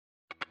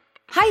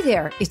Hi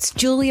there, it's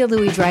Julia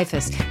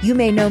Louis-Dreyfus. You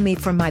may know me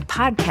from my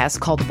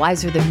podcast called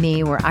Wiser Than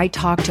Me, where I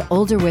talk to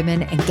older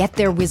women and get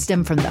their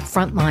wisdom from the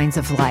front lines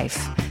of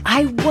life.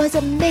 I was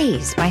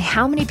amazed by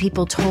how many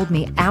people told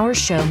me our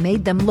show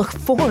made them look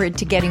forward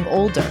to getting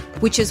older,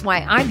 which is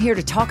why I'm here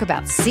to talk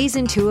about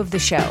season 2 of the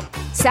show.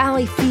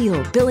 Sally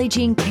Field, Billie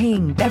Jean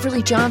King,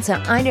 Beverly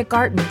Johnson, Ina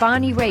Garten,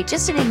 Bonnie Raitt,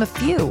 just to name a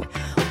few.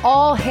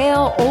 All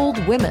hail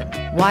old women.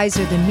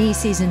 Wiser Than Me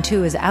season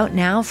 2 is out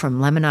now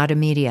from Lemonada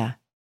Media.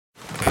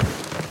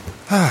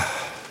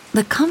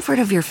 The comfort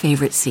of your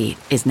favorite seat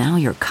is now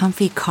your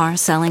comfy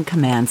car-selling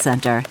command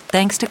center,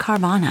 thanks to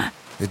Carvana.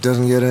 It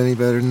doesn't get any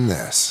better than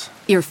this.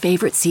 Your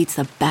favorite seat's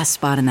the best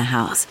spot in the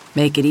house.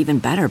 Make it even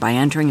better by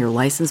entering your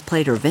license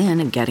plate or VIN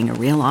and getting a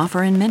real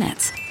offer in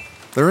minutes.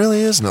 There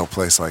really is no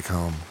place like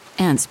home.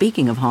 And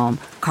speaking of home,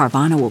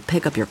 Carvana will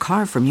pick up your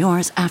car from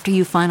yours after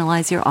you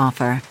finalize your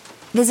offer.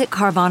 Visit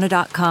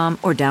Carvana.com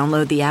or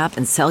download the app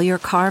and sell your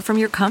car from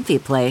your comfy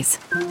place.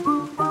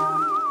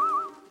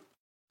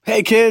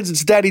 Hey kids,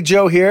 it's Daddy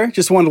Joe here.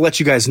 Just wanted to let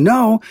you guys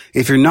know,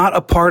 if you're not a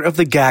part of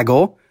the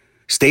gaggle,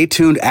 stay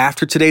tuned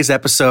after today's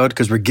episode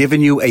because we're giving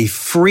you a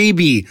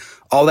freebie.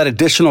 All that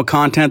additional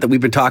content that we've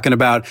been talking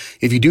about.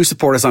 If you do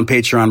support us on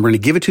Patreon, we're going to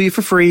give it to you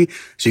for free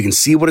so you can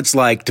see what it's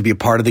like to be a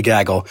part of the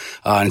gaggle.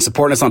 And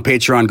supporting us on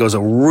Patreon goes a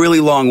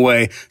really long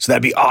way. So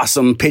that'd be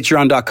awesome.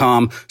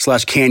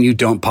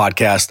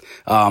 Patreon.com/canyoudon'tpodcast.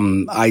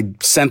 I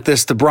sent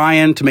this to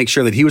Brian to make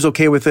sure that he was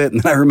okay with it.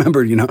 And then I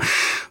remembered, he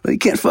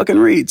can't fucking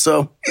read.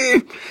 So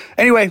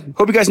anyway,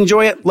 hope you guys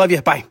enjoy it. Love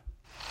you. Bye.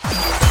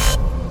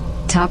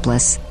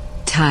 Topless,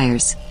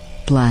 tires,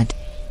 blood,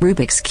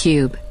 Rubik's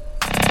Cube.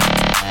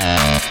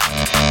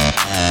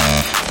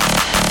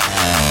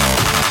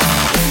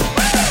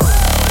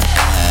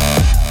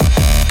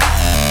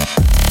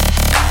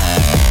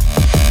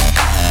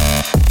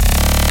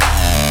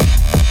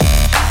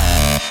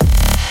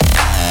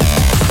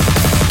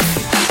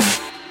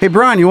 Hey,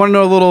 Brian, you want to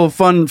know a little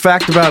fun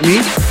fact about me?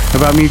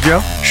 About me, Joe?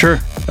 Sure.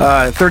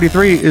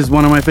 33 is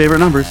one of my favorite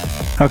numbers.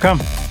 How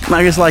come?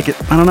 I just like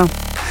it. I don't know.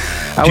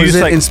 I was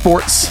in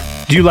sports.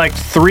 Do you like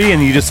 3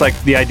 and you just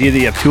like the idea that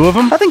you have 2 of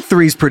them? I think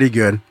 3 is pretty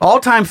good.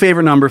 All-time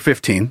favorite number,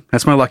 15.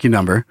 That's my lucky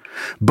number.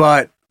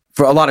 But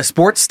for a lot of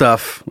sports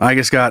stuff, I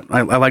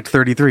liked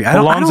 33. I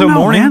don't know,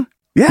 Mourning. Man.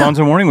 Yeah.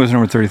 Alonzo Mourning was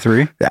number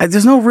 33.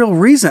 There's no real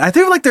reason. I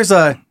think like there's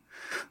a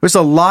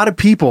lot of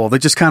people that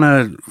just kind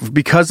of,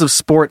 because of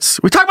sports,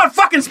 we talk about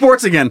fucking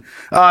sports again.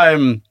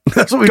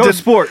 That's what we did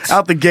sports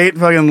out the gate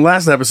fucking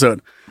last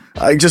episode.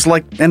 I just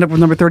end up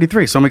with number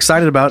 33. So I'm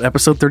excited about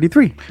episode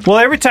 33. Well,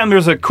 every time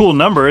there's a cool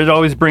number, it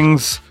always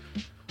brings,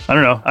 I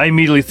don't know, I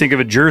immediately think of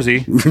a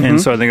jersey. And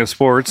so I think of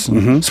sports.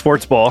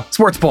 Sports ball.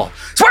 Sports ball.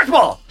 Sports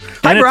ball.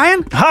 Hi,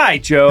 Brian. Hi,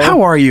 Joe.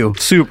 How are you?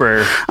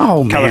 Super.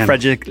 Oh, man.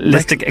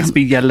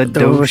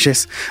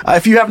 Califragilisticexpialidocious.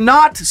 If you have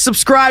not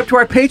subscribed to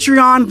our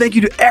Patreon, thank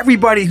you to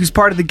everybody who's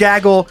part of the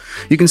gaggle.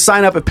 You can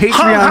sign up at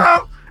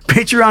Patreon.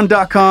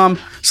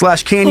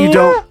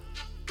 Patreon.com/canyoudon't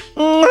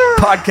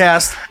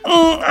podcast.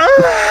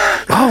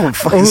 Oh,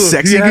 fucking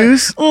sexy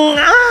goose. Oh,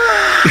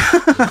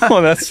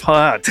 that's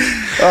hot.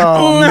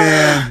 Oh,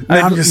 man.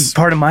 I'm just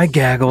part of my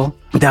gaggle.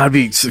 That would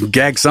be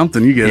gag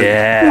something. You get it.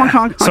 Yeah.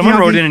 Honk, Someone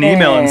honk, wrote in an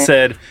email and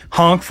said,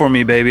 "Honk for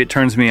me, baby. It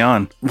turns me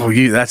on." Well,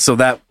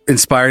 that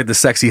inspired the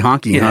sexy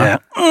honking, yeah.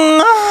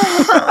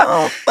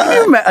 Huh?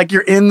 Like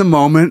you're in the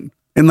moment.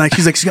 And like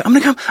she's like, I'm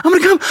gonna come.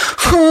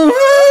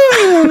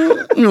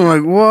 And you're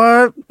like,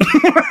 what?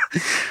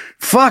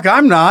 Fuck,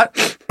 I'm not.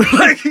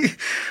 Like,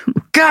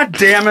 God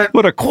damn it.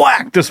 What a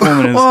quack this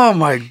woman is. Oh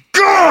my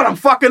God, I'm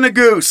fucking a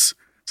goose.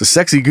 It's a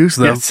sexy goose,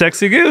 though. Yeah,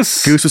 sexy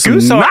goose. Goose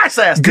with some nice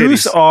ass titties.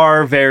 Goose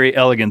are very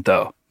elegant,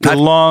 though. The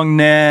long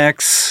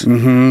necks.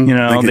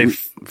 Like they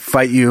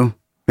fight you.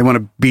 They want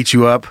to beat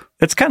you up.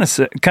 It's kind of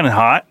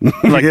hot.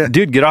 Like, yeah.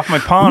 Dude, get off my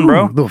pond,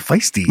 bro. A little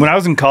feisty. When I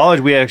was in college,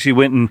 we actually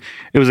went and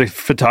it was a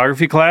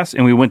photography class,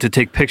 and we went to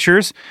take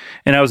pictures.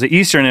 And I was at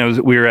Eastern,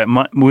 and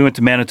we went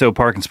to Manitou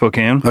Park in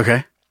Spokane.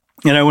 Okay.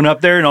 And I went up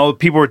there, and all the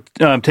people were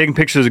taking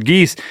pictures of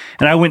geese.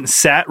 And I went and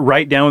sat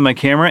right down with my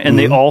camera, and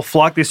they all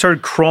flocked. They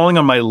started crawling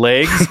on my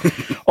legs,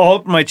 all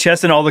up my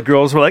chest, and all the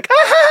girls were like,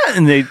 "Ah!"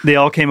 And they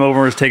all came over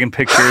and was taking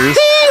pictures.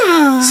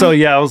 So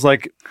yeah, I was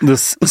like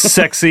this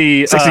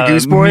sexy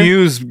goose boy,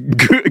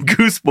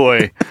 goose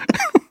boy.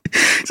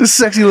 It's a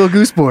sexy little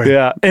goose boy.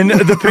 Yeah, and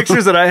the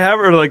pictures that I have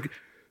are like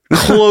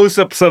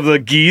close-ups of the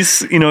geese,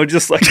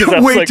 just like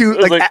way too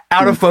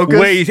out of focus.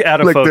 Way out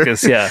of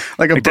focus. Yeah,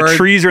 like a bird. The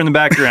trees are in the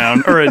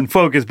background or in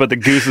focus, but the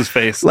goose's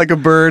face, like a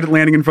bird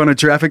landing in front of a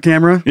traffic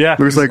camera. Yeah,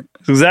 it was like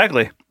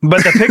exactly.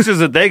 But the pictures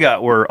that they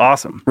got were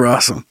awesome.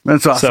 That's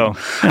awesome.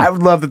 So I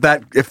would love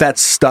that if that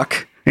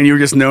stuck and you were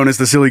just known as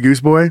the silly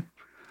goose boy.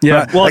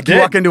 Yeah, well, like you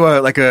walk into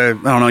I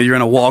don't know, you're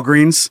in a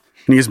Walgreens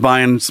and you're just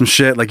buying some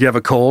shit, like you have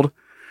a cold,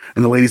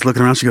 and the lady's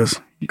looking around. She goes,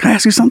 "Can I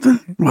ask you something?"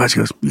 Well, she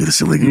goes, "You're the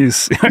silly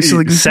goose,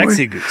 silly goose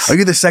sexy boy? Goose. Are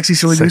you the sexy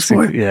silly goose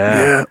boy?"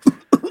 Yeah.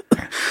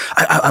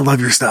 I love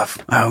your stuff.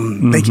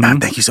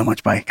 Thank you so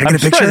much. Bye. Can I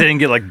get a picture? I didn't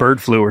get like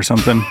bird flu or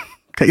something.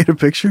 Can I get a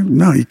picture?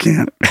 No, you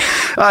can't.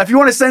 If you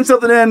want to send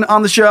something in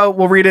on the show,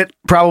 we'll read it.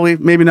 Probably,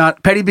 maybe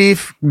not. Petty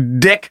beef,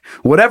 dick,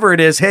 whatever it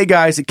is. Hey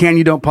guys at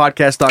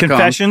canyoudontpodcast.com.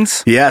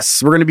 Confessions?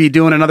 Yes. We're going to be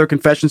doing another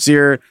confessions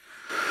here,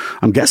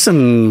 I'm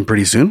guessing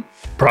pretty soon.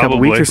 Probably. A couple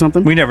weeks or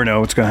something. We never know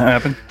what's going to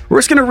happen. We're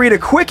just going to read a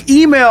quick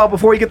email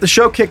before we get the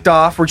show kicked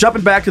off. We're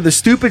jumping back to the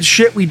stupid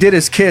shit we did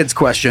as kids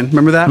question.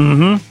 Remember that?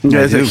 Mm-hmm.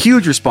 There's a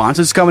huge response.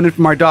 It's coming in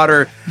from our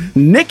daughter,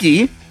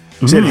 Nikki.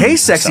 She said, hey,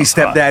 sexy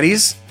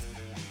stepdaddies.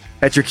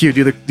 That's your cue.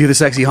 Do the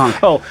sexy honk.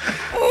 Oh.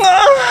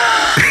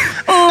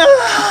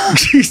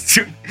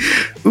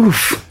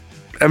 Oof.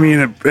 I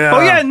mean,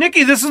 oh, yeah,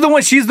 Nikki, this is the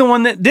one. She's the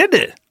one that did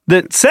it,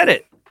 that said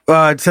it.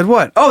 Said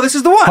what? Oh, this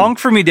is the one. Honk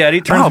for me, Daddy.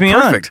 Turns me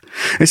perfect. On.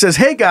 It says,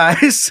 hey,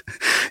 guys,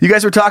 you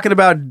guys were talking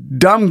about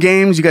dumb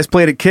games you guys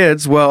played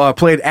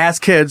played as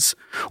kids.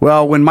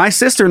 Well, when my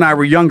sister and I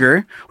were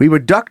younger, we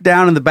would duck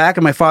down in the back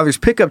of my father's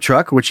pickup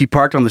truck, which he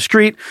parked on the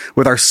street,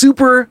 with our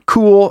super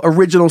cool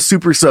original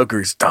Super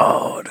Soakers.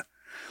 Dude.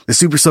 The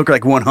Super Soaker,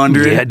 like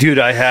 100. Yeah, dude,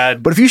 I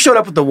had. But if you showed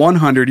up with the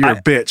 100, you're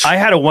a bitch. I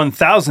had a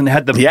 1000.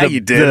 Had the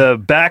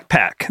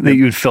backpack that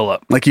you'd fill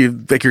up, like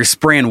you're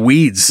spraying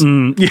weeds.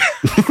 Yeah,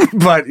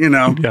 but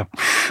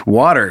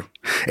water.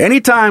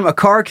 Anytime a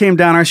car came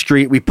down our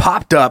street, we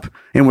popped up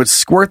and would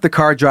squirt the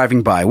car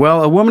driving by.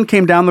 Well, a woman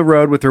came down the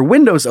road with her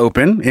windows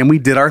open, and we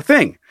did our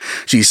thing.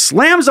 She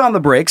slams on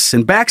the brakes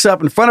and backs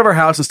up in front of our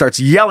house and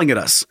starts yelling at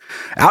us.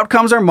 Out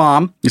comes our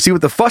mom. You see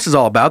what the fuss is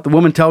all about. The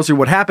woman tells her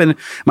what happened.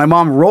 My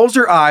mom rolls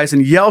her eyes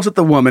and yells at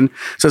the woman,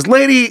 says,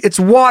 lady,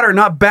 it's water,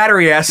 not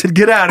battery acid.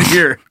 Get out of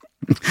here.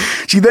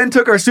 She then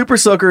took our Super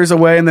Soakers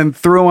away and then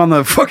threw them on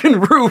the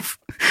fucking roof.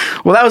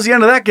 Well, that was the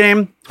end of that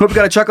game. Hope you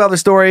got a chuckle out of the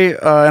story,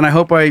 and I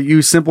hope I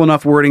use simple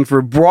enough wording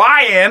for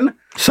Brian.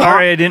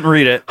 Sorry, I didn't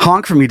read it.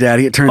 Honk for me,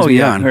 Daddy. It turns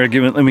me on. Right,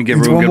 let me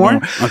give one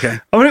more. Okay.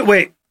 I'm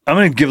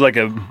gonna give like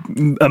a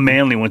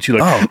manly one too.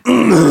 Like,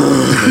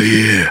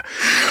 yeah.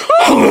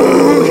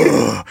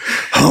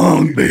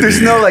 Honk, baby.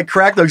 There's no like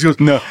crack though. She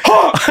goes, no.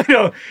 I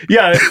know.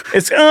 Yeah,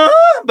 it's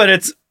but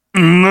it's.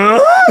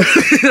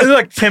 It's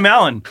like Tim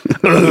Allen.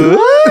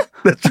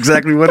 That's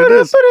exactly what it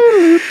is.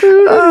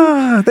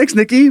 Thanks,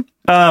 Nikki.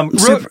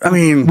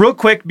 Real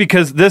quick,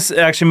 because this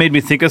actually made me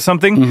think of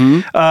something.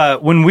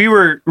 Mm-hmm. When we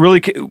were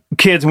really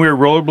kids and we were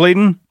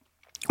rollerblading,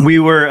 we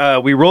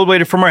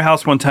rollerbladed from our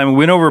house one time. We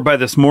went over by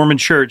this Mormon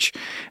church,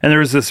 and there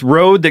was this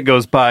road that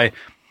goes by.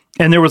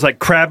 And there was like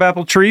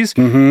crabapple trees,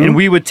 and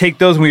we would take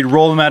those and we'd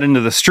roll them out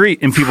into the street,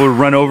 and people would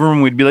run over them.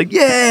 And we'd be like,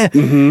 yeah.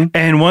 Mm-hmm.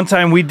 And one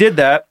time we did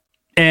that.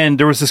 And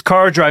there was this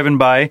car driving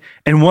by,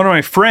 and one of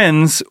my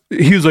friends,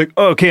 he was like,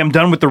 oh, okay, I'm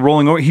done with the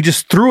rolling over. He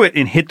just threw it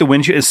and hit the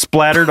windshield. It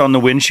splattered on the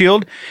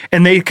windshield,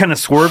 and they kind of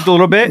swerved a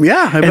little bit.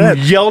 Yeah, I bet.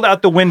 Yelled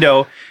out the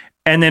window,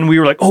 and then we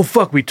were like, oh,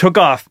 fuck, we took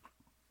off.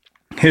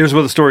 Here's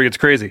where the story gets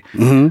crazy.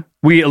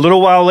 Mm-hmm. A little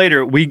while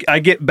later, I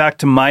get back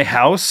to my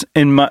house,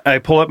 and I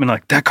pull up, and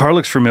like, that car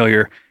looks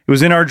familiar. It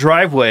was in our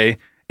driveway,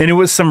 and it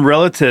was some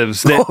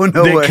relatives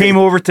that came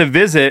over to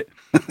visit.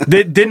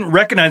 That didn't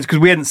recognize because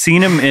we hadn't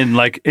seen him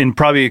in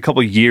probably a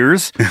couple of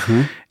years,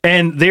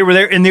 and they were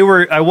there. And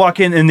I walk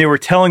in and they were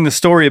telling the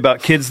story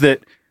about kids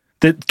that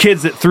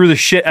threw the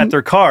shit at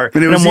their car.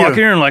 And I'm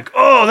walking in and like,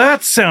 oh,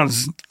 that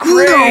sounds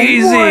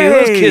crazy.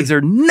 Those kids are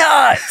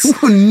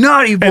nuts,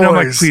 naughty boys. And I'm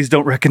like, please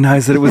don't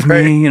recognize that it was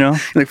me.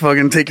 Like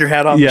fucking take your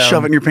hat off, and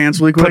shove it in your pants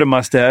really quick. Put a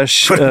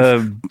mustache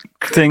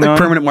thing on,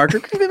 permanent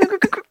marker.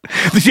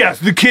 Yes,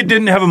 the kid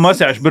didn't have a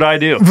mustache, but I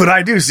do.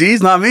 See,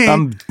 he's not me.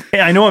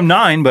 I know I'm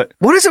 9, but...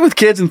 What is it with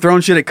kids and throwing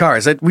shit at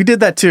cars? We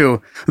did that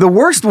too. The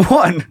worst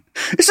one,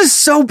 this is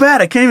so bad,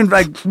 I can't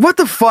even, what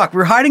the fuck?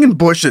 We're hiding in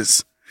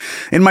bushes,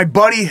 and my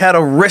buddy had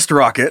a wrist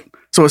rocket,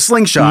 so a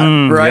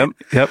slingshot, right?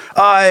 Yep.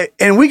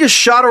 And we just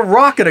shot a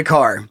rock at a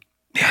car.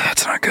 Yeah,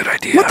 that's not a good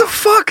idea. What the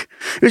fuck?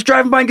 He was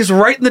driving by and gets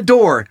right in the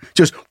door.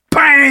 Just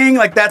bang!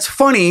 Like, that's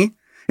funny.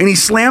 And he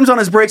slams on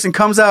his brakes and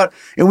comes out,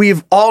 and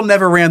we've all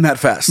never ran that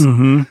fast.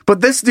 Mm-hmm. But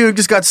this dude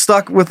just got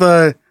stuck with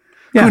who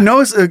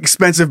knows, an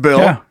expensive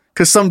bill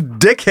because some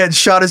dickhead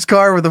shot his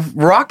car with a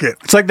rocket.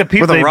 It's like the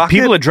people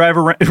that drive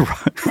around.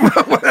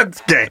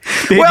 Okay.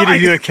 They get to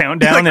do a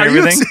countdown and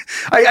everything.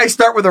 I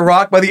start with a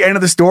rock. By the end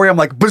of the story, I'm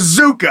like,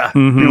 bazooka.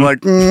 Mm-hmm. You're like,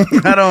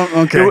 I don't,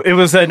 okay. It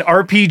was an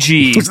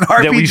RPG,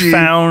 that we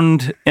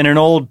found in an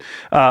old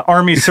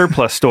army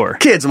surplus store.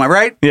 Kids, am I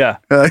right? Yeah.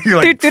 You're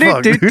like,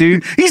 fuck,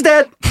 dude. He's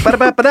dead.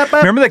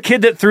 Remember the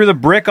kid that threw the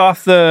brick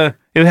off it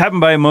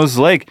happened by Moses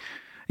Lake.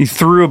 He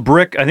threw a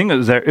brick, I think it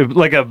was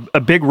like a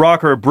big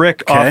rock or a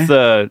brick off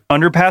the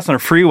underpass on a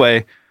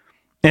freeway,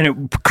 and it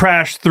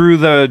crashed through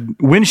the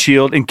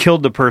windshield and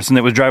killed the person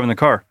that was driving the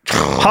car. Ha,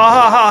 ha,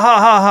 ha, ha,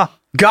 ha, ha.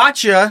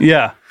 Gotcha.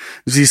 Yeah.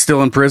 Is he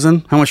still in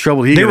prison? How much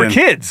trouble did he get in? They were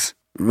kids.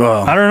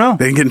 Well, I don't know.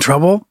 They didn't get in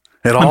trouble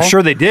at all? I'm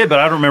sure they did, but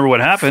I don't remember what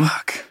happened.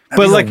 Fuck.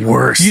 But like,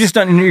 worse. you just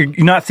don't.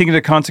 You're not thinking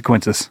of the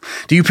consequences.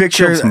 Do you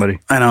picture Kill somebody?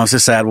 I know it's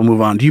just sad. We'll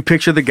move on. Do you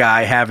picture the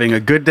guy having a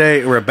good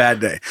day or a bad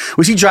day?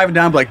 Was he driving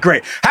down like,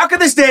 great? How could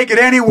this day get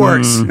any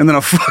worse? And then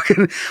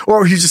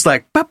or he's just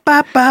like, ba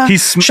ba ba. He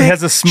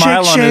has a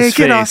smile on his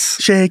face.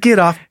 Shake it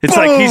off. It's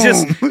Boom. like he's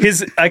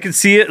just I can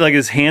see it like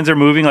his hands are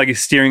moving like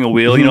he's steering a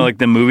wheel. You know, like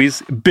the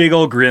movies. Big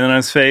old grin on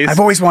his face. I've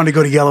always wanted to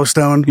go to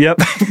Yellowstone. Yep.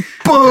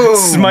 Boom.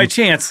 This is my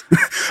chance.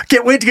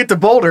 Can't wait to get to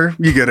Boulder.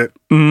 You get it.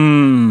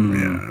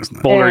 Yeah, that's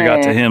not Boulder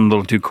got to him a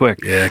little too quick.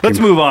 Yeah, let's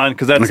move on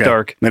because that's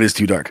dark. That is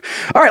too dark.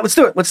 All right, let's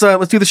do it. Let's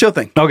do the show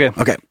thing. Okay.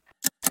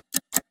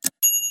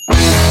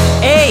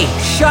 Hey,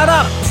 shut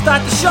up.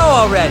 Start the show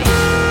already.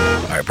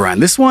 All right, Brian,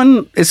 this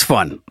one is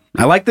fun.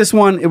 I like this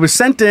one. It was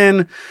sent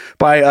in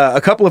by a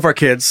couple of our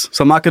kids,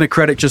 so I'm not going to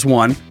credit just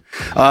one.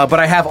 But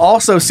I have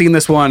also seen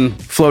this one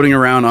floating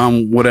around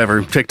on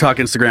whatever, TikTok,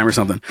 Instagram, or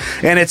something.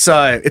 And it's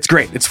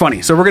great. It's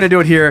funny. So we're going to do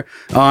it here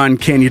on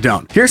Can You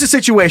Don't. Here's the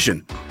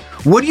situation.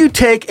 Would you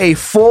take a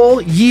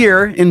full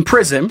year in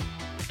prison?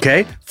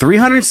 Okay,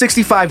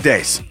 365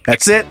 days.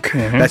 That's it.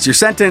 Okay. That's your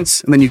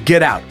sentence, and then you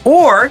get out.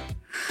 Or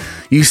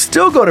you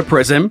still go to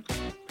prison,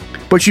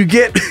 but you're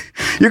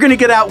going to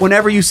get out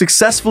whenever you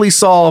successfully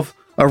solve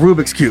a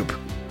Rubik's Cube.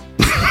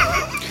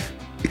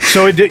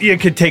 So it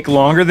could take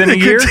longer than a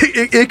year?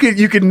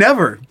 You could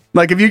never.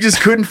 Like, if you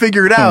just couldn't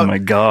figure it out, oh my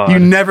God, you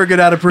never get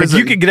out of prison.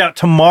 Like you could get out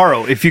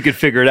tomorrow if you could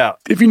figure it out.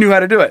 If you knew how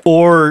to do it.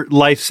 Or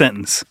life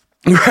sentence.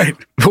 Right.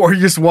 Or you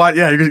just you're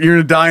going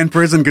to die in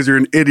prison because you're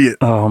an idiot.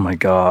 Oh my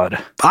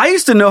God. I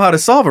used to know how to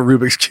solve a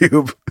Rubik's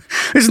Cube.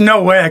 There's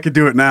no way I could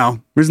do it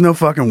now. There's no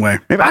fucking way.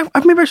 Maybe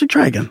I should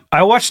try again.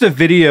 I watched a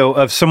video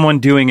of someone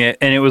doing it,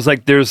 and it was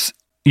like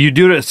you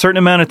do it a certain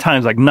amount of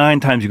times, like 9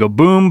 times. You go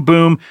boom,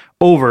 boom,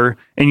 over,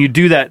 and you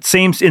do that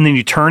same, and then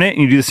you turn it, and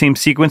you do the same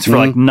sequence for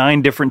like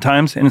 9 different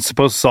times, and it's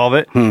supposed to solve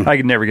it. I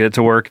could never get it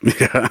to work.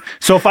 Yeah.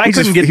 So if I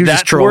couldn't get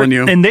that to work,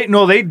 you. and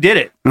they did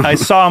it. I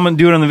saw them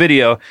do it on the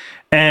video,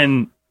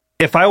 and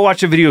if I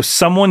watch a video of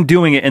someone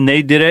doing it and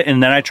they did it,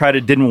 and then I tried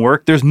it didn't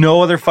work, there's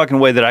no other fucking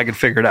way that I could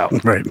figure it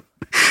out. Right.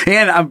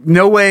 And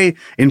no way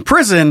in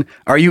prison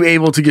are you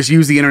able to just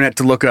use the internet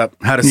to look up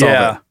how to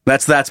solve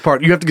it. That's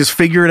part. You have to just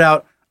figure it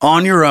out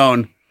on your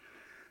own.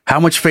 How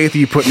much faith are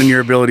you putting in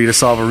your ability to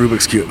solve a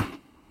Rubik's Cube?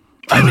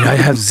 I mean, I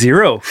have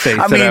zero faith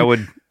that I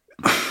would.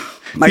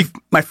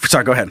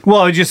 Sorry, go ahead.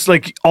 Well, just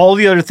like all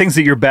the other things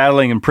that you're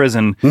battling in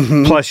prison,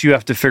 plus you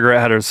have to figure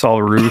out how to solve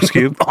a Rubik's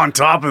Cube. On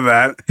top of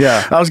that,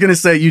 yeah, I was going to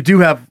say you do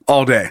have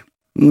all day.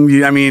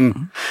 I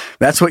mean,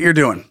 that's what you're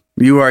doing.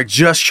 You are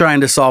just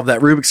trying to solve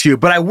that Rubik's Cube.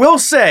 But I will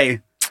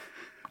say,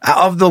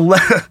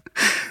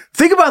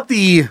 think about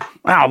the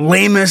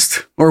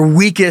lamest or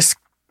weakest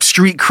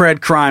street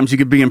cred crimes you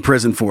could be in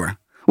prison for.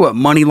 What,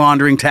 money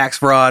laundering, tax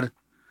fraud?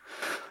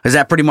 Is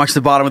that pretty much the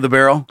bottom of the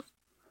barrel?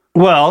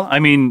 Well, I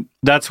mean,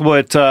 that's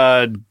what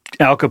Al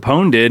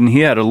Capone did, and he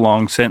had a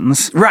long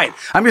sentence. Right.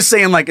 I'm just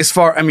saying, like,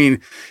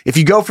 if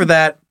you go for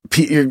that,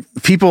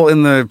 people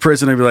in the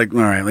prison will be like,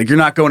 all right, like, you're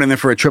not going in there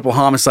for a triple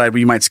homicide where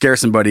you might scare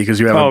somebody because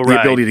you have the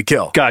ability to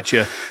kill.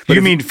 Gotcha. But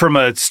you mean from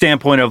a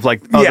standpoint of,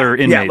 like, other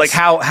inmates? Yeah, like,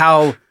 how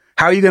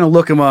are you going to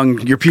look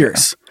among your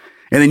peers?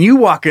 And then you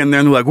walk in there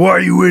and they're like, why are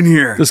you in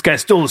here? This guy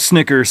stole a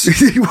Snickers.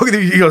 He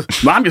goes,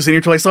 well, I'm just in here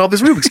till I solve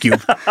this Rubik's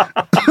Cube.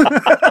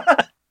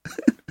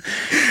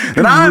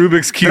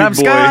 Rubik's Cube, I'm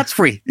Scott's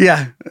free.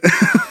 Yeah.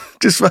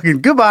 Just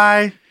fucking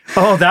goodbye.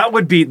 Oh,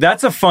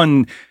 that's a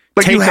fun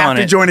like take you have on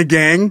to it. join a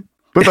gang,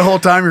 but the whole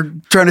time you're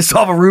trying to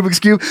solve a Rubik's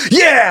Cube.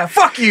 Yeah,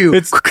 fuck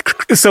you.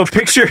 So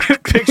picture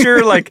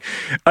like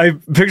I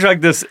picture like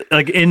this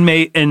like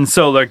inmate, and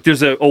so like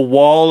there's a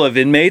wall of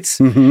inmates,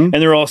 and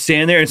they're all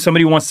standing there, and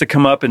somebody wants to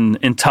come up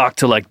and talk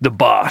to like the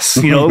boss.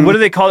 You know, what do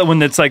they call it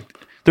when it's like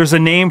there's a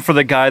name for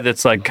the guy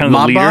that's like kind of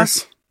Mob the leader?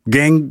 Boss?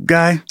 Gang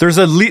guy? There's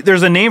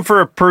a name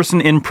for a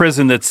person in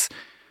prison that's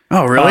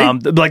oh really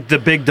like the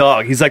big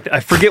dog. He's like, I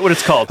forget what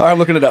it's called. All right, I'm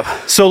looking it up.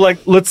 So like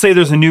let's say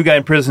there's a new guy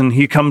in prison.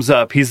 He comes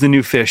up. He's the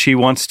new fish. He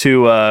wants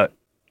to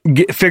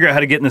figure out how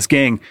to get in this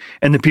gang,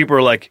 and the people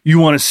are like, you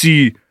want to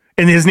see,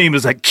 and his name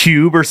is like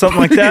Cube or something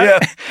like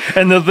that.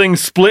 Yeah. And the thing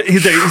split.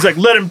 He's like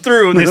let him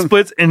through, and they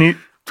splits, and he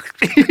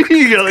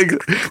you go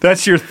like,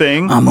 that's your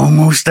thing. I'm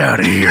almost out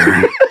of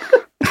here.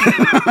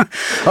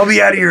 I'll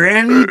be out of here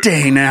any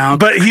day now.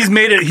 But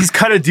he's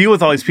cut a deal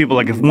with all these people.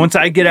 Like, if once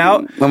I get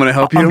out, I'm going to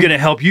help you. I'm going to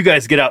help you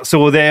guys get out.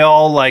 So they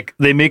all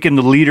they make him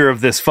the leader of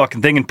this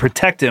fucking thing and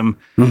protect him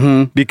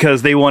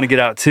because they want to get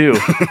out too.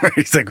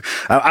 He's like,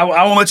 I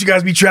won't let you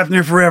guys be trapped in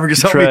here forever.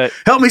 Just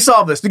help me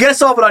solve this. You got to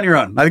solve it on your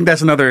own. I think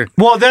that's another.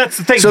 Well, that's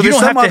the thing. So there's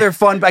some other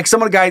fun, like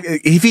some other guy,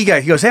 he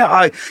goes,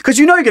 hey, because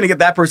you know you're going to get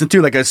that person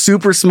too, like a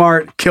super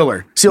smart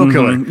killer, seal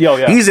killer.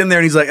 Yeah. He's in there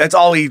and he's like, that's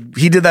all he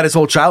did that his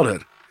whole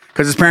childhood.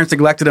 Because his parents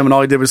neglected him and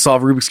all he did was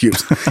solve Rubik's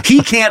Cubes.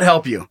 He can't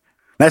help you.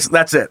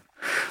 That's it.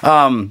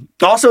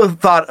 Also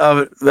thought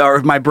of,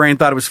 or my brain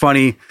thought it was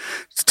funny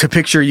to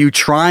picture you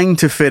trying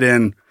to fit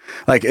in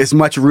like as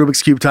much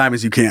Rubik's Cube time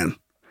as you can.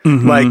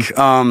 Like,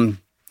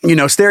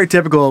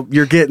 stereotypical,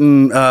 you're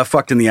getting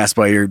fucked in the ass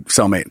by your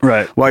cellmate.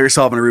 Right. While you're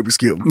solving a Rubik's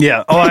Cube.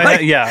 Yeah. Oh,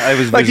 I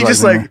was like,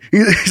 he's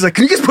like,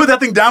 can you just put that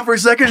thing down for a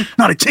second?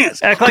 Not a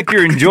chance. Act like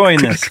you're enjoying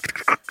this.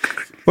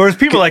 Whereas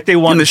people they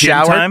want in the gym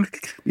shower time.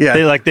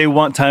 Yeah. They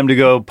want time to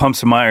go pump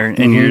some iron,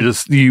 and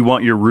you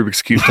want your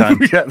Rubik's Cube time.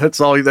 Yeah, that's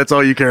all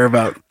you care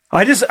about.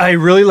 I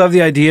really love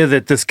the idea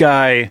that this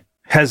guy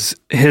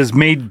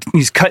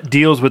he's cut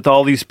deals with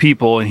all these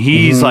people, and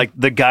he's like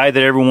the guy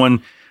that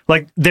everyone,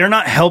 like, they're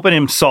not helping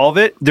him solve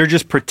it, they're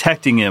just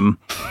protecting him.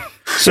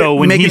 So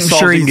when he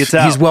solves it and gets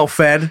out, he's well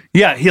fed.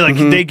 Yeah,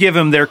 they give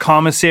him their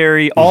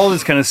commissary, all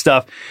this kind of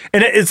stuff.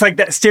 And it's like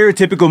that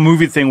stereotypical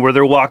movie thing where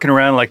they're walking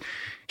around like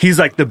he's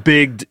the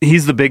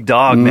big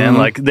dog, man.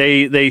 Like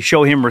they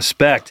show him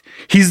respect.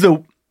 He's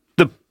the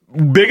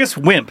biggest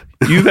wimp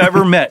you've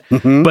ever met,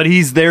 but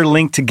he's there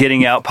linked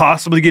to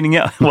possibly getting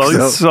out. Well,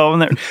 he's solving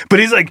that. But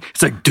it's like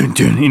dun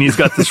dun, and he's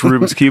got this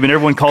Rubik's Cube, and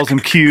everyone calls him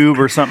Cube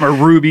or something, or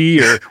Ruby,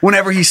 or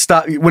whenever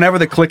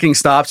the clicking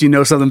stops, you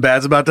know something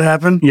bad's about to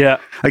happen. Yeah,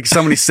 like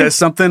somebody says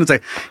something, it's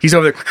like he's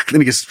over there,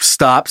 and he just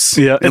stops.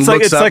 Yeah, it's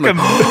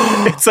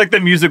like the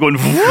music going.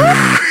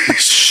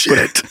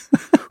 Shit.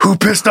 Who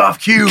pissed off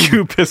Cube?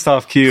 Who pissed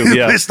off Cube?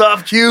 Yeah, pissed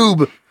off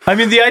Cube. I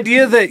mean, the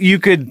idea that you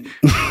could,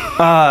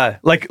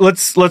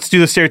 let's do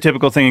the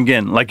stereotypical thing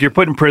again. Like, you're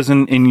put in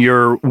prison and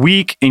you're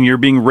weak and you're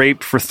being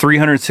raped for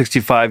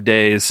 365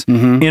 days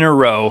in a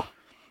row.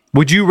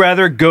 Would you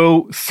rather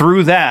go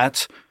through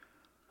that,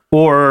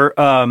 or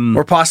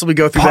possibly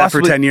go through that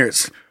for 10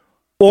 years,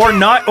 or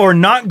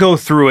not go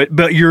through it,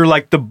 but you're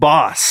like the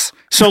boss?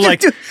 So,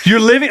 like, you're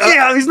living...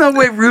 Yeah, there's no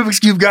way Rubik's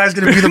Cube guy's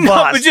going to be the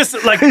boss. No, but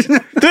just, like,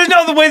 there's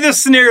no the way this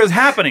scenario is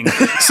happening.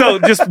 So,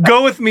 just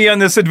go with me on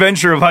this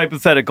adventure of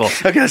hypothetical.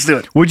 Okay, let's do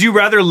it. Would you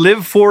rather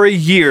live for a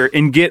year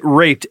and get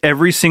raped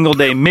every single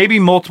day, maybe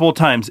multiple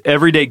times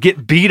every day,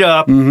 get beat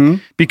up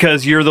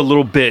because you're the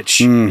little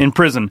bitch in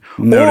prison?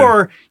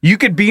 Or you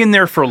could be in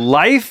there for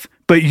life,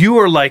 but you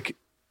are, like,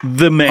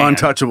 the man.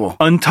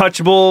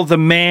 Untouchable, the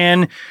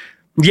man...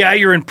 Yeah,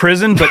 you're in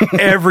prison, but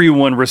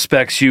everyone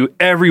respects you.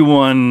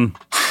 Everyone,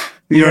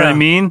 you know what I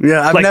mean?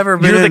 Yeah, I've never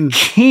been. You're the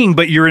king,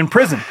 but you're in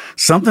prison.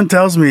 Something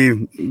tells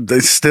me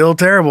it's still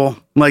terrible.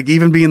 Like,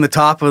 even being the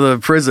top of the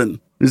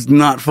prison is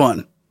not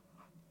fun.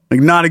 Like,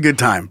 not a good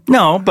time.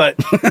 No, but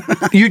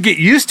you'd get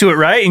used to it,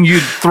 right? And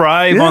you'd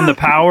thrive on the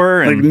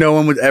power. And like, no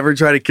one would ever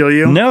try to kill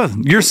you? No,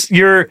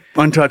 you're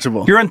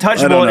untouchable. You're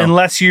untouchable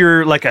unless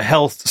you're like a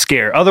health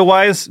scare.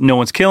 Otherwise, no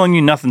one's killing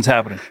you. Nothing's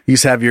happening. You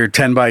just have your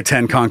 10 by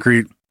 10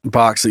 concrete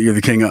box that you're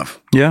the king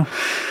of. Yeah.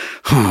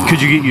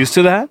 Could you get used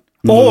to that?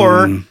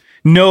 Or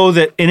know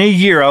that in a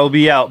year I'll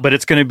be out, but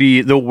it's going to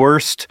be the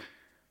worst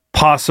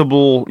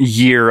possible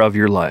year of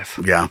your life?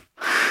 Yeah.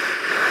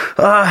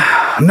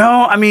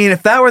 No, I mean,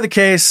 if that were the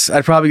case,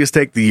 I'd probably just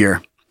take the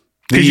year.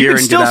 Because you can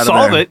still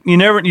solve it. You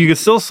can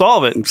still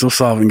solve it. Still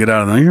solve and get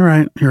out of there.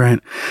 You're right.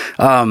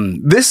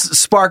 This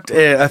sparked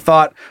a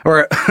thought,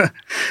 or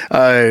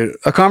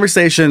a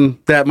conversation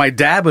that my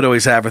dad would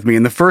always have with me.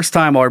 And the first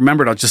time I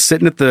remembered, I was just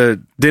sitting at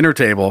the dinner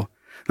table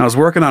and I was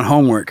working on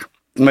homework.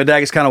 And my dad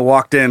just kind of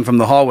walked in from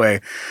the hallway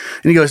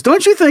and he goes,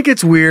 "Don't you think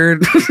it's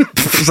weird?" I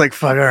was like,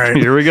 fuck, all right.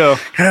 Here we go.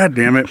 God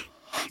damn it.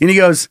 And he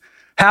goes,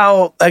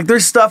 how, like,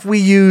 there's stuff we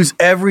use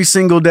every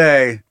single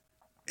day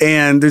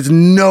and there's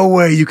no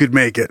way you could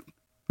make it.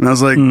 And I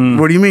was like,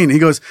 what do you mean? He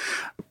goes,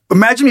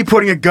 imagine me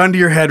putting a gun to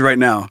your head right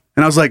now.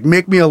 And I was like,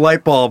 make me a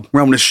light bulb or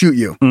I'm going to shoot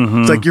you.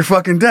 It's like, you're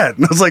fucking dead.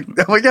 And I was like,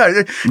 oh my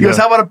God. He goes,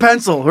 how about a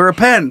pencil or a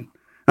pen?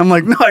 I'm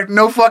like, no, I have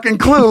no fucking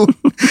clue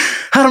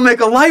how to make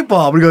a light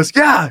bulb. And he goes,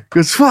 yeah. He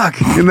goes, fuck.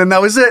 And then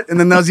that was it. And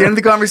then that was the end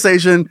of the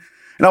conversation.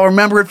 And I'll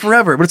remember it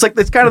forever. But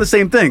it's kind of the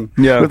same thing.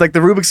 Yeah. With like the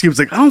Rubik's Cube. It's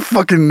like, I don't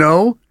fucking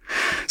know.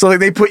 So like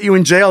they put you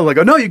in jail. Like,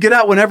 oh no, you get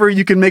out whenever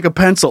you can make a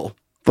pencil.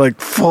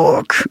 Like,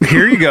 fuck.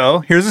 Here you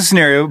go. Here's a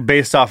scenario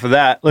based off of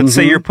that. Let's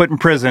say you're put in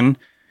prison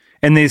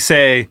and they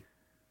say,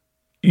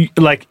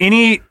 like,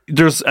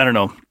 there's, I don't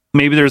know,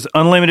 maybe there's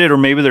unlimited or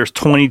maybe there's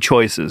 20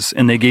 choices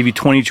and they gave you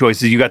 20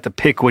 choices. You got to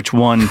pick which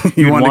one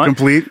you want to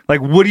complete. Like,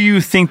 what do you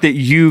think that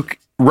you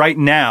right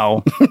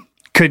now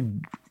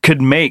could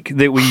make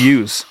that we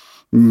use?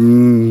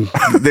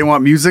 They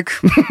want music?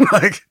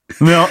 Like,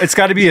 no, it's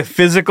got to be a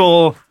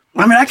physical.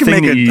 I mean, I can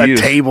make a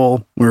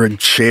table or a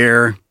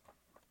chair.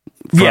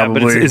 Probably. Yeah,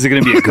 but is it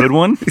going to be a good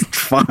one?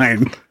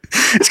 Fine.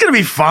 It's going to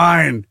be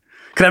fine.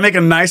 Can I make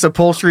a nice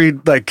upholstery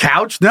like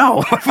couch?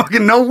 No,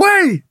 fucking no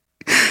way.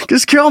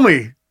 Just kill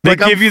me. They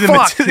give you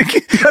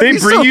they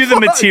bring you the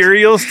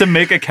materials to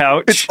make a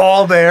couch. It's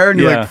all there, and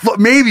you're like,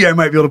 maybe I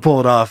might be able to pull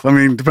it off. I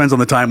mean, depends on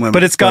the time limit.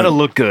 But it's got to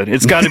look good.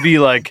 It's got to be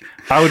like,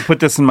 I would put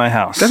this in my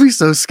house. That'd be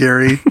so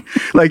scary.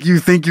 Like, you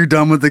think you're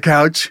done with the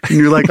couch, and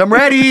you're like, I'm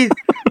ready.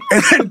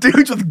 And then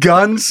dudes with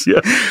guns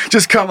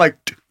just come like,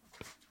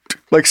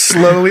 like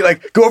slowly,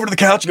 like go over to the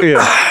couch, and go,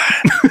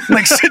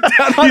 like sit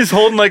down. He's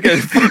holding like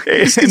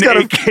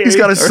he's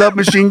got a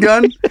submachine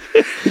gun.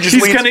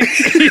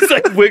 He's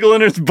like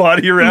wiggling his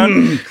body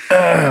around.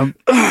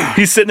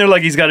 He's sitting there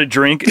like he's got a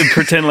drink and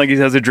pretend like he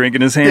has a drink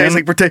in his hand. Yeah, he's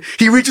like pretend.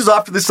 He reaches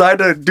off to the side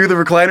to do the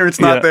recliner. It's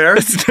not there.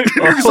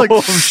 He's like,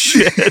 oh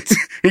shit.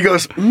 He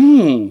goes,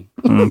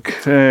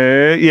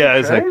 Okay. Yeah,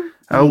 it's like,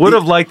 I would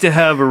have liked to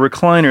have a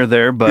recliner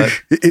there, but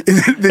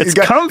it's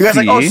comfy. The guy's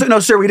like, oh, no,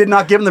 sir, we did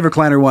not give him the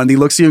recliner one. He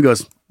looks at you and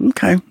goes,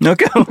 okay.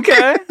 All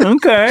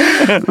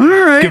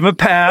right. Give him a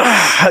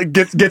pass.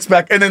 Gets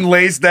back and then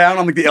lays down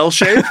on like the L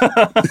shape,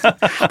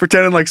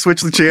 pretending like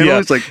switch the channel. Yeah.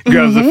 He's like,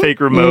 grabs the fake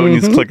remote and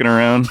he's clicking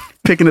around.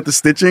 Picking at the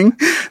stitching.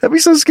 That'd be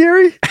so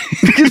scary.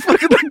 He's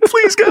fucking like,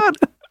 please, God.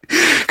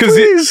 Because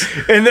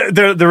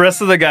the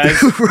rest of the guys,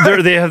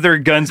 they have their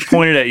guns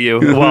pointed at you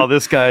while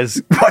this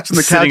guy's watching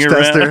the couch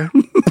tester.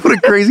 What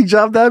a crazy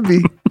job that'd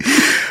be.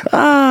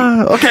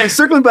 Okay,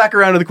 circling back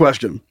around to the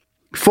question.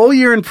 Full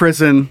year in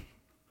prison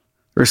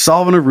or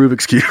solving a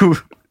Rubik's Cube?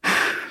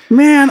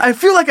 Man, I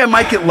feel like I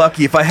might get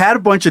lucky. If I had a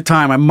bunch of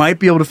time, I might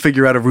be able to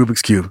figure out a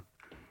Rubik's Cube.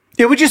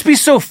 It would just be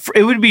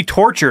it would be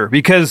torture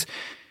because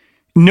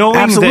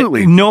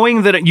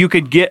knowing that you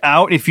could get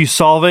out if you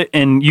solve it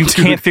and you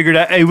can't figure it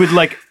out, it would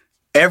like...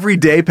 Every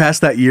day past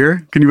that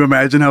year, can you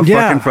imagine how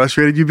fucking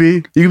frustrated you'd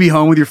be? You could be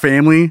home with your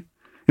family,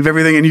 if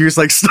everything, and you're just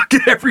like stuck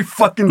in every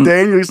fucking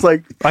day, and you're just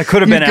like... I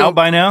could have been out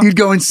by now. You'd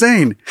go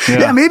insane.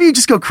 Yeah, maybe you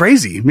just go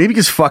crazy. Maybe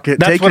just fuck it.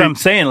 That's what I'm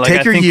saying. Like,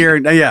 take your year.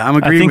 Yeah, I'm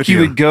agreeing with you. I think you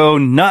would go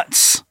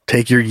nuts.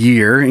 Take your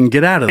year and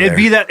get out of there.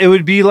 It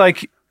would be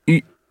like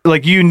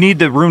you need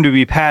the room to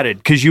be padded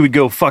because you would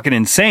go fucking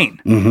insane.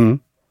 Mm-hmm.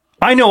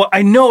 I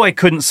know I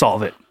couldn't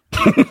solve it.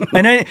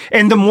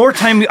 and the more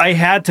time I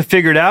had to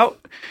figure it out,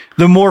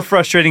 the more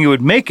frustrating it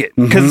would make it.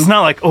 Because it's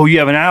not like, oh, you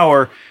have an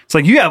hour. It's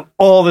like you have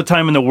all the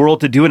time in the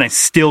world to do it, and I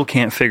still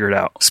can't figure it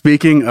out.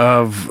 Speaking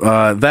of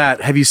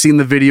that, have you seen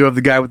the video of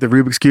the guy with the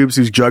Rubik's Cubes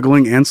who's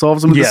juggling and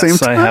solves them at the same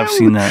time? Yes, I have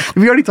seen that. Have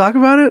you already talked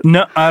about it?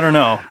 No, I don't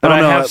know. But I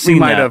have seen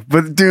that. Might have.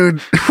 But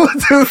dude,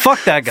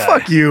 fuck that guy.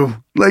 Fuck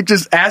you. Like,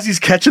 just as he's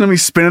catching them,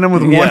 he's spinning them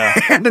with one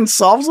hand and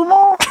solves them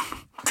all?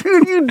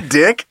 Dude, you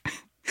dick.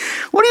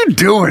 What are you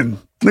doing?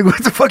 Like,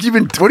 what the fuck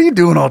what are you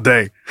doing all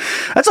day?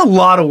 That's a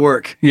lot of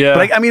work. Yeah. But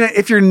like, I mean,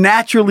 if you're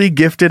naturally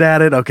gifted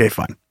at it, okay,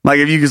 fine. Like,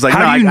 if you just like,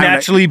 how do you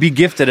naturally be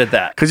gifted at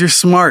that? Because you're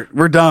smart.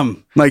 We're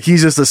dumb. Like,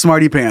 he's just a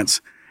smarty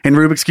pants. And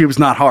Rubik's Cube is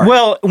not hard.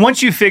 Well,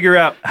 once you figure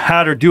out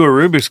how to do a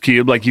Rubik's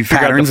Cube, like you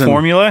figure out the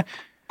formula,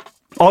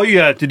 all you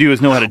have to do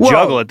is know how to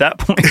juggle at that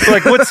point.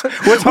 Like, what's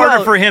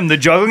harder for him, the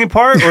juggling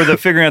part or the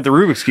figuring out the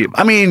Rubik's Cube?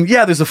 I mean,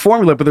 yeah, there's a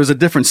formula, but there's a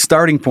different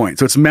starting point.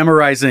 So it's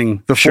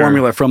memorizing the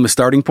formula from the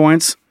starting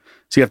points.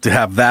 So you have to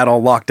have that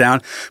all locked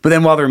down. But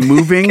then while they're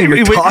moving,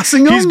 you're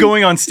tossing them. He's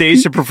going on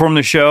stage to perform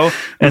the show,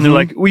 and they're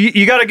like, well,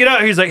 you got to get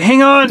out. He's like,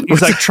 hang on.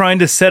 He's like trying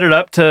to set it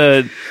up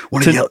to...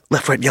 Yell,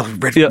 left, right, yellow,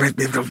 red, red.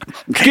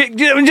 Get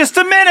just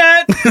a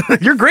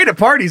minute. You're great at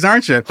parties,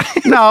 aren't you?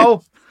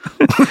 No.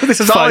 This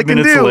is all I can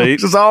do.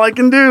 This is all I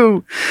can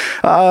do.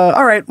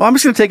 All right. Well, I'm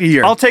just going to take a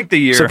year. I'll take the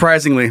year.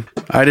 Surprisingly.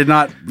 I did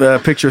not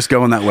picture us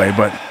going that way,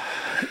 but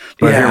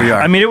here we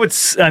are. I mean, it would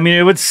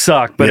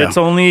suck, but it's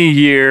only a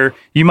year.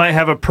 You might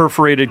have a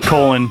perforated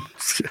colon,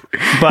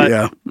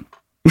 but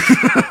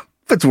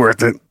it's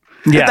worth it.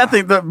 Yeah, that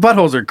thing, the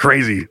buttholes are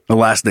crazy.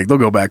 Elastic, they'll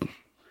go back.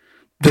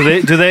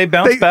 Do they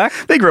bounce back?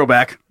 They grow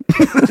back.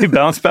 They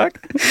bounce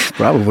back?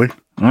 Probably.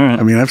 All right.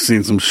 I mean, I've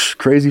seen some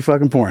crazy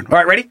fucking porn. All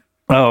right, ready?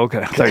 Oh, okay.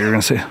 I thought you were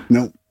gonna say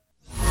no.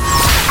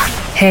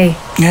 Hey,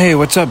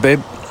 what's up, babe?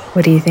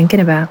 What are you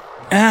thinking about?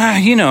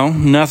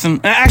 Nothing.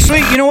 Actually,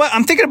 you know what?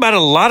 I'm thinking about a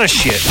lot of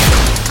shit.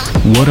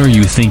 What are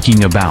you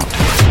thinking about?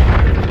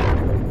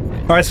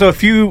 All right, so a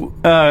few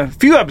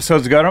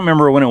episodes ago, I don't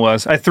remember when it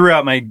was, I threw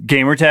out my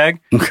gamer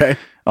tag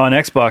on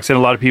Xbox, and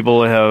a lot of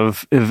people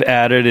have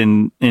added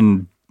and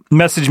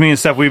messaged me and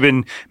stuff. We've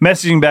been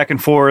messaging back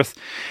and forth,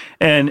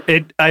 and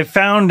I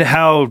found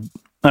how...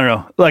 I don't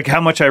know, like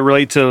how much I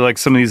relate to like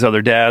some of these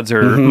other dads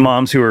or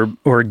moms who are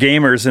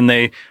gamers, and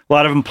a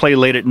lot of them play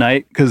late at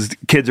night because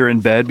kids are in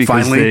bed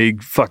because they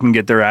fucking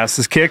get their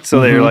asses kicked. So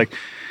they're like,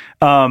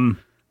 I don't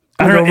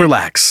know,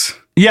 relax.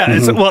 Yeah,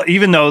 it's, well,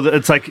 even though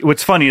it's like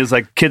what's funny is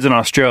like kids in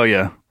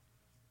Australia.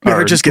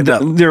 They're just getting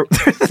up. They're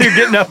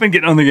getting up and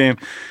getting on the game.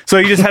 So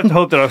you just have to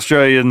hope that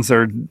Australians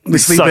suck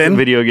at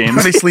video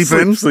games. They sleep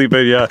in? Sleep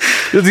in, yeah.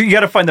 You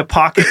got to find the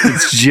pocket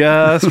that's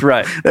just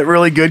right. That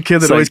really good kid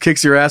that always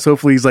kicks your ass.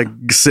 Hopefully he's like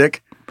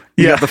sick.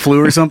 You got the flu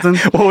or something.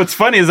 Well, what's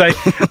funny is I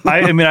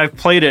mean, I've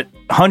played it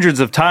hundreds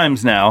of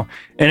times now,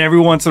 and every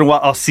once in a while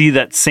I'll see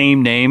that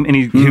same name, and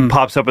he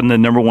pops up in the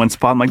number one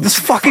spot. I'm like, this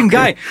fucking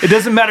guy. It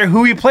doesn't matter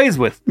who he plays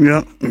with.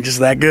 Yeah, just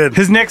that good.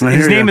 His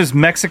name is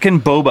Mexican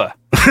Boba.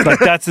 Like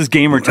that's his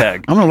gamer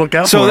tag. I'm gonna look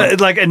out. So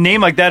like a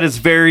name like that is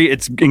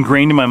it's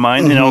ingrained in my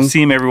mind, and I'll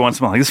see him every once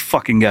in a while. Like this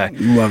fucking guy.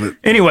 Love it.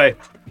 Anyway,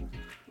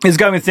 it's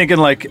got me thinking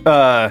like.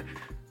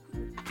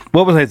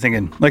 What was I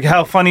thinking? Like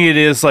how funny it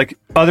is, like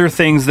other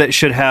things that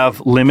should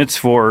have limits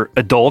for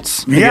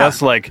adults. I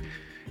guess like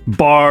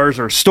bars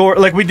or store.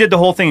 Like we did the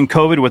whole thing in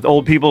COVID with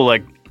old people.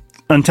 Like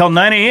until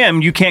 9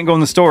 a.m. you can't go in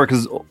the store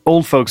because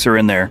old folks are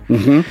in there.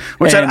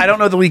 Which I don't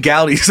know the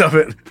legalities of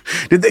it,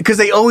 because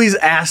they always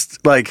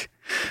asked like.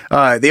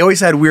 They always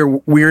had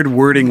weird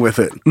wording with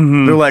it.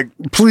 They're like,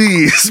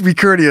 please be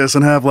courteous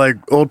and have like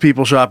old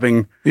people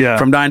shopping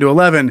from 9 to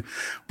 11.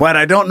 But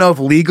I don't know if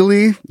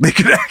legally they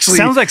could actually.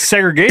 Sounds like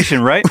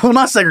segregation, right? Well,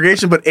 not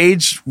segregation, but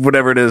age,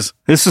 whatever it is.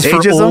 This is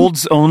Ageism? for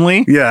olds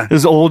only. Yeah. This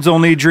is olds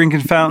only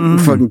drinking fountain.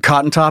 Fucking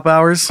cotton top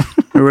hours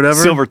or whatever.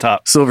 Silver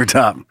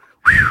top.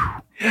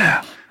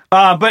 Yeah.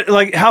 But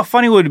like, how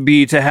funny would it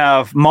be to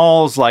have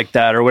malls like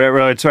that or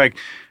whatever? It's like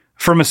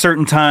from a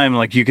certain time,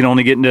 like you can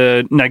only get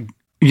into like.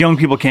 Young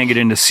people can't get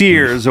into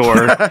Sears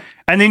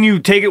and then you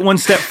take it one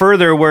step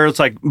further where it's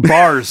like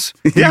bars.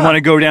 You want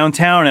to go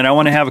downtown and I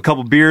want to have a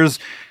couple beers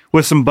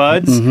with some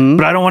buds,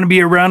 but I don't want to be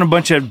around a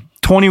bunch of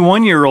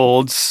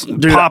 21-year-olds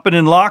popping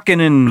and locking.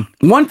 And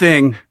one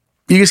thing,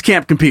 you just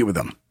can't compete with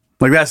them.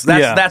 Like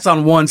that's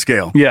on one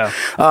scale. Yeah.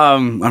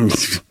 I'm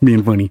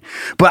being funny,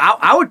 but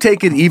I would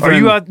take it even. Are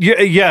you out?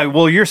 Yeah.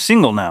 Well, you're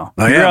single now.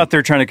 You're out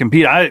there trying to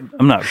compete. I'm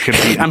not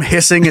competing. I'm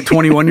hissing at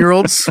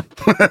 21-year-olds.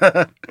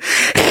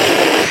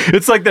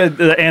 It's like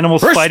the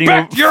animals fighting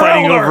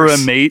over a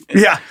mate.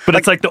 Yeah. But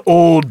it's like the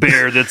old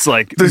bear that's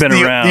like been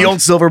around. The old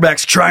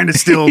silverback's trying to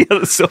still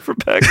the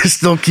silverback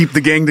still keep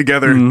the gang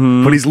together,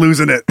 but he's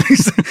losing it.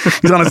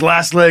 He's on his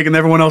last leg and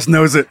everyone else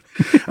knows it.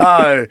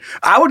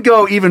 I would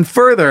go even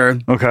further.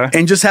 Okay.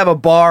 And just have a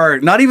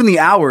bar, not even the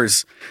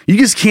hours. You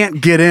just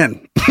can't get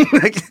in.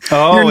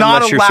 You're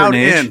not allowed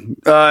in.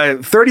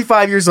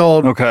 35 years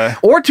old. Okay.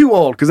 Or too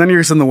old, because then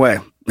you're just in the way.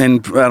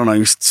 And I don't know,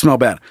 you smell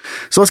bad.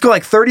 So let's go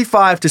like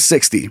 35 to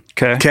 60.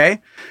 Okay.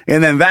 Okay?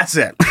 And then that's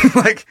it.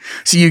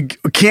 So you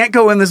can't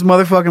go in this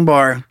motherfucking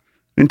bar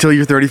until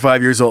you're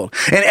 35 years old.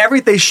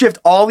 And they shift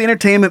all the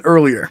entertainment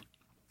earlier.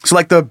 So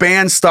like the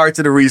band starts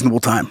at a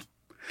reasonable time.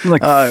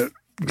 Like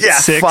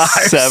 6, 5,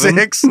 7,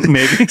 6,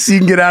 maybe. So you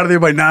can get out of there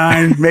by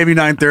 9, maybe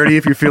 9:30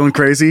 if you're feeling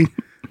crazy,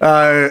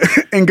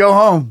 and go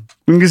home.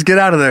 You can just get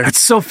out of there.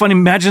 It's so funny.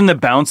 Imagine the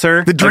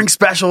bouncer. The drink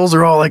specials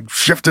are all like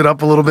shifted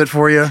up a little bit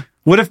for you.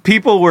 What if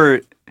people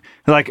were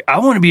like, I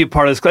want to be a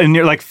part of this, and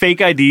you're like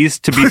fake IDs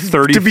to be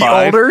 35. To be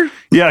older?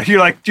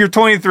 Yeah, you're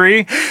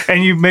 23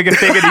 and you make a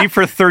fake ID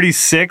for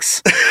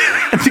 36.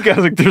 I think I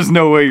was like, there's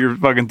no way you're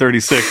fucking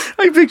 36.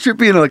 I picture it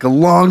being like a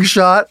long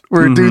shot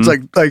where a dude's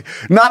like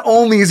not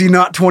only is he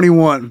not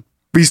 21,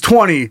 but he's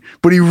 20,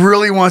 but he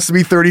really wants to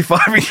be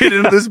 35 and get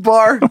into this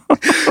bar.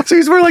 So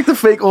he's wearing like the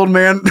fake old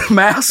man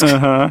mask. He's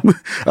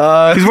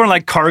wearing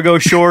like cargo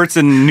shorts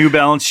and New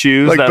Balance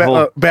shoes.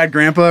 Like Bad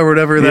Grandpa or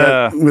whatever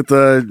that with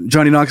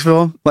Johnny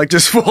Knoxville. Like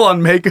just full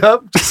on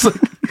makeup. Just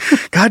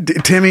like, God,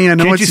 Timmy, I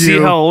know Can't it's you. See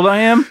how old I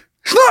am?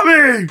 It's not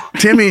me!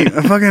 Timmy,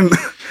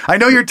 I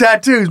know your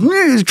tattoos.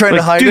 He's trying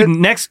to hide it.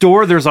 Next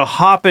door, there's a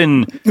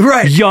hopping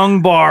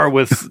young bar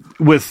with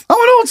I'm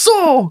an old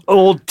soul.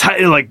 Old,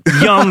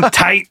 young,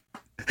 tight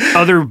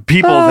other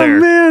people there.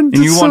 Man, and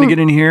you want to get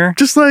in here?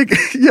 Just like,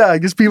 I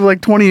guess people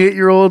like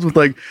 28-year-olds with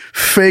like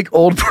fake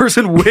old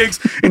person wigs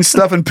and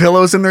stuff and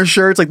pillows in their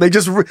shirts. Like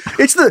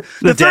it's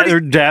their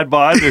dad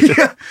bod.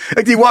 Yeah.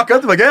 Like they walk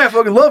up, they're like, hey, I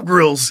fucking love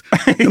grills.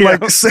 And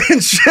like saying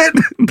shit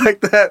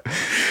like that.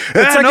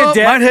 It's like a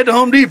dad. Might head to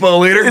Home Depot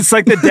later. It's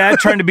like the dad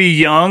trying to be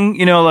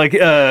young,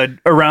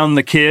 around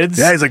the kids.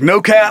 Yeah, he's like,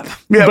 no cap.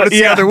 Yeah, but it's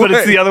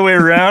the other way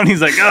around.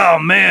 He's like, oh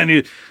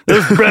man,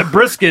 there's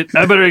brisket.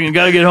 I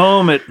gotta get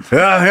home at.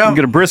 I'm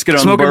gonna brisket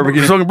on the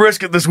barbecue. Smoking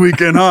brisket this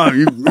weekend, huh?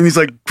 And he's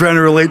like trying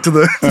to relate to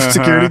the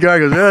security guy.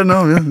 He goes,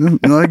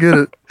 no, I get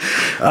it.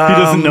 He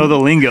doesn't know the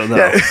lingo though.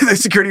 Yeah, the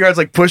security guard's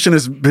like pushing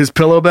his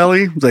pillow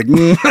belly. He's like,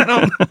 I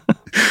don't.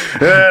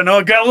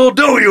 I got a little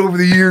doughy over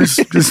the years.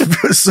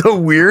 Just so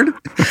weird.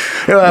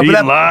 But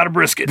a lot of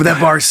brisket. But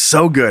that bar is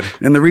so good,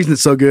 and the reason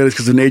it's so good is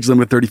because there's an age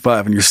limit of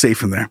 35, and you're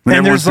safe in there. And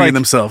everyone's being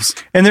themselves.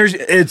 And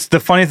it's the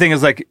funny thing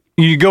is like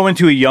you go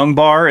into a young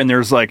bar and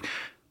there's like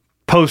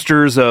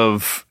posters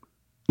of.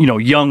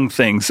 Young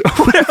things.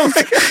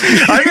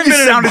 You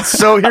sounded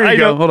so. Here you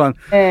go. Hold on.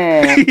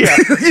 Yeah,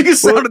 you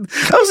sounded.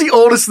 That was the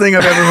oldest thing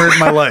I've ever heard in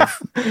my life.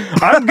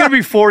 I'm gonna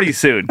be 40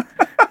 soon,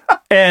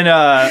 and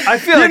I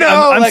feel like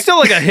I'm still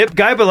like a hip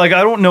guy, but like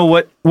I don't know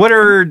what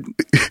are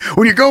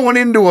when you're going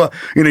into a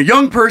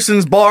young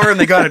person's bar and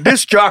they got a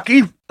disc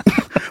jockey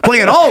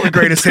playing all the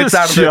greatest hits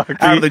out of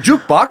the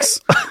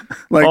jukebox.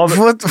 Like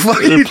what the fuck?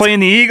 They're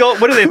playing the Eagle.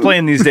 What are they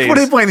playing these days? What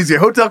are they playing these days?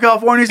 Hotel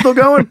California still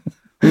going?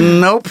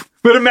 Nope.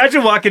 But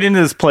imagine walking into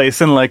this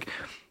place and like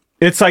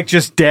it's like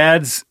just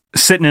dads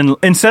sitting in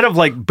instead of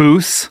like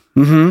booths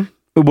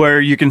where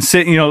you can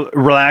sit,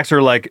 relax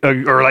or like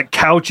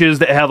couches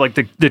that have like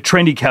the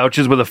trendy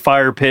couches with a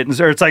fire pit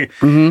or it's like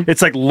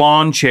it's like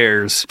lawn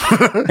chairs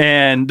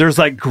and there's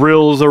like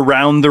grills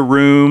around the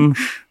room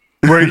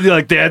where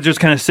like dads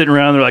just kind of sitting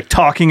around. They're like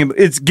talking.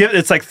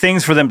 It's like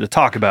things for them to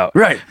talk about,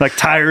 right? Like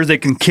tires they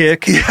can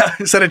kick. Yeah,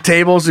 instead of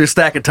tables, there's a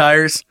stack of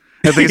tires.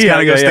 I think it's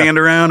kind of stand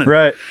around. And,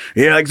 right.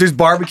 Yeah, like there's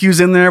barbecues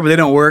in there, but they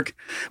don't work.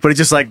 But it's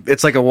just like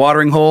it's like a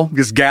watering hole. It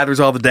just gathers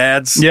all the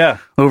dads. Yeah.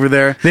 Over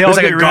there. There's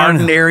like a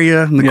garden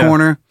area in the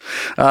corner.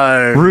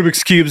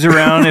 Rubik's cubes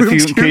around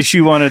in case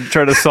you want to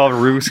try to solve a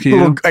Rubik's cube.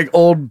 Little, like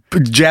old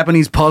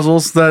Japanese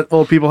puzzles that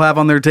old people have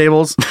on their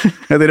tables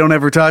that they don't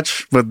ever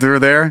touch, but they're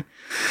there.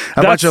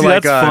 That's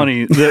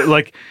funny.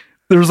 Like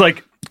there's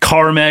like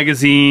car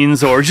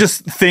magazines or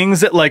just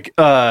things that like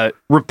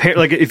repair.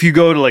 Like if you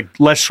go to like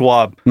Les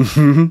Schwab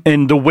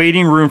and the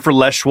waiting room for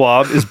Les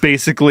Schwab is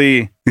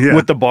basically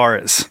what the bar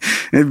is.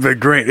 It's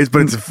great.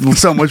 It's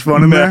so much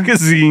fun in there.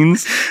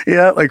 Magazines.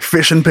 Yeah, like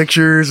fishing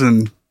pictures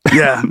and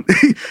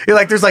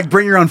like there's like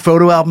bring your own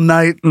photo album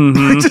night.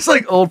 Just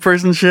like old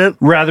person shit.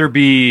 Rather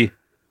be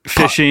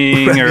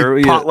fishing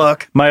or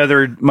potluck. My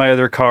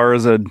other car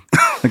is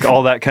like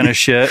all that kind of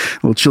shit. A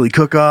little chili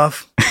cook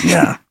off.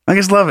 Yeah. I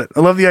just love it.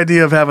 I love the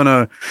idea of having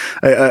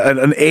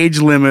an age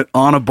limit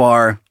on a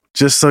bar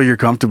just so you're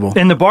comfortable.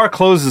 And the bar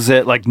closes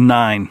at like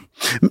 9.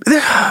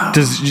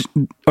 Does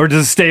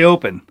it stay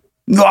open?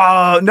 No,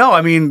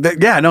 I mean,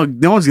 no one's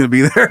going to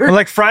be there. Or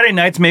like Friday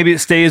nights, maybe it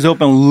stays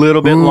open a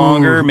little bit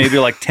longer, maybe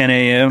like 10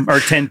 a.m. or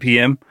 10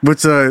 p.m.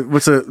 What's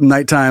a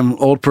nighttime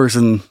old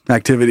person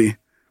activity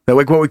that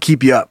what would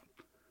keep you up?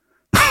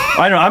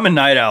 I know I'm a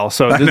night owl,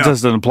 so this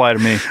doesn't apply to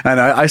me. I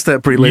know I stay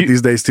up pretty late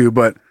these days too,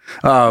 but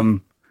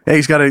hey,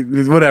 he's got to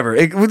whatever.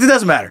 It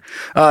doesn't matter.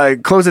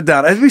 Close it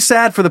down. It'd be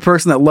sad for the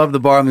person that loved the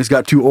bar and just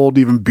got too old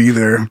to even be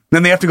there.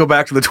 Then they have to go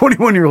back to the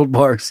 21-year-old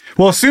bars.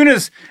 Well, as soon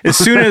as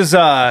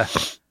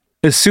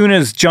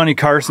Johnny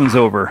Carson's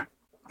over,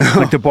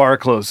 like the bar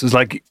closes,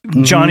 like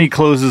Johnny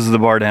closes the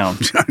bar down.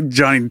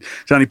 Johnny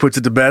puts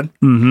it to bed.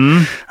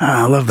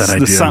 I love that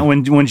idea.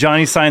 When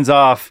Johnny signs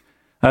off.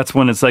 That's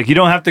when it's like you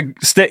don't have to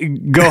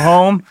go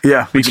home.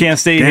 Yeah, you can't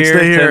stay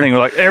here. We're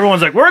like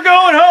everyone's like we're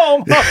going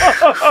home.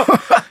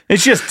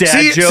 It's just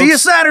dad jokes. See you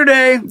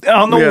Saturday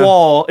on the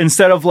wall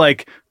instead of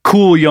like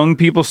cool young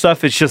people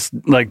stuff. It's just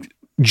like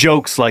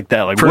jokes like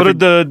that. Like what did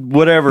the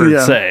whatever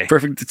say?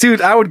 Perfect,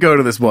 dude. I would go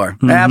to this bar.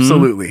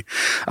 Absolutely.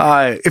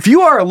 If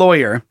you are a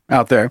lawyer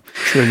out there,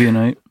 trivia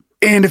night.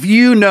 And if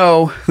you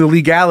know the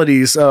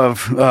legalities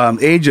of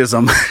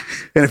ageism,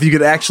 and if you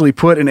could actually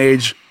put an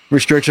age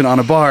restriction on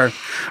a bar,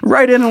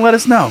 write in and let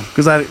us know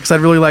because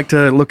I'd really like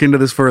to look into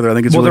this further. I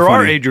think it's really funny. There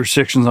are age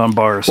restrictions on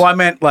bars. Well, I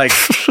meant like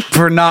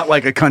for not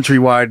like a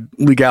countrywide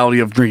legality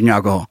of drinking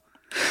alcohol.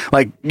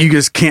 Like you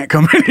just can't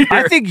come in here.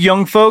 I think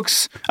young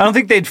folks, I don't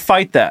think they'd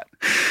fight that.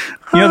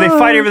 You know, they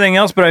fight everything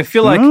else, but I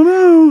feel like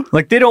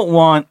like they don't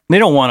want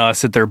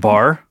us at their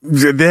bar.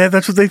 Yeah,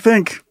 that's what they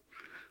think.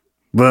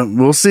 But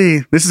we'll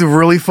see. This is a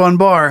really fun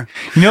bar.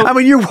 You know, I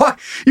mean,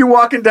 you're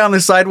walking down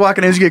the sidewalk,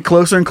 and as you get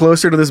closer and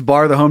closer to this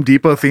bar, the Home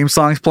Depot theme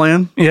song's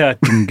playing. Yeah.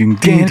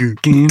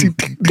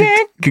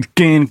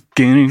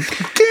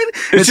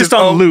 It's just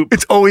on loop.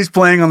 It's always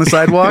playing on the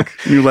sidewalk.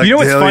 You're like, you know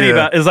what's funny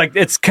about is like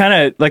it's kind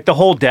of like the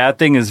whole dad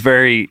thing is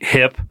very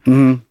hip,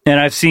 and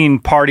I've seen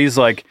parties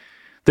like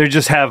they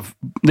have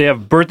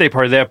birthday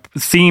parties, they have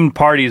themed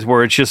parties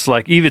where it's just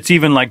like it's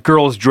even like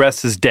girls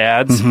dressed as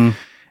dads.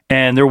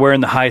 And they're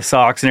wearing the high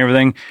socks and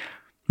everything.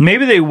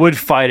 Maybe they would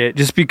fight it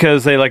just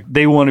because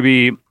they want to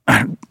be.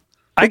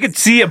 I could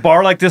see a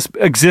bar like this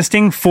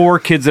existing for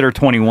kids that are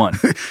 21.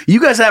 You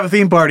guys have a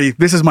theme party.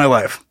 This is my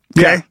life.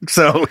 Okay, yeah.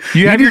 So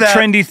you have your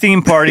trendy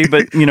theme party,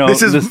 but you know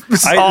this is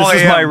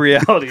my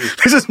reality.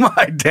 This is my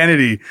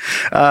identity.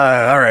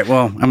 All right.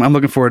 Well, I'm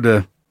looking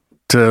forward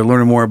to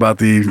learning more about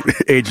the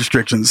age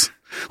restrictions.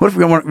 What if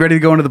we are ready to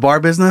go into the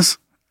bar business?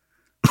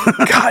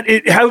 God,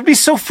 it would be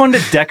so fun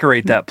to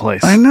decorate that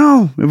place. I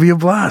know. It'd be a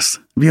blast.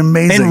 It'd be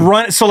amazing. And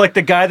run. So like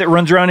the guy that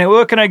runs around,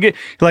 what can I get?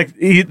 Like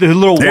the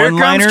little Here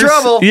one-liners. Comes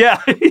trouble. Yeah.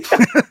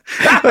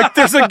 Like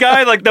there's a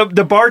guy like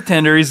the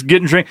bartender. He's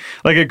getting drink.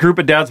 Like a group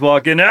of dads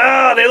walk in. They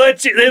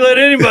let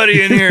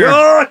anybody in here.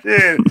 Oh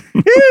shit.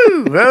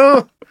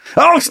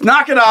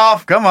 Knock it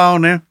off. Come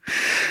on now.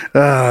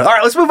 All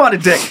right, let's move on to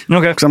Dick.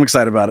 Okay. Because I'm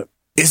excited about it.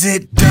 Is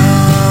it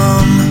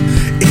dumb?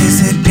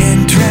 Is it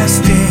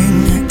interesting?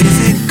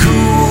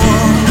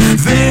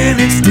 Then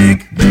it's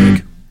Dick.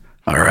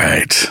 All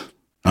right.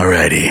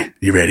 Alrighty.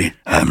 You ready?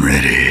 I'm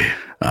ready.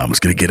 I'm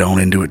just going to get on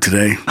into it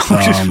today.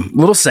 A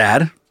little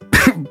sad,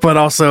 but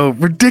also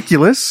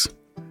ridiculous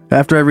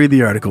after I read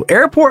the article.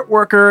 Airport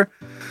worker.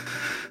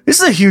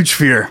 This is a huge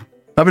fear.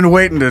 I've been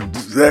waiting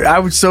I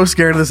was so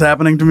scared of this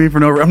happening to me for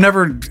no reason. I'm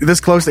never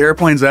this close to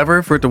airplanes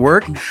ever for it to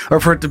work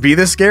or for it to be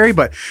this scary,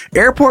 but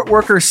airport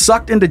worker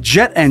sucked into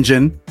jet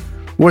engine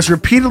was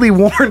repeatedly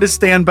warned to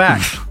stand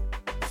back.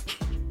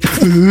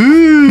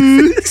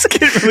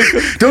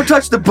 Don't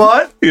touch the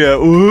butt. Yeah.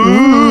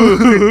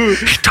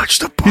 He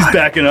touched the butt. He's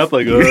backing up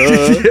like,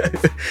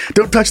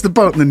 Don't touch the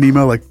boat. And then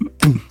Nemo like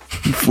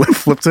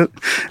flips it.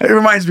 It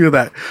reminds me of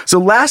that. So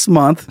last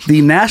month,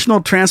 the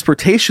National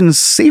Transportation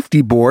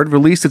Safety Board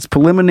released its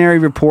preliminary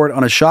report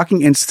on a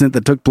shocking incident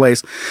that took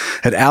place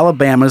at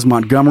Alabama's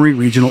Montgomery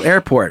Regional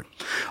Airport.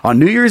 On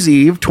New Year's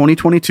Eve,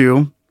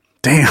 2022,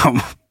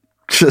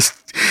 just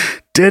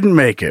didn't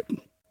make it.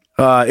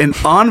 An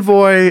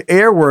Envoy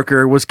air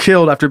worker was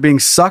killed after being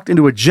sucked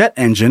into a jet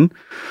engine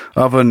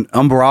of an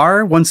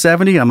Embraer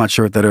 170. I'm not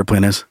sure what that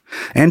airplane is.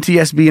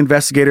 NTSB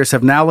investigators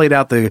have now laid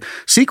out the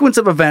sequence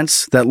of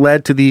events that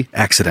led to the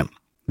accident.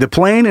 The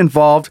plane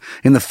involved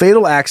in the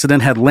fatal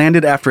accident had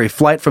landed after a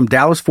flight from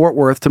Dallas-Fort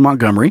Worth to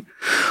Montgomery.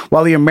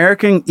 While the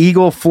American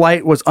Eagle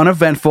flight was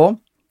uneventful,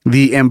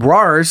 the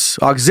Embraer's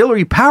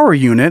auxiliary power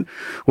unit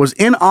was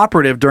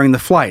inoperative during the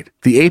flight.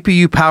 The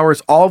APU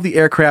powers all of the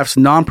aircraft's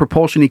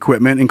non-propulsion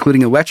equipment,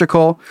 including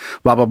electrical,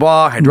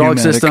 hydraulic Pneumatic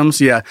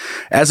systems. Yeah.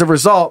 As a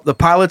result, the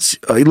pilots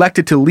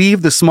elected to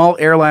leave the small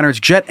airliner's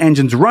jet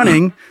engines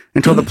running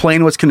until the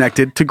plane was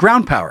connected to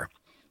ground power.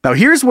 Now,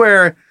 here's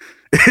where...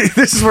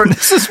 this is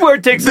where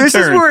it takes a turn. This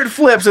is where it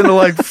flips into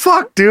like,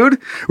 fuck, dude.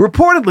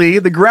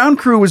 Reportedly, the ground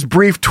crew was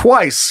briefed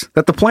twice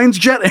that the plane's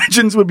jet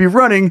engines would be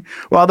running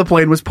while the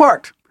plane was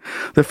parked.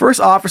 The first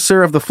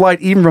officer of the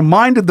flight even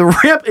reminded the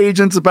ramp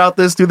agents about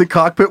this through the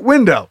cockpit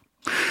window.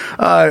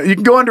 You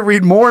can go on to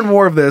read more and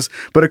more of this,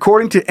 but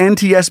according to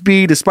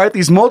NTSB, despite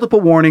these multiple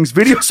warnings,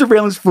 video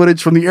surveillance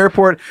footage from the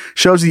airport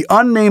shows the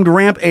unnamed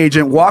ramp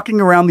agent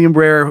walking around the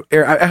Embraer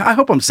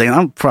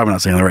I'm probably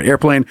not saying the right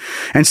airplane,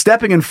 and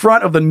stepping in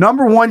front of the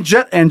number one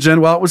jet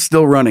engine while it was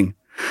still running.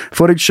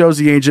 Footage shows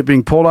the agent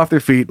being pulled off their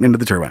feet into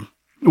the turbine.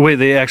 Wait,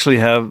 they actually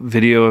have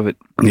video of it?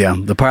 Yeah,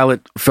 the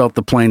pilot felt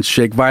the plane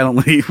shake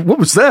violently. What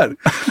was that?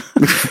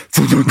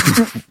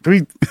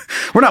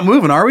 We're not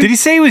moving, are we? Did he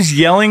say he was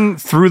yelling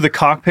through the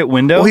cockpit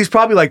window? Well, he's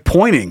probably like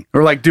pointing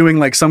or like doing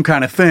like some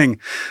kind of thing.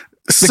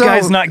 The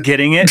guy's not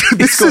getting it.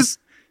 This is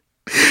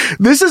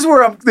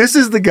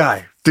the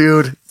guy,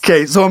 dude.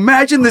 Okay, so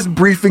imagine this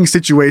briefing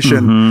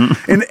situation,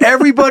 and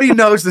everybody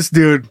knows this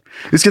dude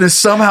is going to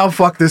somehow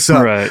fuck this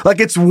up. Right.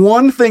 Like, it's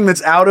one thing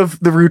that's out of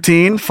the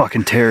routine.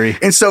 Fucking Terry.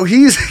 And so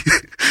he's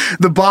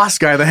the boss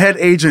guy, the head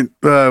agent,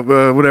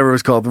 whatever it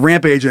was called, the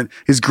ramp agent,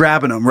 is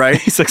grabbing him, right?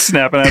 He's like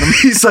snapping at him.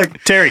 He's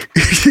like, Terry.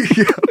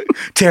 Yeah,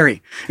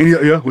 Terry. And he,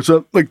 yeah, what's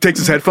up? Like, takes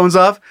his headphones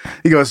off.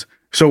 He goes,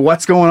 so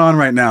what's going on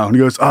right now? And he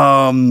goes,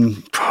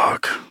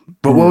 fuck.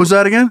 But what was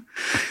that again?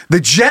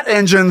 The jet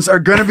engines are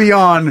going to be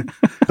on.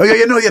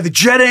 The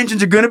jet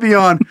engines are going to be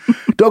on.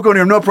 Don't go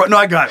near him. No problem. No,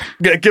 I got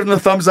it. Give him the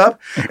thumbs up.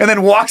 And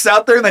then walks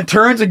out there and then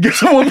turns and gives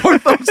him one more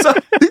thumbs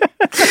up.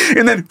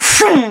 And then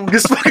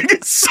just fucking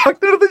gets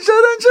sucked into the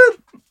jet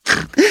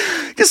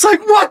engine. Just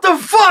like, what the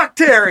fuck,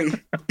 Terry?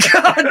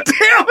 God damn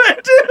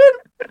it,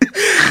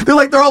 dude.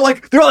 They're all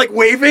like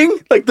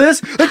waving like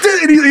this. Like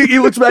this. And he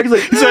looks back. He's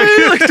like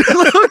a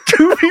little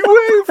goofy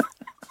wave.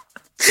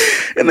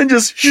 And then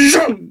just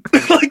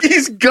like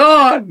he's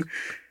gone.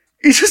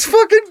 He's just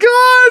fucking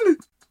gone.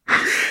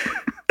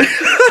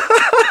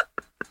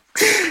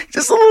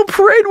 Just a little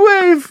parade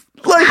wave.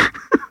 Like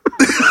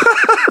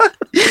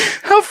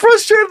how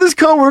frustrated this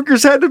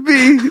coworkers had to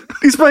be.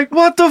 He's like,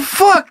 what the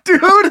fuck,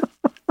 dude?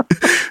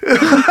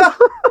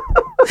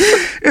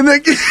 And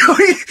then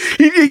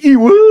he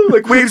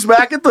like waves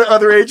back at the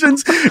other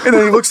agents, and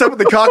then he looks up at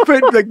the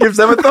cockpit and like, gives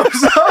them a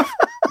thumbs up.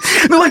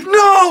 And they're like,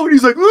 no! And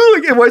he's like,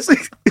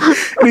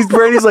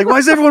 and he's like, why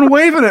is everyone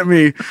waving at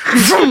me?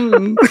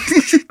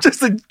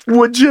 Just a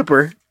wood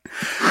chipper.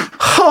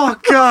 Oh,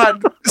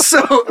 God.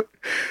 So,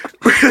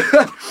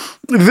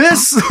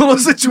 this little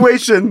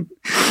situation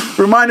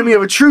reminded me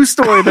of a true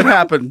story that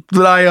happened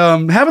that I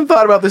haven't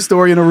thought about this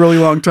story in a really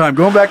long time.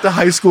 Going back to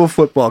high school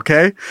football,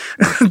 okay?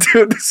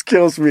 Dude, this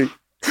kills me.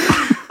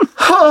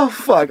 Oh,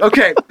 fuck.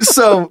 Okay,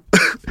 so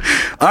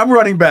I'm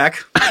running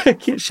back. I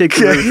can't shake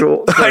the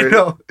visual. I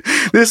know.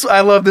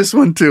 I love this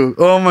one too.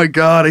 Oh my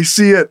God, I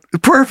see it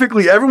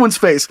perfectly. Everyone's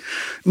face.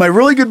 My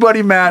really good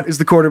buddy Matt is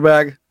the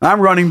quarterback.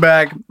 I'm running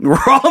back. We're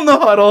all in the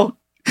huddle.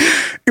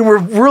 And we're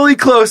really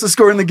close to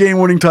scoring the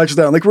game-winning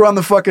touchdown. Like we're on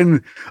the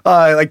fucking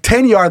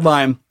 10-yard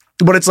line,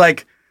 but it's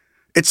like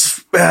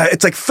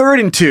 3rd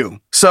and 2.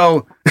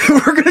 So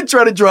we're gonna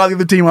try to draw the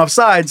other team off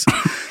sides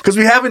because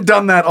we haven't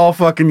done that all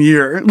fucking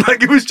year.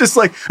 Like it was just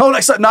like, oh,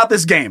 not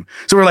this game.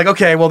 So we're like,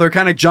 okay, well they're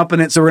kind of jumping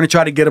it, so we're gonna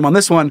try to get them on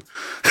this one.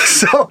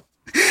 So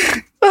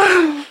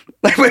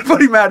like my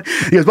buddy Matt,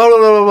 he goes blah blah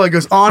blah blah. He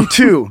goes on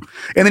 2,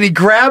 and then he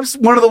grabs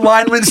one of the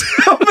linemen's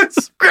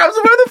helmets, grabs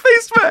him by the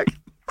face back.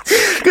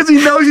 Because he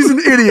knows he's an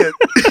idiot.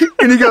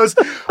 And he goes,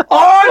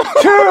 on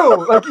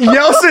 2! Like, he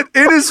yells it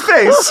in his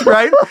face,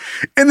 right?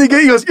 And then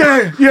he goes,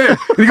 yeah.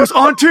 And he goes,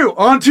 on 2.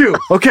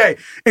 Okay. And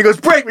he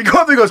goes, break. We go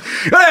up there, he goes,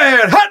 hey,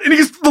 hot! And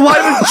the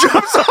lineman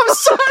jumps off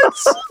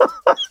sides.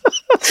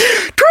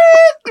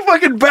 He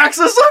fucking backs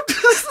us up.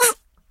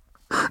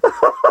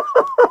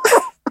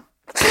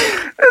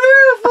 And then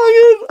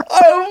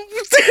I'm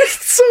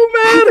so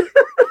mad.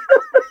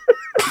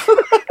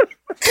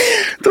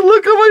 The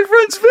look on my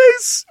friend's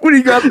face when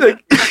he got the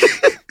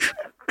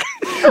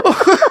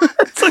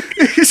it's like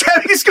he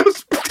just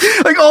goes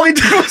like all he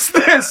did was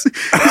this. He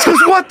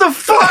goes, what the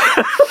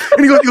fuck?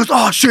 And he goes,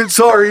 oh shit,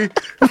 sorry.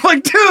 I'm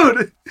like,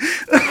 dude.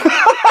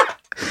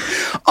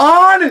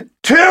 On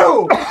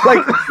 2.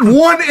 like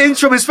 1 inch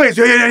from his face.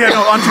 Yeah,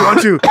 no,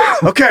 on two.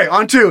 Okay,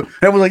 on two.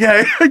 And I was like,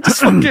 yeah,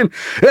 just fucking,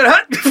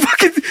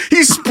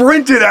 he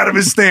sprinted out of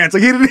his stance.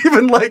 Like, he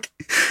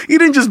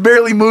didn't just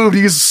barely move.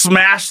 He just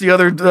smashed the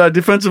other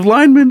defensive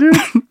lineman, dude.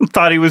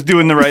 Thought he was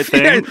doing the right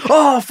thing. Yeah.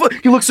 Oh, fuck.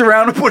 He looks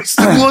around and puts,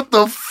 what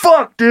the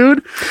fuck,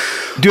 dude?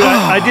 Dude,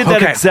 I did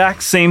that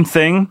exact same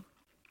thing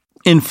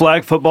in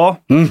flag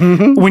football.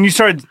 When you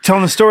started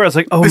telling the story, I was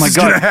like, oh this my is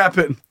God. Gonna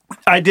happen.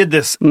 I did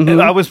this.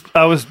 I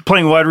was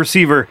playing wide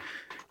receiver,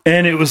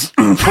 and it was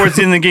towards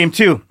the end of the game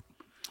too.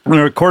 And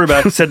our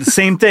quarterback said the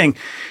same thing.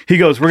 He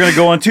goes, we're going to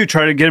go on 2,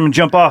 try to get him to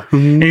jump off.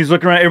 And he's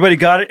looking around. Everybody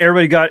got it.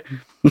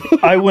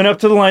 I went up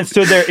to the line,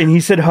 stood there, and he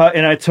said, huh,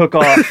 and I took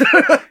off.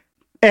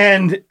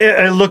 And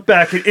I look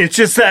back. It's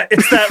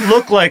that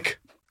look like,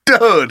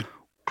 dude,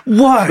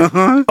 what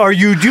are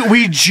you doing?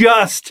 We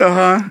just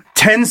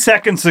 10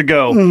 seconds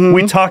ago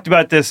we talked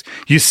about this.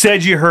 You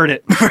said you heard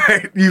it,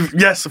 right?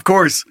 Yes, of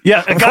course.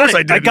 Yeah, I got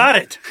it.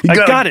 I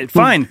got it.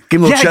 Fine.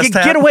 Give him a little chest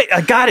tap. Get away.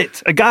 I got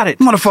it.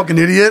 I'm not a fucking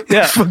idiot.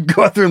 Yeah,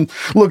 go out there and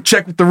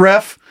check with the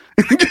ref.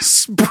 And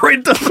just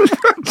sprint up.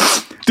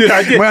 Dude,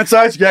 I did. Went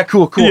outside. Yeah,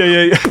 cool.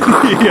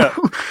 Yeah.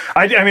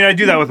 I mean, I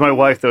do that with my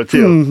wife though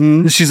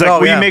too. She's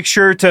like, "Will you make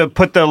sure to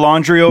put the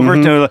laundry over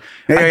to?"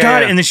 I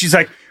got it, and then she's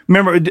like,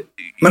 "Remember."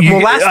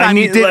 Last time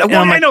you did.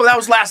 I know that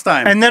was last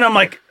time. And then I'm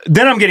like,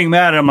 I'm getting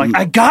mad. And I'm like,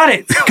 I got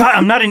it. God,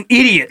 I'm not an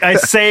idiot. I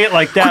say it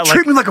like that.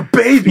 Treat me like a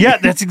baby. Yeah,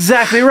 that's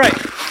exactly right.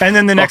 And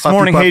then the next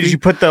morning, hey, did you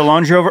put the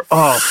laundry over?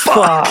 Oh,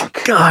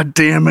 fuck. God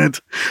damn it.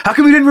 How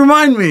come you didn't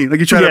remind me? Like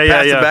you tried to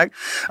pass it back.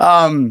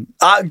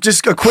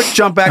 Just a quick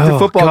jump back to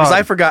football because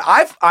I forgot.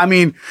 I've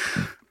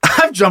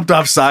jumped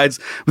off sides.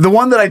 But the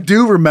one that I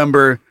do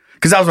remember,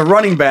 because I was a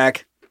running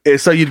back,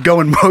 is so you'd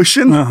go in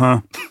motion.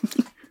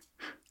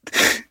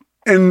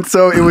 And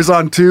so it was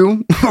on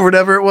 2 or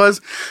whatever it was.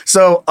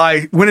 So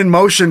I went in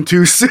motion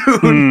too soon.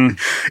 And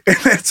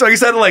then, so I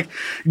just had to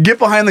get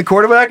behind the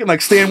quarterback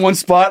and stay in one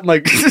spot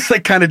and just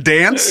kind of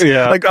dance.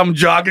 Yeah. Like I'm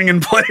jogging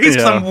in place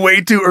because I'm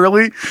way too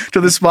early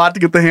to the spot to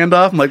get the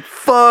handoff. I'm like,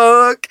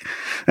 fuck.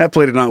 That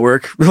play did not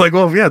work. We're like,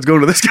 well, yeah, it's going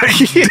to this guy.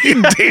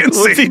 Dancing.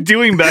 What's he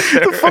doing back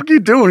there? What the fuck are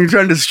you doing? Are you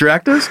trying to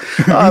distract us?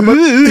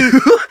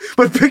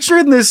 But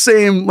picturing this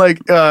same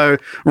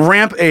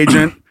ramp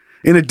agent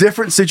in a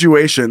different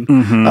situation.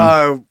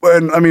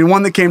 And I mean,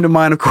 one that came to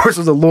mind, of course,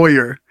 was a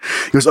lawyer.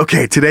 He goes,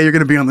 okay, today you're going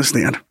to be on the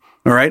stand.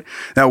 All right.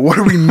 Now, what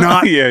are we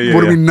not?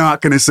 What are we not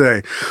going to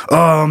say? What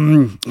are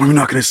we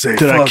not going to say?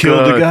 Did I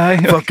kill the guy?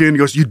 Fucking. He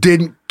goes, you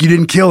didn't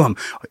kill him.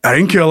 I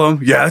didn't kill him.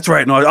 Yeah, that's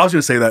right. No, I was going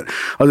to say that.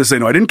 I was going to say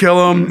no, I didn't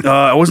kill him.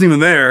 I wasn't even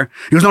there.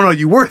 He goes, no,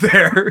 you were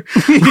there.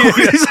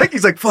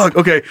 He's like, fuck.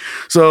 Okay.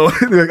 So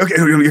they're like, okay.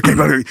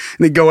 And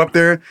they go up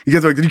there. He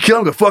gets like, did you kill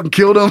him? I fucking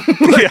killed him.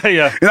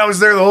 Yeah. And I was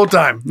there the whole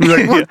time. He's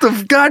like, what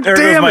the god there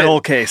damn goes it? My whole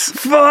case.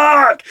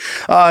 Fuck.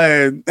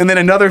 And then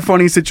another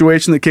funny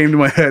situation that came to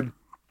my head.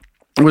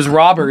 It was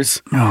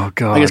robbers. Oh,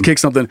 God. I guess kick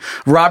something.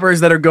 Robbers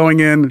that are going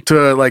in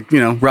to,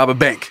 rob a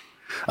bank.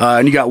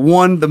 And you got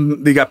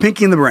they got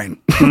Pinky in the Brain,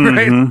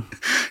 right?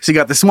 So you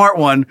got the smart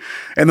one,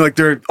 and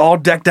they're all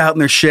decked out in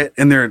their shit,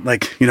 and they're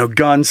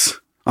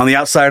guns on the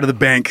outside of the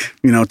bank,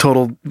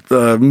 total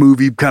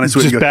movie kind of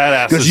switch. Just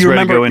badasses. You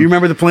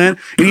remember the plan?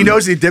 And he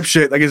knows the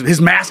dipshit. His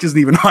mask isn't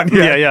even on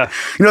yet. Yeah.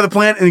 You know the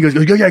plan? And he goes,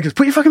 yeah,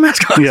 put your fucking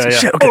mask on. Yeah.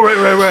 Shit, okay. Oh,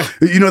 right.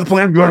 You know the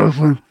plan? You know the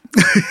plan.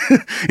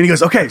 And he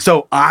goes, okay,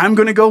 so I'm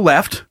going to go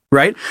left,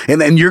 right?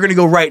 And then you're going to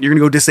go right. And you're going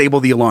to go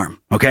disable the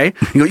alarm. Okay.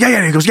 He goes, yeah.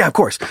 And he goes, yeah, of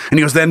course. And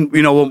he goes, then,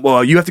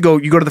 you have to go,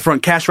 you go to the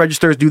front cash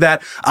registers, do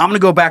that. I'm going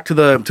to go back to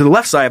the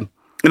left side.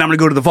 And I'm going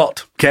to go to the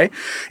vault, okay?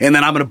 And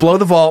then I'm going to blow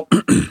the vault.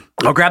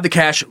 I'll grab the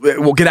cash.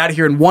 We'll get out of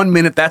here in 1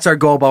 minute. That's our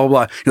goal, blah, blah,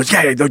 blah. He goes,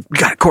 yeah, we got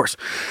it, of course.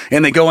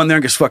 And they go in there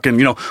and just fucking,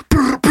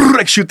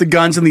 shoot the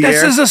guns in the air.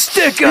 This is a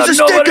stick-up.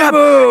 It's a stick-up.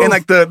 And,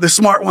 the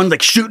smart one,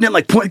 shooting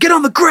it, point, get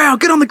on the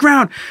ground.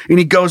 And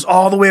he goes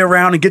all the way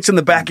around and gets in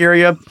the back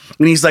area.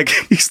 And he's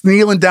he's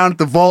kneeling down at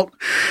the vault.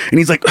 And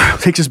he's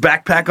takes his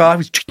backpack off.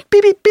 He's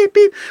beep, beep, beep,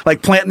 beep,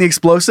 planting the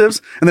explosives.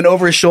 And then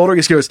over his shoulder,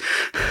 he just goes...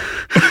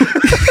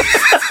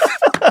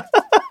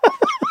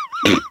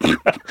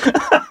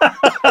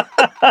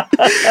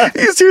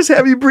 He's just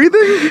heavy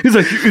breathing. He's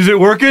like, is it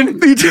working?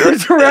 He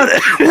turns around.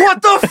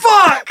 What the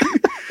fuck?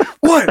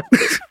 What?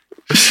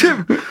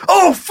 Shit.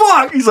 Oh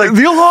fuck! He's like,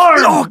 the alarm.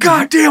 Oh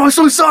god damn! I'm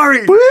so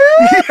sorry.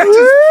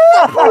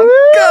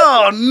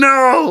 Oh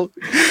no!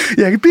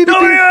 Yeah, you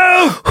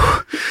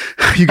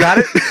got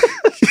it.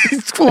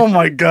 Oh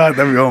my god,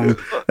 that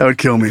would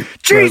kill me.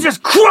 Jesus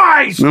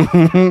Christ,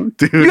 dude!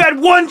 You had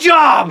one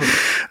job.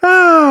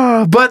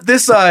 But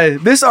this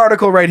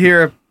article right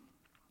here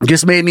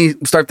just made me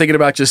start thinking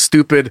about just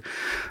stupid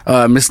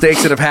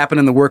mistakes that have happened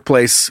in the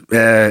workplace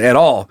at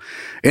all,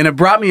 and it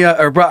brought me up.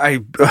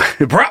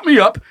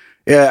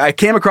 I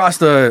came across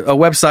a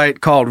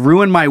website called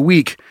Ruin My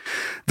Week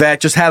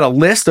that just had a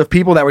list of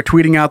people that were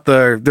tweeting out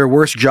their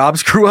worst job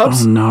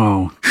screw-ups. Oh,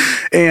 no.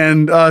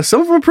 And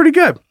some of them are pretty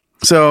good.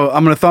 So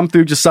I'm going to thumb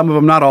through just some of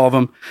them, not all of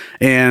them,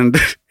 and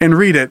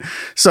read it.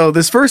 So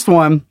this first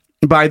one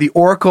by the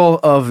Oracle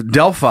of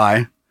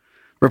Delphi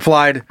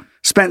replied,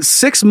 spent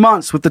 6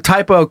 months with the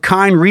typo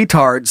kind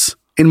retards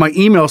in my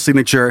email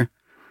signature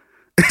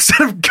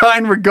instead of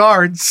kind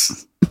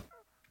regards.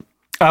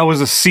 I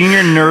was a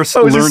senior nurse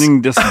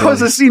learning disabilities. I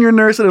was a senior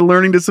nurse at a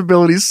learning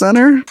disabilities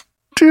center.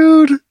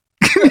 Dude,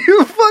 can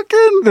you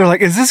fucking... They're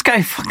like, is this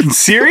guy fucking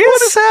serious?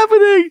 What is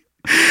happening?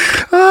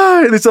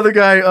 This other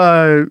guy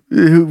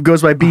who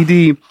goes by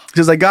BD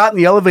says, I got in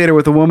the elevator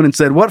with a woman and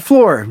said, what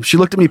floor? She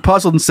looked at me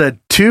puzzled and said,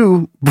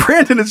 2.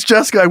 Brandon, it's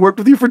Jessica. I worked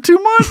with you for 2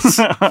 months.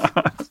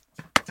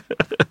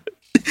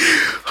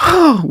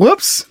 Oh,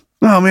 whoops.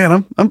 Oh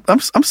man, I'm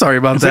sorry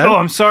about that. Like,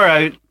 I'm sorry.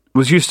 I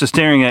was used to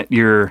staring at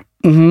your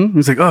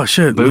He's like, oh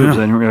shit, boobs.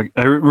 yeah.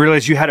 I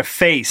realized you had a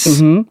face.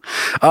 And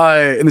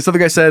this other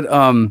guy said,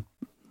 I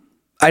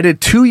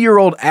did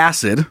 2-year-old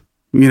acid,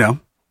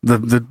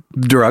 the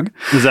drug.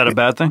 Is that a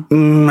bad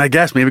thing? I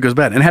guess maybe it goes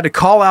bad. And had to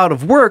call out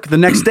of work the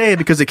next day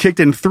because it kicked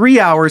in 3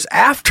 hours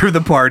after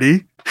the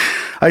party.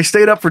 I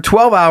stayed up for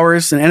 12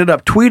 hours and ended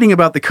up tweeting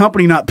about the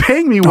company not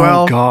paying me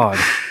well. Oh, God.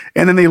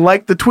 And then they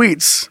liked the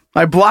tweets.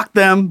 I blocked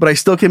them, but I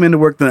still came into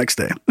work the next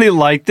day. They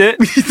liked it.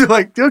 They're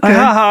like,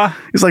 okay.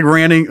 It's like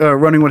running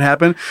what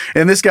happened.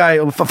 And this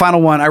guy,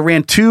 final one, I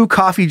ran 2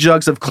 coffee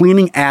jugs of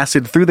cleaning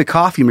acid through the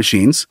coffee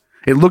machines.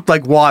 It looked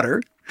like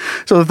water.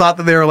 So they thought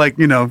that they were like,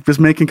 just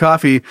making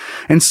coffee,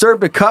 and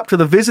served a cup to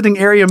the visiting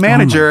area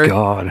manager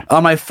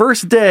on my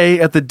first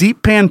day at the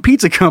Deep Pan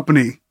Pizza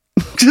Company.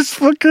 Just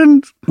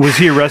fucking... Was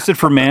he arrested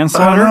for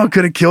manslaughter? I don't know.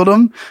 Could have killed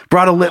him.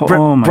 Brought a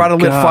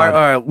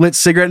lit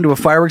cigarette into a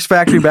fireworks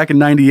factory back in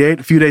 98.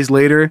 A few days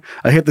later,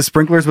 I hit the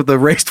sprinklers with a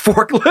raised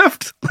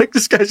forklift. Like,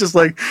 this guy's just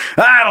like,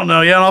 I don't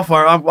know. Yeah,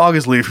 I'll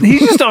just leave.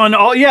 He's just on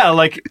all... Yeah,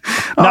 like,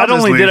 not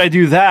only did I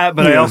do that,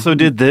 but I also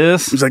did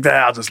this. He's like,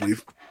 I'll just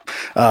leave.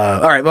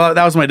 All right, well,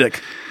 that was my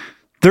dick.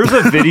 There's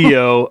a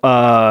video.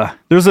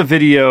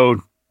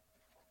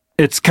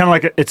 It's kind of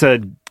like it's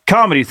a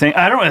comedy thing.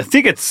 I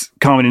think it's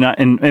comedy,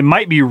 and it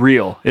might be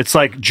real. It's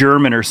like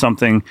German or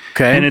something.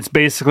 Okay. And it's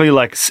basically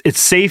like it's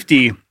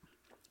safety,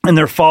 and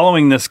they're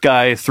following this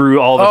guy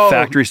through all the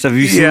factory stuff. Have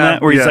you seen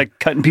that? Where he's like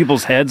cutting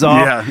people's heads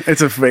off? Yeah,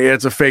 it's a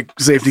fake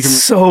safety.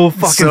 So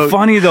fucking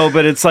funny though,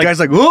 but it's like... The guy's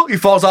like, oh, he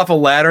falls off a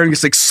ladder and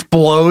just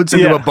explodes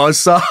into a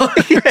buzzsaw.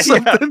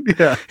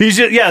 He's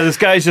just, this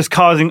guy's just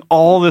causing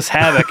all this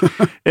havoc.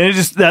 And it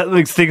just,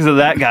 thinks of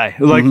that guy.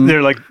 Like,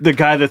 they're like, the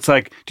guy that's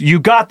like, you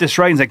got this,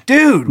 right? He's like,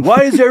 dude,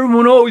 why is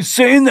everyone always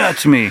saying that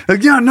to me?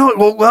 Like,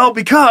 well,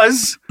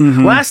 because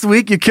last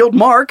week you killed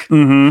Mark.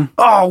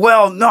 Oh,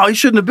 well, no, he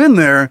shouldn't have been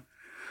there.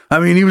 I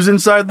mean, he was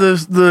inside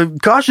the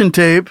caution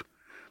tape.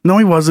 No,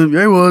 he wasn't.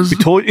 Yeah, he was. We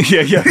told you.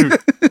 Yeah. Yeah,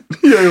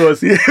 he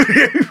was. Yeah,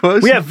 he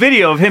was. We have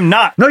video of him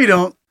not. No, you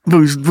don't.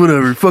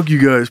 Whatever. Fuck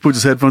you guys. Puts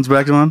his headphones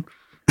back on.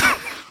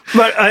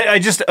 But I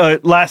just,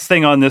 last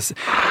thing on this,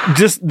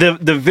 just the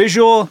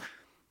visual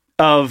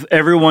of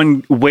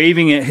everyone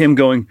waving at him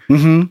going,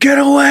 get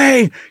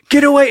away,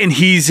 and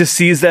he just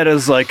sees that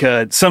as like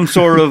some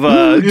sort of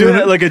doing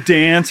it like a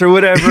dance or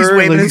whatever. He's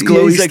waving his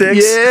glowy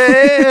sticks.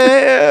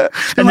 Yeah.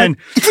 And then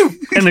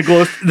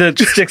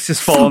the sticks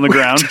just fall on the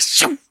ground. If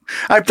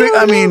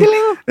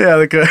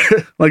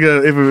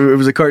it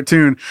was a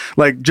cartoon,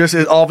 like just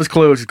all of his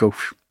clothes just go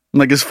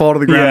like just fall to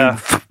the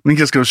ground and he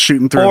just goes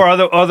shooting through. Or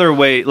other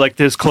way, like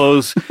his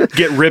clothes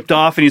get ripped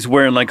off and he's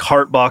wearing like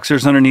heart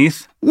boxers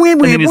underneath.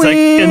 And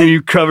then he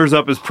covers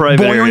up his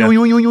private area.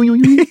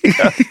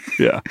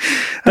 Yeah.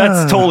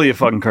 That's totally a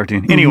fucking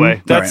cartoon.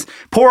 Anyway, that's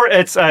poor.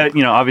 It's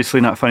obviously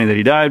not funny that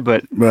he died,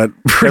 but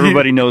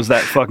everybody knows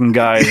that fucking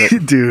guy.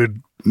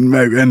 Dude.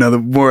 And the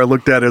more I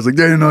looked at it, I was like,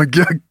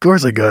 of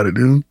course I got it,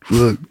 dude.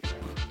 Look,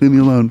 leave me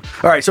alone.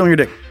 All right, show me your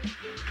dick.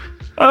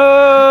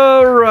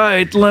 All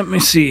right, let me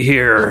see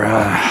here.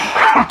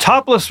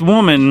 Topless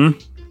woman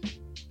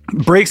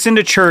breaks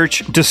into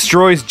church,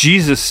 destroys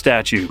Jesus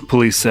statue,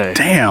 police say.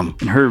 Damn.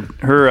 And her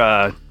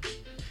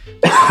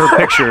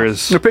picture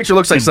is... Her picture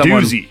looks like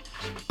someone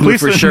police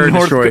for sure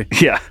destroy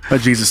a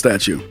Jesus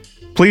statue.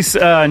 Police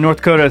North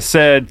Dakota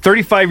said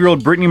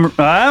 35-year-old Brittany...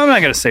 I'm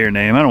not going to say her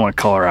name. I don't want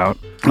to call her out.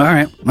 All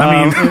right.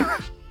 All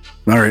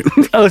right.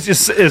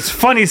 It's a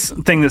funny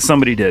thing that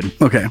somebody did.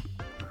 Okay.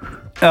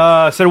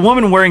 Said a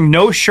woman wearing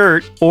no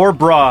shirt or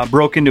bra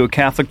broke into a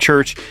Catholic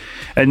church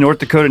at North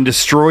Dakota and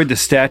destroyed the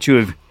statue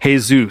of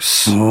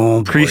Jesus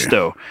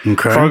Cristo.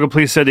 Okay. Fargo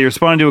police said they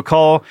responded to a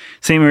call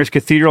St. Mary's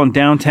Cathedral in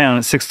downtown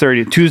at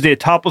 6:30 Tuesday. A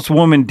topless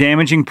woman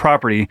damaging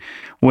property.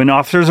 When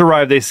officers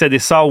arrived, they said they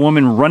saw a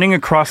woman running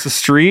across the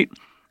street,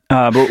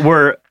 but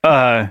were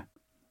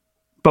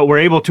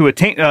able to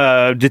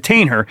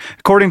detain her.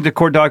 According to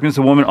court documents,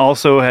 the woman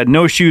also had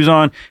no shoes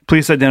on.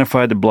 Police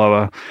identified the blah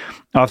blah.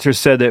 Officers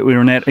said that we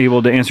were not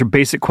able to answer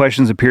basic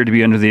questions, appeared to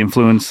be under the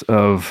influence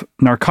of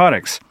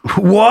narcotics.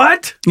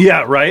 What?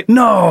 Yeah, right?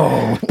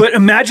 No. But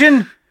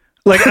imagine,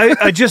 like, I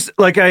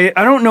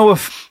don't know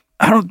if,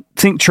 I don't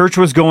think church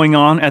was going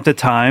on at the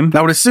time.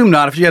 I would assume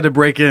not if you had to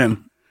break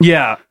in.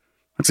 Yeah.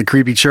 That's a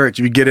creepy church.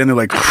 You get in there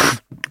like,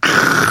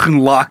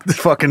 and lock the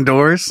fucking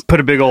doors. Put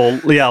a big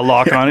old,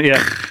 lock on it.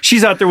 Yeah.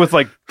 She's out there with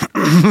like,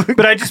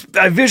 but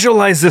I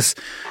visualize this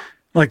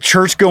like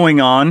church going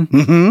on,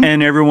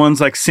 and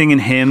everyone's like singing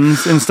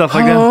hymns and stuff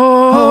like that.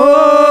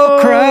 Oh,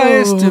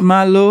 Christ,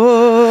 my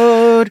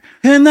Lord.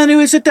 And then he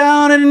would sit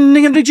down and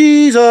name to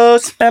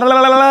Jesus. And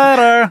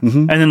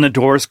then the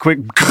doors quick,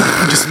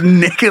 just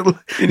naked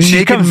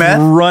she comes meth.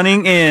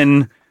 running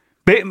in,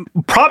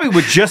 probably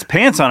with just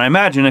pants on. I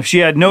imagine if she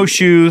had no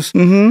shoes,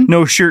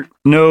 no shirt,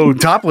 no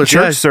topless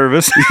church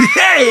service.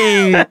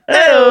 Hey,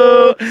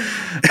 no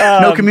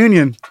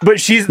communion. But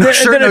she's no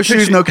shirt, no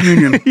shoes, no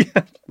communion.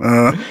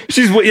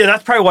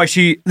 That's probably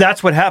why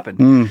that's what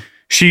happened.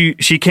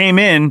 She came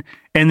in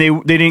and they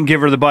didn't give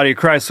her the body of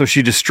Christ, so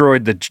she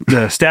destroyed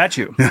the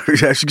statue.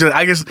 Yeah, she said,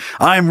 I guess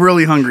I'm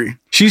really hungry.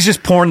 She's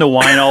just pouring the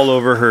wine all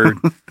over her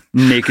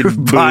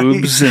naked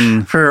boobs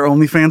and for her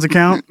OnlyFans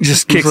account.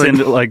 Just kicks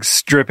into like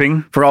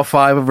stripping for all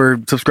 5 of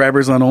her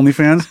subscribers on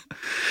OnlyFans.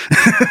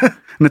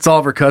 And it's all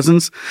of her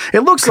cousins.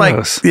 It looks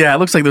Gross. like, it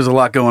looks like there's a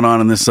lot going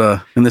on in this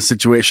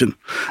situation.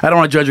 I don't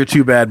want to judge her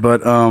too bad, but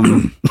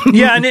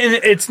yeah, and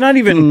it's not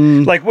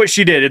even like what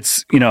she did.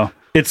 It's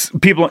it's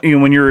people.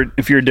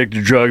 If you're addicted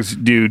to drugs,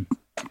 do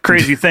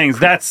crazy things.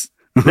 That's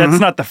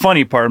not the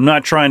funny part. I'm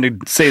not trying to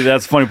say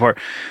that's the funny part.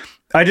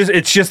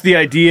 It's just the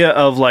idea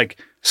of like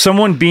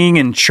someone being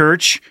in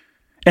church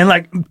and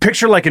like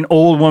picture like an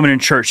old woman in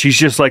church. She's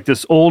just like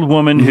this old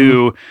woman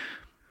who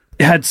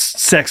had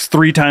sex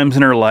 3 times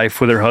in her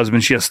life with her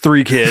husband. She has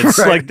 3 kids,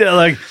 right.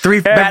 like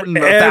 3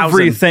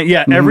 everything.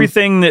 Yeah.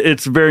 Everything that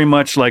it's very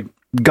much like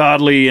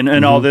godly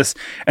and all this.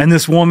 And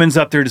this woman's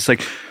up there just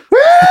like,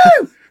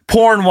 woo!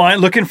 Pouring wine,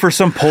 looking for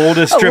some pole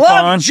to strip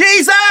on.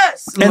 Jesus!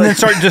 And then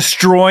start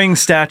destroying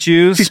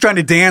statues. She's trying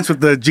to dance with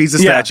the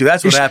Jesus statue.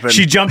 That's what happened.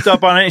 She jumped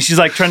up on it and she's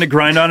like trying to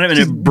grind on it and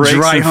it breaks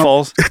and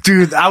falls.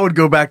 Dude, I would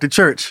go back to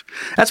church.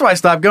 That's why I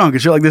stopped going,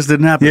 because shit like this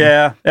didn't happen.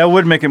 Yeah, that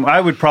would make him.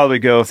 I would probably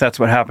go if that's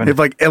what happened. If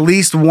like at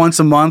least once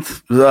a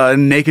month, a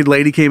naked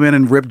lady came in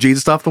and ripped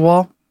Jesus off the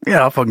wall,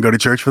 yeah, I'll fucking go to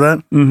church for that.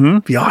 Mm-hmm.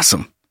 Be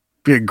awesome.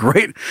 Be a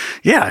great,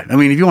 yeah. I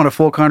mean, if you want a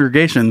full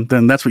congregation,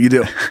 then that's what you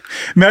do.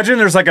 Imagine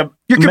there's like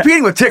you're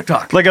competing with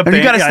TikTok, like a band.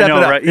 You got to step it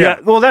up. Right?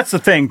 Yeah. Well, that's the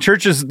thing.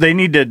 Churches, they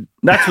need to.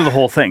 That's the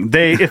whole thing.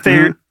 If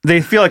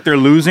they feel like they're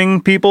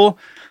losing people,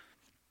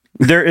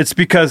 it's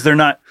because they're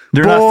not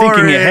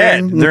thinking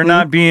ahead. They're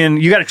not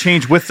being. You got to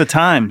change with the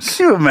times.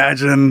 Can you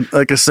imagine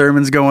like a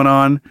sermon's going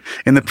on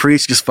and the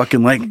priest just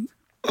fucking like.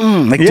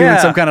 Doing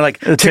some kind of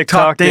like a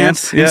TikTok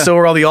dance. Yeah. And so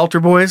are all the altar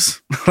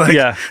boys.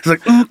 It's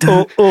like,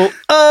 oh.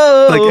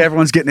 Like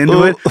everyone's getting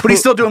into it. But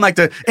he's still doing like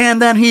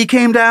and then he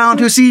came down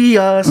to see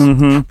us.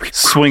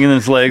 Swinging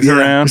his legs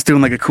around. He's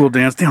doing like a cool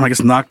dance. Damn, I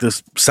just knocked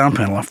this sound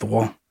panel off the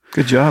wall.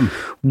 Good job.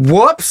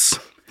 Whoops.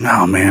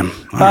 Oh, man.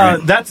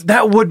 Right. That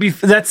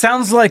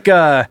sounds like,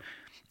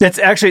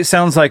 it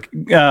sounds like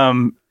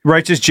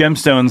Righteous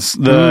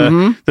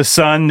Gemstones, the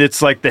son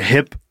that's like the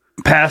hip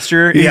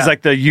pastor. He's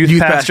like the youth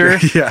pastor.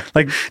 Yeah.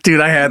 Like,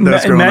 dude, I had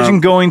those. Imagine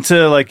going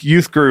to like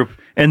youth group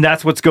and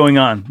that's what's going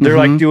on. They're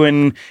like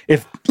doing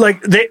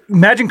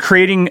imagine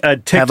creating a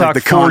TikTok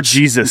for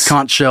Jesus.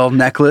 Conch shell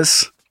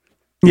necklace.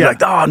 Yeah.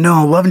 Like, oh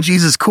no, loving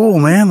Jesus, cool,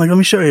 man. Like, let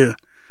me show you.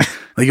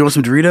 Like, you want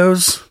some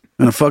Doritos?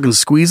 And fucking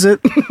squeeze it,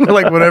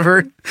 like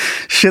whatever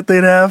shit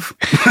they'd have.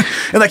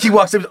 And like he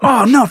walks up,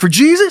 oh no, for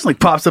Jesus? Like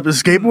pops up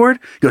his skateboard.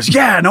 He goes,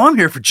 yeah, no, I'm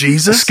here for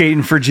Jesus.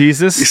 Skating for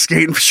Jesus. You're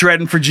skating,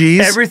 shredding for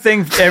Jesus.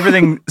 Everything,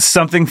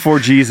 something for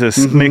Jesus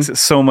makes it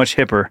so much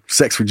hipper.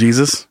 Sex for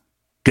Jesus.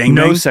 Gang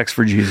no bang? Sex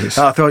for Jesus.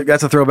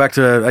 That's a throwback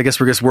to, I guess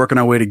we're just working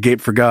our way to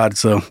Gape for God.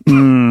 So we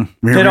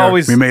made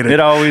it. It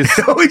always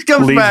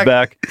comes leads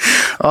back.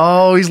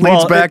 Always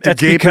leads back to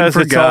Gaping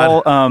for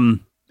God.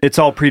 It's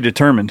all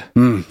predetermined.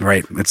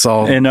 Right. It's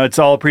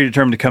all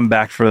predetermined to come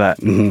back for that.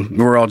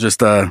 We're all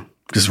just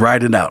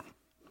riding it out.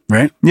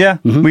 Right? Yeah.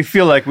 We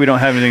feel like we don't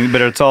have anything,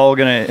 but it's all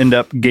going to end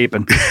up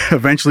gaping.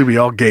 Eventually we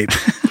all gape.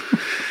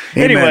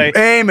 Anyway.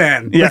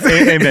 Amen. Yeah.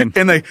 Amen.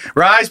 And they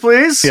rise,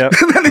 please. Yep.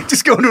 And then they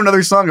just go into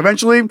another song.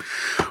 Eventually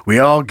we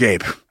all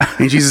gape.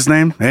 In Jesus'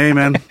 name.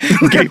 Amen.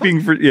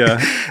 Gaping for,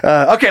 yeah.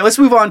 Okay. Let's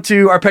move on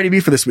to our petty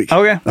beef for this week.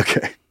 Okay.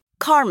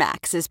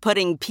 CarMax is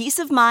putting peace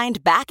of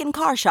mind back in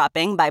car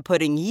shopping by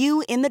putting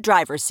you in the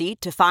driver's seat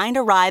to find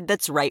a ride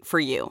that's right for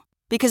you.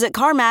 Because at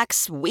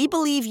CarMax, we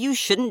believe you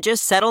shouldn't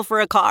just settle for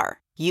a car.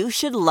 You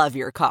should love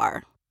your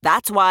car.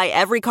 That's why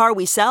every car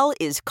we sell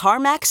is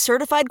CarMax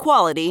certified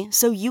quality,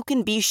 so you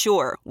can be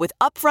sure with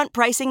upfront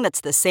pricing that's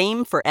the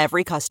same for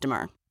every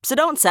customer. So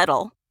don't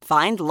settle.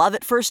 Find love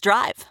at first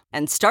drive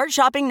and start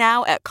shopping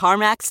now at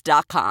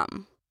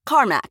CarMax.com.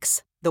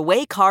 CarMax, the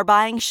way car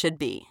buying should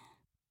be.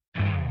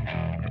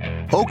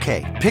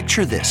 Okay,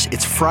 picture this.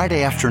 It's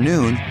Friday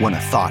afternoon when a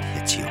thought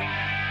hits you.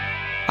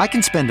 I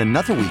can spend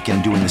another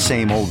weekend doing the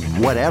same old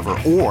whatever,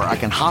 or I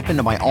can hop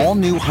into my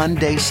all-new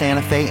Hyundai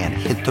Santa Fe and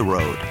hit the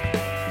road.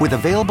 With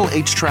available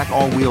H-Track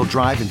all-wheel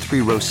drive and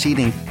 3-row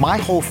seating, my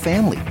whole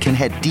family can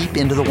head deep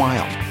into the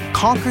wild.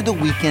 Conquer the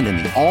weekend in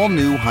the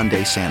all-new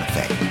Hyundai Santa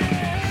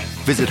Fe.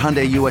 Visit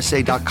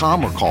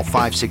HyundaiUSA.com or call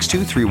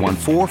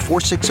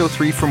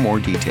 562-314-4603 for more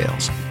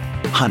details.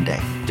 Hyundai,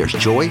 there's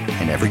joy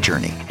in every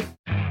journey.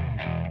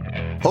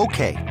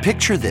 Okay,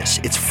 picture this.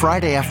 It's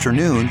Friday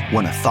afternoon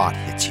when a thought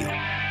hits you.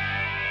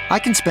 I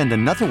can spend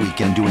another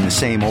weekend doing the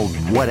same old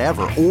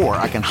whatever, or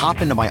I can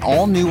hop into my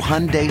all-new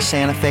Hyundai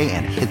Santa Fe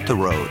and hit the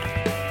road.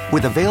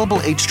 With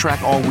available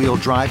H-Track all-wheel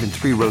drive and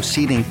 3-row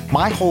seating,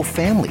 my whole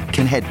family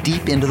can head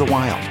deep into the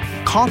wild.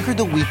 Conquer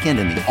the weekend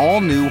in the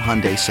all-new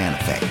Hyundai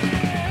Santa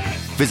Fe.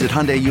 Visit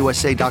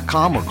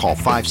HyundaiUSA.com or call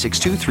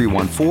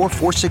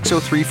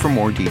 562-314-4603 for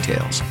more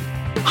details.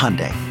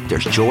 Hyundai,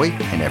 there's joy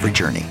in every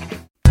journey.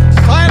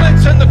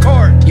 Silence in the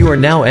court! You are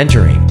now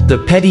entering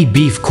the petty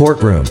beef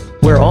courtroom,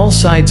 where all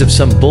sides of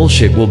some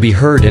bullshit will be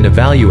heard and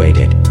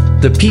evaluated.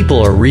 The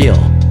people are real.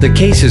 The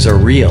cases are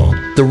real.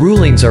 The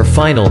rulings are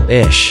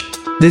final-ish.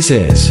 This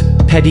is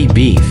Petty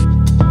Beef.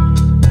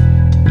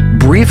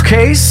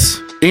 Briefcase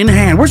in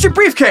hand. Where's your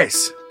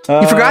briefcase?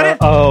 You forgot it?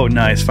 Oh,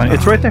 nice. Fine.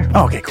 It's right there.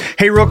 Oh, okay, cool.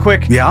 Hey, real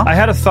quick. Yeah? I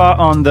had a thought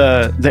on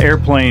the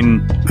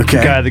airplane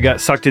guy that got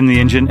sucked in the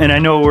engine, and I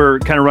know we're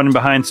kind of running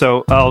behind,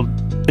 so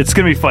it's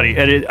going to be funny.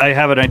 I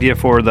have an idea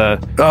for the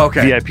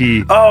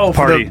VIP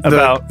party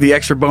about the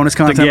extra bonus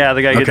content.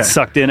 The guy gets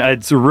sucked in.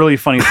 It's a really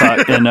funny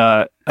thought, and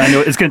I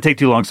know it's going to take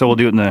too long, so we'll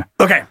do it in the...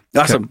 Okay,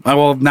 awesome. Okay.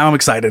 Well, now I'm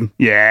excited.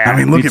 Yeah. I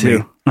mean, look at me.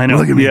 I know.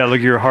 Look at me. Yeah, look,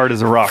 you're hard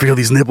as a rock. Feel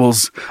these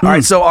nipples. All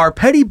right, so our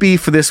petty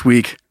beef for this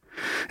week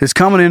is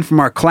coming in from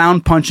our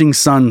clown-punching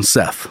son,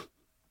 Seth.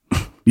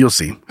 You'll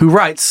see. Who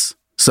writes,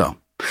 so,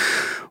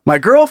 my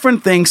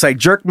girlfriend thinks I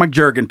jerk my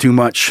jerkin too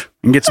much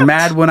and gets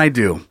mad when I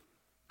do.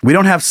 We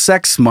don't have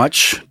sex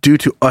much due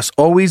to us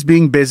always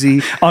being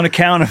busy. On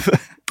account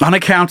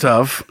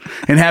of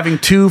and having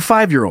 2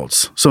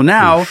 5-year-olds. So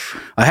now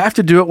I have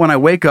to do it when I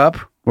wake up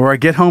or I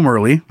get home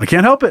early. I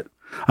can't help it.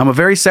 I'm a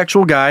very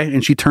sexual guy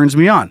and she turns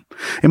me on.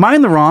 Am I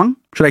in the wrong?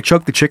 Should I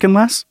choke the chicken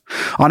less?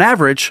 On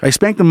average, I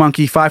spank the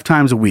monkey 5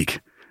 times a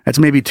week. That's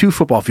maybe 2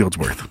 football fields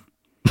worth.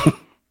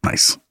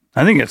 Nice.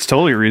 I think it's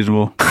totally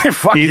reasonable.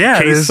 Fuck yeah,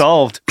 case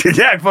solved.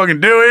 Yeah, fucking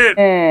do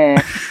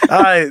it.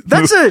 I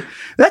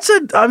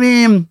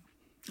mean,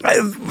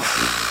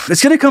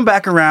 it's going to come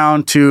back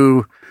around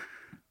to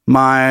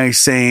my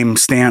same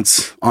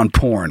stance on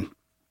porn,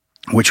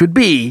 which would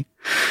be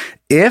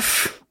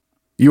if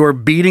you're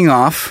beating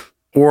off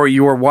or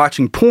you're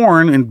watching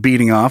porn and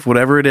beating off,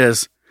 whatever it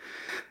is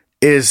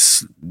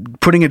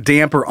putting a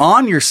damper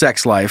on your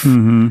sex life,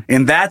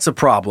 and that's a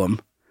problem,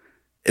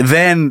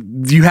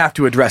 then you have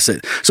to address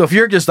it. So if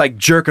you're just like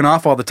jerking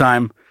off all the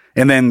time,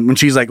 and then when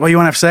she's like, well, you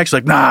want to have sex?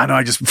 You're like, nah, no,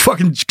 I just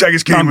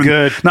came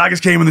good. No, I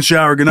just came in the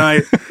shower. Good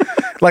night.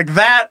 Like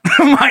that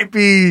might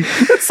be.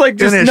 It's like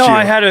just no.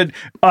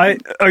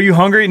 Are you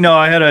hungry? No,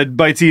 I had a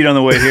bite to eat on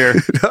the way here.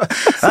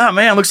 Oh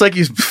man, looks like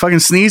you fucking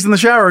sneezed in the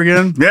shower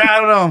again. Yeah, I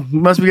don't know.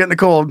 Must be getting the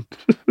cold.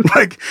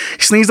 Like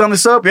he sneezed on the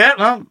soap. Yeah,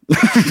 no.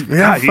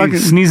 Yeah, fucking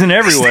sneezing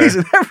everywhere.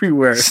 Sneezing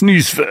everywhere.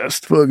 Sneeze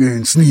fest.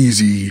 Fucking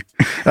sneezy.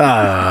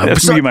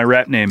 That's gonna be my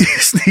rap name.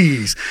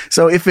 Sneeze.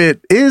 So if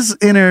it is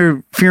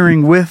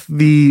interfering with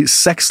the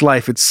sex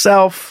life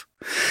itself,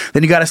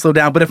 then you got to slow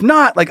down. But if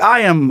not, like I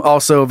am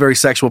also a very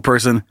sexual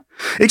person.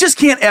 It just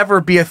can't ever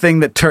be a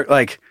thing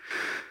that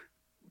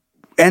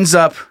ends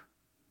up,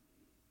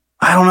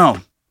 I don't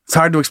know. It's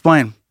hard to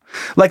explain.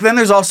 Like then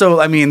there's also,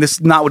 I mean, this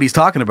is not what he's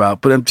talking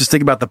about, but I'm just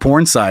thinking about the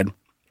porn side.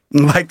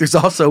 Like there's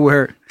also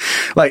where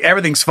like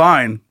everything's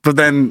fine, but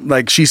then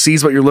like she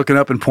sees what you're looking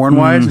up in porn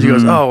wise and she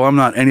goes, oh, I'm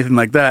not anything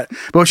like that.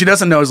 But what she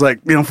doesn't know is like,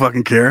 you don't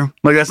fucking care.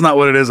 Like that's not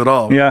what it is at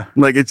all. Yeah.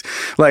 Like it's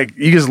like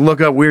you just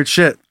look up weird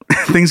shit.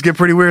 Things get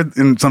pretty weird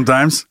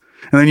sometimes,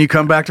 and then you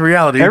come back to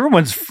reality.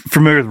 Everyone's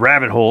familiar with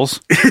rabbit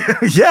holes.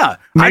 Yeah,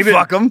 maybe, I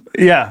fuck them.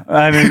 Yeah,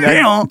 I mean,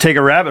 I take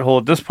a rabbit hole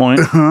at this point.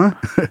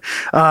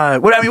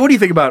 What do you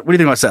think about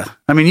Seth?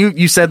 I mean,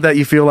 you said that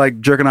you feel like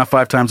jerking off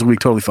 5 times a week,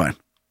 totally fine.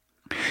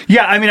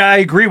 Yeah, I mean, I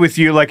agree with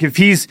you. Like, if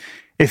he's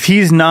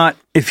not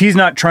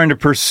trying to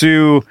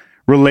pursue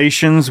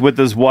relations with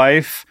his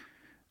wife.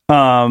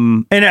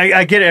 And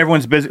I get it,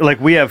 everyone's busy. Like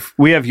we have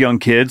young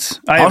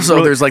kids.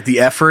 There's like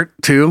the effort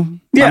too.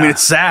 Yeah. I mean,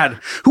 it's sad.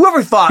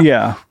 Whoever thought,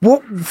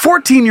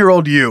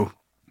 14-year-old you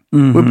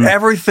would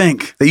ever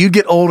think that you'd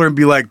get older and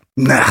be like,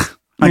 nah,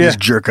 I just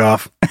jerk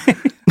off.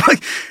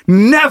 Like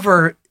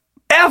never,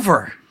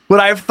 ever would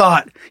I have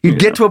thought you'd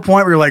get to a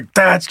point where you're like,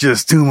 that's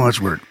just too much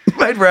work.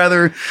 I'd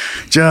rather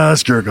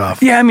just jerk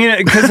off. Yeah. I mean,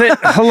 because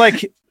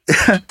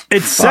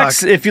it's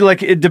sex. If you like,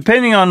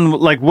 depending on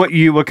like what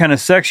kind of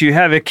sex you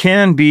have, it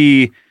can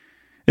be.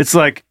 It's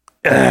like,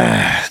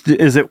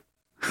 is it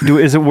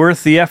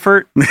worth the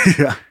effort?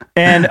 Yeah.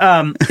 And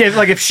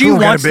if she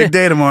wants got a big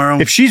day tomorrow,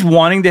 if she's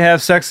wanting to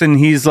have sex and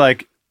he's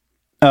like,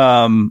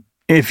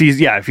 if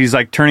he's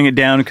like turning it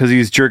down because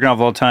he's jerking off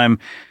all the time,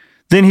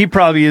 then he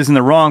probably is in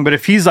the wrong. But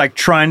if he's like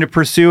trying to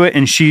pursue it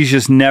and she's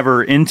just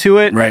never into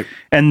it, right,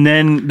 and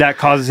then that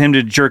causes him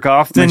to jerk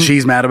off, then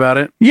she's mad about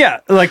it. Yeah,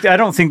 like I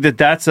don't think that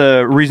that's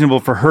reasonable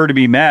for her to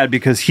be mad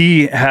because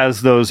he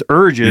has those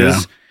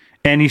urges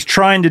and he's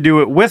trying to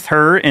do it with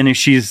her, and if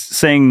she's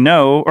saying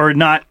no or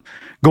not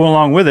going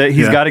along with it,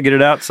 he's got to get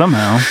it out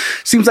somehow.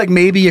 Seems like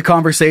maybe a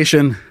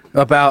conversation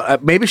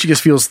about maybe she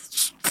just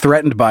feels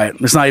threatened by it.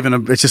 It's not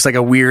even it's just like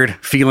a weird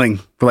feeling,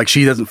 but like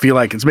she doesn't feel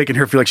like it's making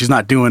her feel like she's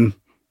not doing,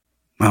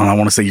 I don't know, I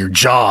want to say your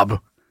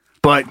job,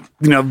 but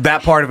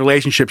that part of the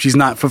relationship, she's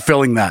not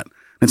fulfilling that.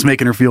 It's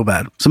making her feel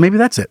bad. So maybe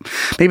that's it.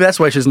 Maybe that's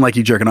why she doesn't like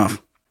you jerking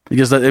off,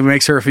 because it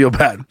makes her feel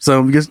bad.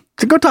 So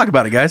go talk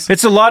about it, guys.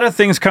 It's a lot of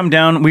things come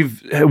down.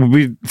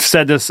 We've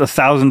said this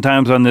 1,000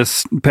 times on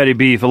this petty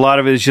beef. A lot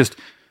of it is just,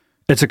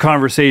 it's a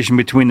conversation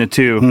between the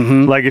two.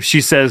 Mm-hmm. Like if she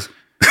says,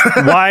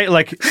 why,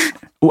 like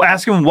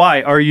ask him,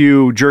 why are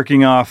you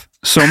jerking off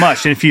so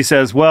much? And if he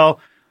says, well,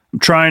 I'm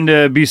trying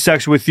to be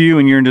sexual with you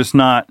and you're just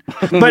not.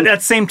 But at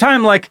the same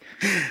time, like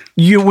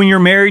when you're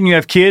married and you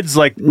have kids,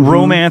 like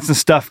romance and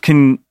stuff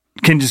can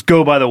just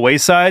go by the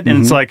wayside.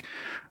 And it's like,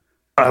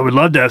 I would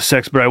love to have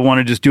sex, but I want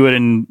to just do it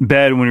in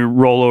bed when we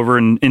roll over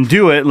and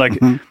do it. Like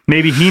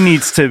maybe he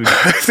needs to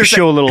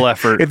show a little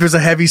effort. If there's a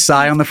heavy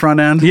sigh on the front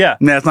end, yeah,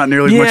 that's not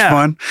nearly much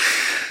fun.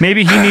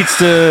 Maybe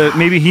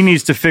he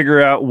needs to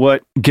figure out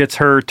what gets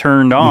her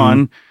turned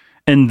on,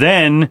 and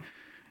then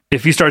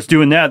if he starts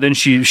doing that, then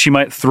she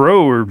might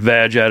throw her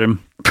vag at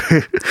him.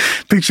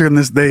 Picture in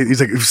this day, he's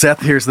like,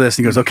 Seth hears this,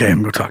 and he goes, "Okay,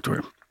 I'm gonna go talk to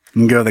her."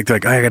 And go like, I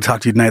gotta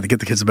talk to you tonight to get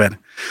the kids to bed.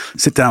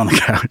 Sit down on the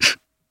couch.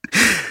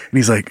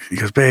 And he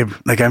goes, babe,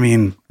 like, I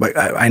mean, like,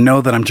 I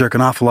know that I'm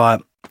jerking off a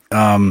lot,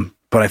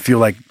 but I feel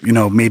like,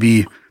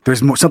 maybe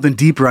there's something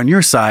deeper on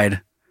your side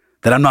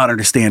that I'm not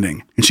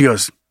understanding. And she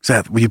goes,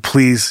 Seth, will you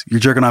please, you're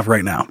jerking off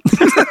right now.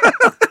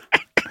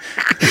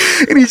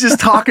 And he's just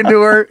talking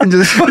to her and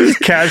just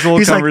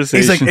casual conversation.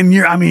 He's like, and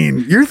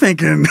you're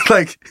thinking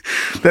like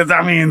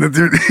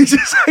that. He's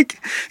just like,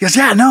 he goes,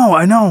 yeah, no,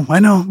 I know.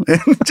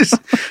 And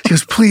she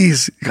goes,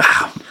 please.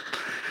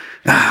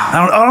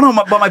 I don't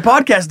know, but my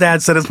podcast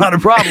dad said it's not a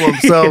problem.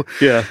 So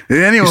yeah.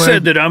 Anyway, you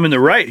said that I'm in the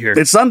right here.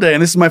 It's Sunday,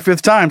 and this is my 5th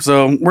time,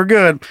 so we're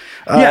good.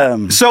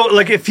 Yeah. So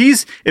like, if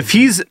he's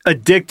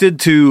addicted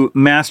to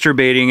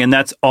masturbating and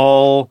that's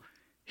all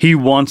he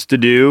wants to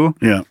do,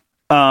 yeah.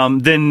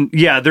 Then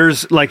yeah,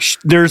 there's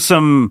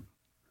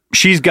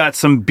she's got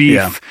some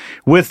beef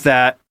with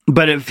that.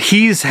 But if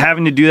he's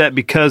having to do that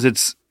because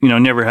it's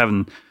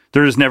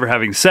they're just never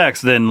having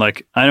sex, then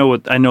like I know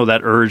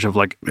that urge of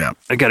like,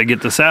 I got to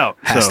get this out.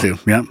 Has to,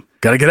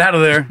 got to get out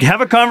of there.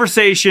 Have a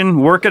conversation,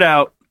 work it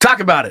out,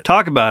 talk about it,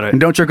 and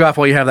don't jerk off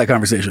while you have that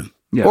conversation.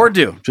 Yeah. Or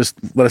do just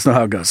let us know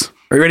how it goes.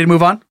 Are you ready to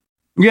move on?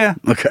 Yeah.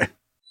 Okay.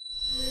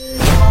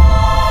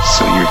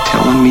 So you're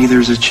telling me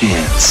there's a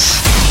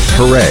chance?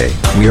 Hooray!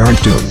 We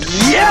aren't doomed.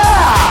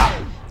 Yeah.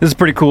 This is a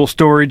pretty cool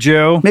story,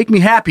 Joe. Make me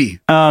happy.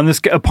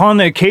 Upon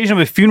the occasion of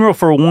a funeral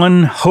for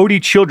one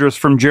Hody Childress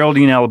from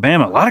Geraldine,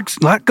 Alabama. A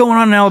lot going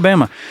on in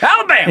Alabama.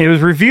 It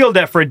was revealed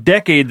that for a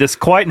decade, this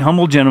quiet and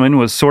humble gentleman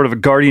was sort of a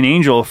guardian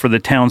angel for the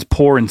town's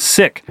poor and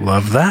sick.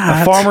 Love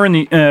that. A farmer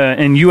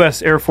and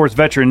U.S. Air Force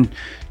veteran,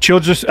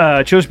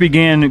 Childress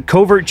began a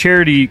covert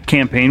charity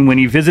campaign when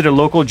he visited a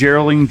local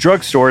Geraldine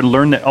drugstore and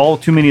learned that all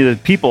too many of the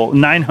people,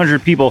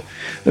 900 people,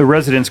 the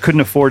residents,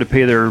 couldn't afford to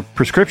pay their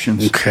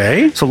prescriptions.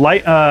 Okay. So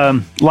life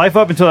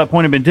up until that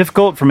point had been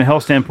difficult from a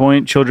health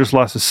standpoint. Childress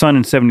lost his son in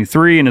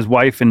 1973 and his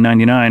wife in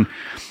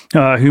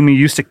 1999, whom he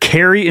used to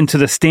carry into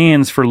the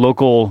stands for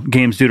local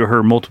games due to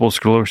her multiple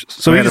sclerosis.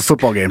 So he had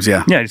football games,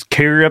 yeah. Yeah, just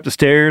carry her up the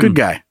stairs. Good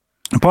guy.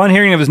 Upon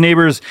hearing of his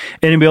neighbor's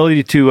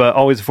inability to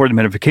always afford the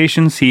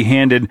medications, he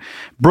handed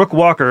Brooke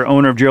Walker,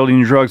 owner of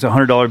Geraldine Drugs, a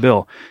 $100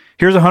 bill.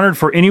 Here's $100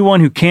 for anyone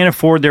who can't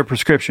afford their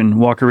prescription,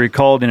 Walker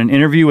recalled in an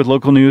interview with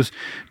local news.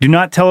 Do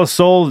not tell a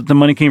soul that the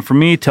money came from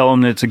me. Tell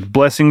them that it's a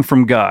blessing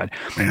from God.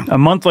 Man. A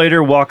month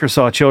later, Walker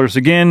saw Childress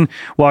again,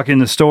 walk in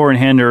the store and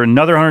hand her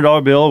another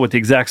 $100 bill with the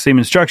exact same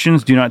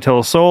instructions. Do not tell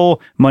a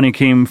soul. Money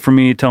came from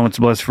me. Tell them it's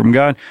a blessing from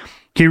God.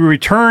 He would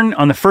return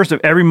on the first of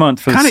every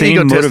month for the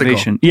same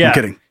motivation. Yeah, I'm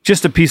kidding.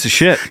 Just a piece of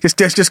shit.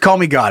 Just call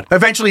me God.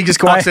 Eventually, he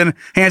just walks in,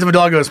 hands him a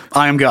dollar, goes,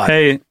 I am God.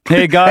 Hey, God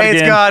hey, again.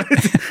 It's God.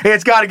 Hey,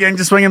 it's God again.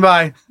 Just swinging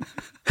by.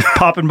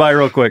 Popping by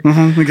real quick.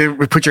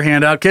 We put your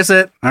hand out, kiss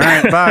it. All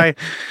right,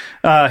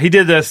 bye. He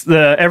did this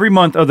every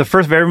month of the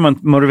first of every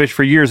month motivation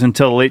for years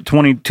until late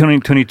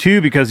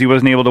 2022 because he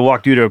wasn't able to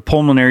walk due to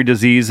pulmonary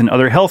disease and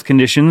other health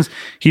conditions.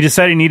 He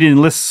decided he needed to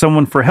enlist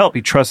someone for help.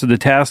 He trusted the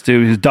task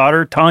to his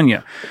daughter,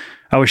 Tanya.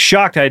 I was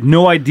shocked. I had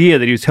no idea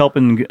that he was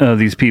helping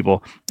these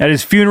people. At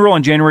his funeral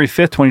on January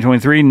 5th,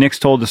 2023, Nix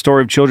told the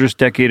story of Childress'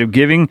 decade of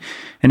giving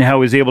and how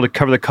he was able to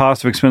cover the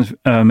cost of expensive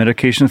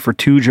medications for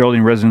 2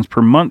 Geraldine residents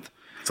per month.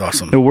 That's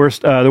awesome. The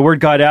word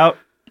got out,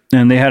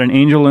 and they had an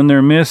angel in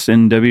their midst,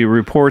 and W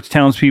reports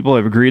townspeople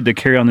have agreed to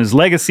carry on his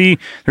legacy.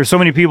 There's so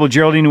many people,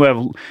 Geraldine, who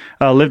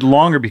have lived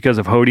longer because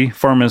of Hody.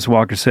 Pharmacist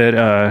Walker said,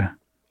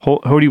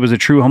 Hody was a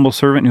true humble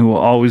servant who will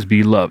always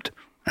be loved.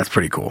 That's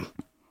pretty cool.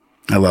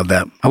 I love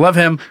that. I love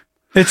him.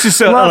 It's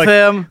just love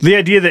him. The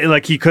idea that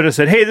like he could have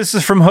said, "Hey, this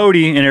is from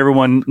Hody," and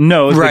everyone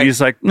knows. Right. But he's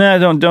like, "Nah,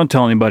 don't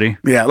tell anybody."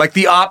 Yeah, like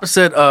the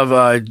opposite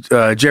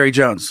of Jerry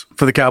Jones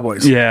for the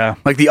Cowboys. Yeah,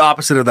 like the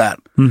opposite of that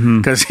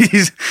because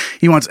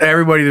he wants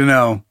everybody to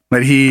know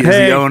that he is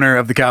the owner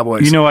of the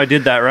Cowboys. You know, I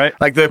did that, right?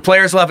 Like the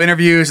players will have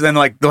interviews, and then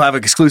like they'll have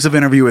an exclusive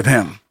interview with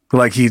him.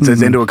 Like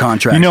he's into a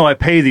contract. You know, I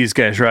pay these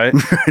guys, right?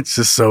 It's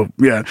just so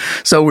weird.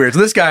 So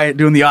this guy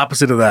doing the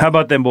opposite of that. How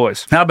about them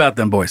boys? Anyway,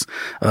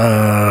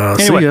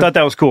 I thought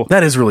that was cool.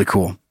 That is really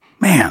cool.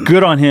 Man.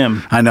 Good on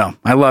him. I know.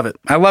 I love it.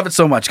 I love it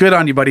so much. Good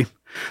on you, buddy.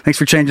 Thanks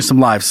for changing some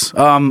lives.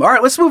 All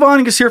right, let's move on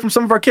and just hear from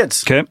some of our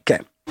kids. Okay.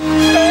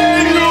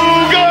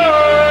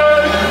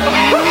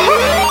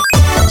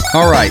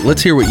 All right,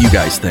 let's hear what you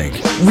guys think.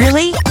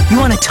 Really? You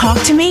want to talk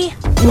to me?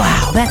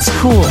 Wow, that's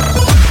cool.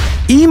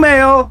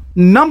 Email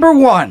number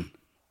 1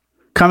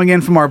 coming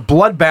in from our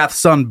bloodbath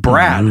son,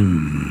 Brad,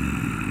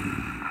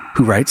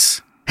 who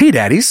writes, "Hey,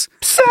 daddies.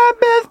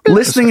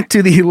 Listening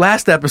to the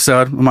last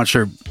episode, I'm not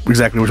sure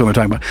exactly which one they're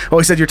talking about. Oh,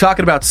 he said you're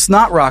talking about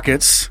snot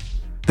rockets,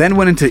 then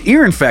went into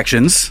ear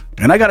infections,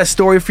 and I got a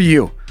story for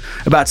you.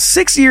 About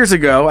 6 years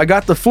ago, I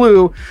got the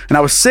flu, and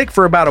I was sick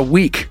for about a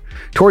week.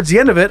 Towards the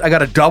end of it, I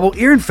got a double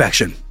ear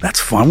infection. That's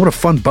fun. What a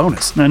fun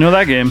bonus. I know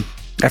that game.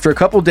 After a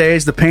couple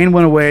days, the pain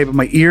went away, but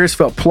my ears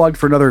felt plugged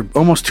for another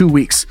almost 2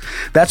 weeks.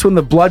 That's when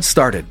the blood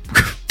started."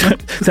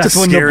 That's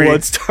when the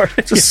blood started.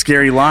 It's a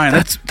scary line.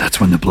 That's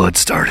when the blood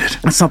started.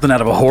 That's something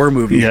out of a horror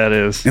movie. Yeah, it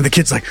is. And the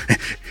kid's like,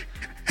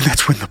 and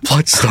that's when the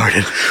blood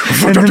started.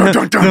 And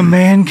then the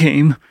man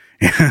came.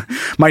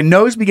 My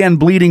nose began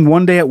bleeding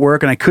one day at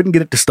work, and I couldn't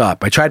get it to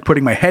stop. I tried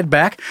putting my head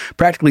back,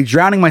 practically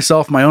drowning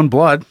myself in my own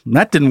blood.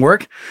 That didn't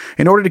work.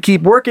 In order to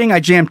keep working, I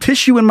jammed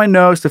tissue in my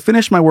nose to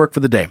finish my work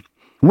for the day.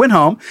 Went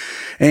home,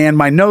 and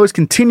my nose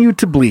continued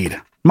to bleed.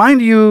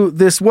 Mind you,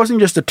 this wasn't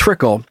just a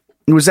trickle.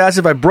 It was as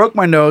if I broke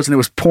my nose and it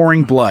was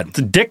pouring blood. It's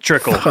a dick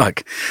trickle.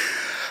 Fuck.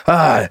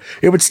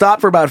 It would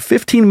stop for about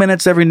 15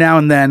 minutes every now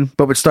and then,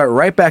 but would start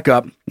right back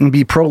up and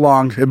be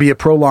prolonged. It'd be a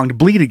prolonged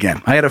bleed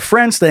again. I had a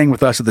friend staying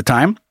with us at the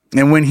time,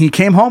 and when he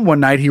came home one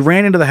night, he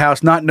ran into the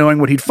house not knowing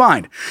what he'd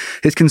find.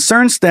 His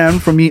concern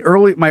stemmed from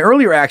my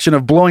earlier action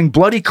of blowing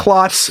bloody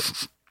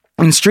clots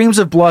and streams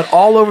of blood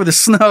all over the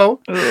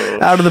snow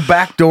out of the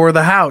back door of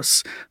the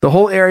house. The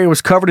whole area was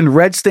covered in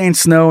red-stained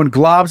snow and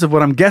globs of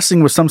what I'm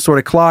guessing was some sort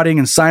of clotting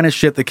and sinus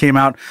shit that came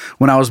out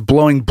when I was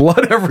blowing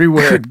blood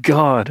everywhere. Good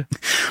God.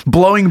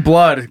 Blowing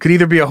blood could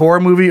either be a horror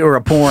movie or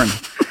a porn.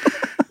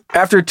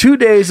 After 2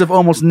 days of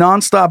almost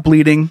nonstop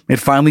bleeding, it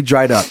finally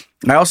dried up.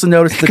 I also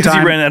noticed at the time...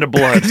 Because he ran out of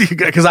blood.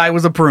 Because I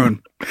was a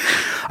prune.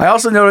 I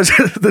also noticed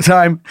at the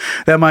time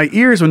that my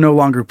ears were no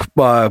longer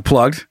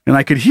plugged, and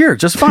I could hear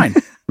just fine.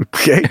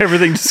 Okay.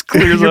 Everything just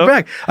clears You're up.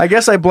 back. I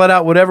guess I bled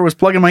out whatever was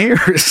plugging my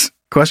ears.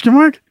 Question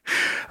mark?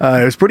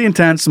 It was pretty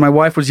intense. My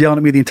wife was yelling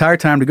at me the entire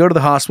time to go to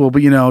the hospital,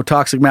 but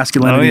toxic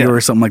masculinity or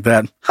something like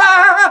that.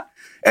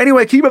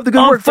 Anyway, keep up the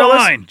good work, fellas.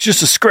 Fine.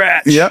 Just a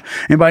scratch. Yeah.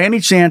 And by any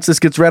chance this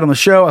gets read on the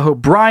show, I hope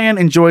Brian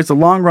enjoys the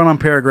long run on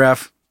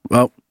paragraph.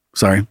 Well,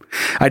 sorry.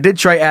 I did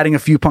try adding a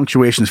few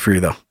punctuations for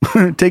you, though.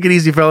 Take it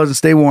easy, fellas, and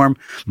stay warm.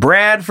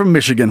 Brad from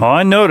Michigan. Oh,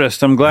 I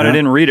noticed. I'm glad I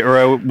didn't read it, or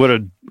I would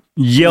have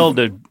yelled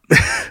at...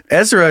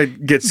 Ezra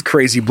gets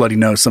crazy bloody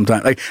nose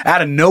sometimes, like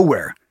out of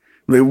nowhere.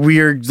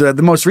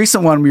 The most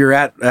recent one we were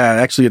at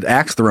actually at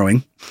axe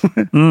throwing,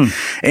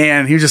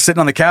 and he was just sitting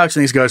on the couch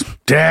and he goes,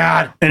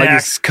 "Dad!" An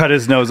axe cut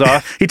his nose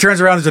off. He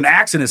turns around, there's an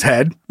axe in his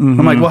head. I'm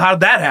like, "Well, how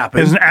did that happen?"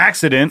 It was an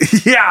accident.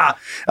 Yeah,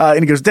 and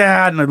he goes,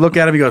 "Dad," and I look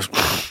at him. He goes,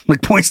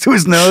 like points to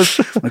his nose.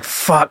 I'm like,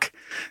 fuck.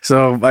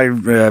 So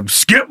I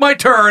skip my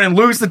turn and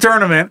lose the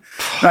tournament.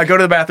 And I go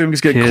to the bathroom,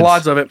 just get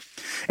clods of it.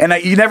 And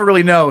you never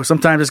really know.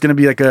 Sometimes it's going to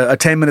be like a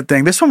 10-minute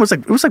thing. This one was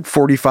like, it was like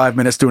 45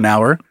 minutes to an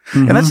hour.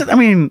 And that's,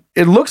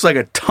 it looks like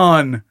a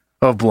ton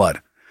of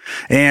blood.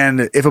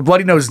 And if a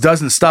bloody nose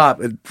doesn't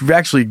stop, it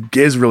actually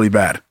is really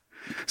bad.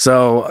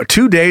 So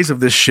 2 days of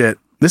this shit.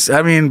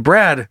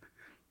 Brad,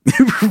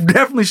 you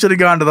definitely should have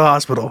gone to the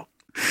hospital.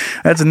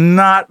 That's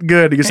not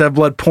good. You just have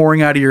blood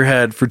pouring out of your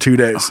head for 2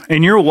 days.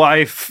 And your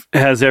wife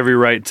has every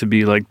right to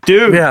be like,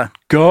 dude,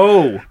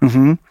 go.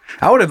 Mm-hmm.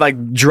 I would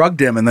have drugged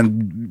him and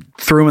then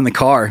threw him in the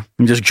car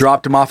and just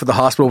dropped him off at the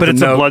hospital. But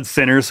it's a blood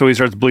thinner, so he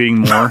starts bleeding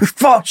more.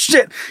 Oh,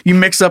 shit. You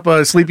mix up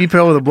a sleepy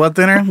pill with a blood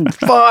thinner?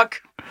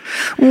 Fuck.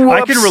 Whoops.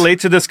 I can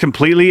relate to this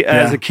completely.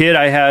 As a kid,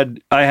 I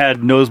had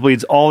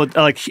nosebleeds all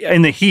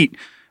in the heat.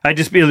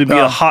 It would be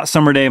a hot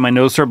summer day, my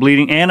nose started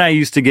bleeding, and I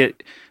used to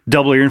get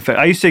double ear infection.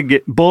 I used to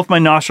get both my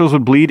nostrils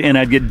would bleed, and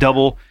I'd get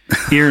double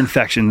ear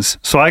infections.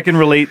 So I can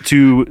relate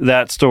to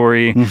that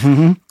story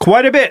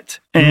quite a bit.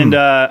 And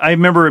I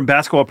remember in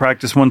basketball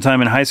practice one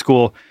time in high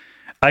school,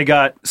 I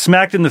got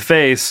smacked in the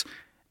face,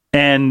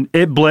 and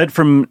it bled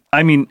from.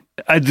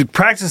 The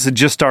practice had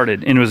just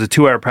started, and it was a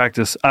 2-hour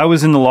practice. I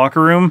was in the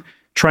locker room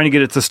trying to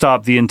get it to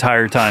stop the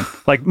entire time.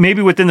 Like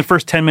maybe within the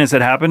first 10 minutes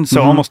that happened,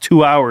 so almost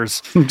 2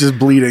 hours. Just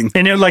bleeding.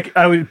 And it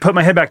I would put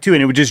my head back too,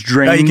 and it would just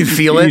drain. You could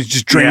feel it? It was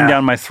just draining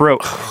down my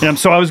throat. And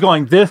so I was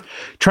going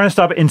trying to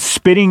stop it, and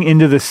spitting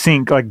into the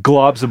sink, like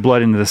globs of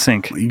blood into the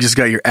sink. You just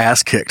got your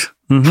ass kicked.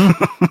 I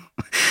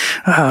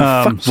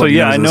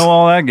know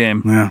all that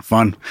game. Yeah,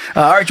 fun.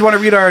 All right, do you want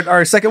to read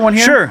our second one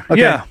here? Sure, okay.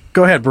 yeah.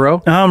 Go ahead,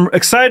 bro. I'm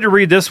excited to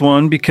read this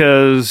one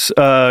because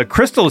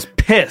Crystal is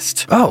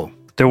pissed. Oh.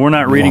 That we're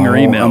not reading her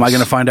emails. Am I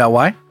going to find out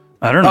why?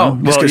 I don't know.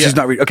 Oh, just because she's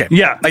not reading. Okay.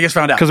 Yeah. I just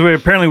found out. Because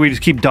we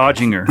just keep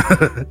dodging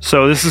her.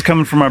 So this is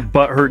coming from our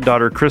butthurt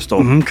daughter, Crystal.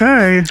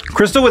 Okay.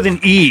 Crystal with an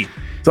E.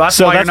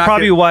 So that's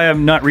probably why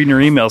I'm not reading her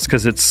emails,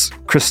 because it's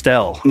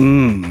Christelle.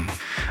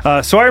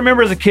 So I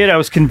remember as a kid, I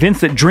was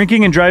convinced that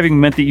drinking and driving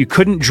meant that you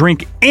couldn't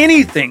drink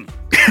anything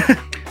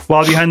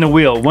while behind the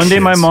wheel. One day,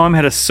 my mom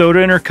had a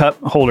soda in her cup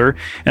holder,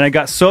 and I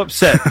got so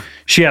upset.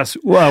 She asked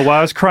why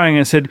I was crying,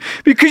 and I said,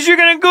 because you're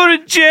going to go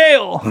to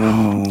jail.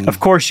 Oh. Of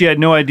course, she had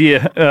no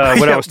idea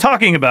what I was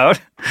talking about.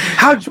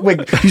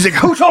 Wait, he's like,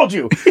 who told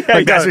you?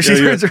 Like, that's what she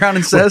turns around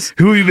and says.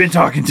 Who have you been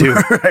talking to?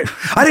 Right.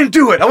 I didn't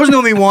do it. I wasn't the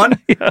only one.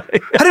 I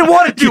didn't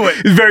want to do it.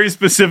 Very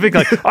specific.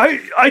 Like,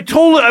 I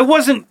told her I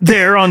wasn't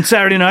there on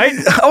Saturday night.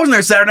 I wasn't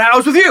there Saturday night. I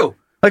was with you.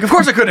 Like, of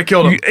course I couldn't have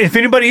killed him. If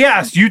anybody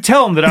asked, you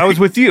tell them that I was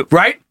with you.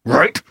 Right?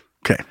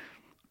 Okay.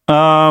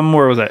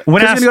 Where was I?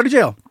 When asked to go to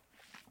jail.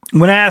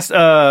 When asked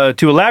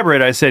to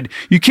elaborate, I said,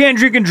 you can't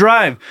drink and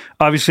drive.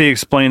 Obviously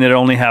explained that it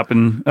only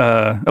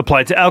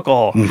applied to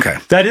alcohol. Okay.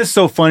 That is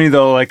so funny,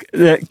 though. Like,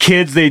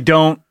 kids, they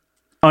don't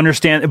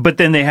understand, but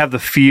then they have the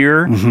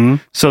fear.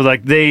 So,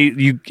 like,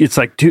 it's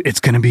like, dude,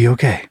 it's going to be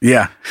okay.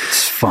 Yeah.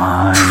 It's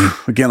fine.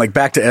 Again, like,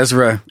 back to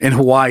Ezra in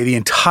Hawaii the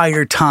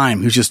entire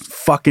time. He's just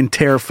fucking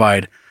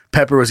terrified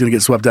Pepper was going to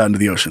get swept out into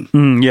the ocean.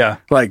 Yeah.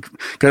 Like,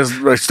 because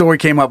a story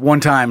came up one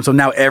time, so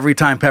now every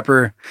time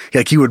Pepper,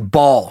 like, he would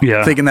bawl,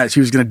 thinking that she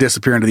was going to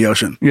disappear into the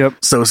ocean. Yep.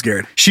 So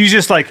scared. She's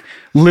just, like,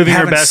 living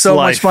her best so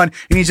life. much fun,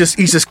 and he's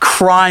just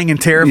crying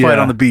and terrified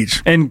on the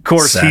beach. And, of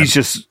course, Sad.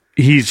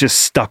 he's just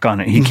stuck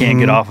on it. He can't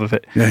get off of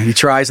it. Yeah, he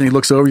tries, and he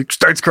looks over, he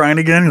starts crying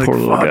again. He's Poor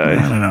like, little fuck, guy.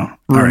 man, I don't know.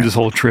 Ruined his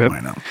whole trip. I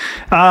know.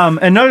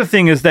 Another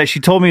thing is that she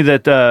told me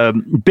that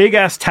big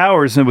ass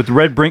towers with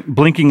red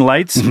blinking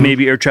lights,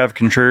 maybe air traffic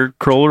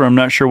controller, I'm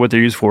not sure what they're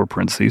used for,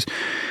 parentheses.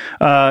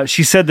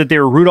 She said that they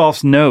were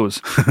Rudolph's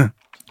nose.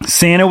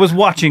 Santa was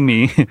watching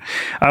me.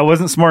 I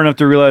wasn't smart enough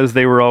to realize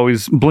they were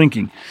always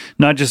blinking,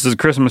 not just as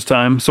Christmas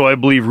time. So I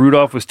believe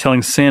Rudolph was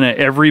telling Santa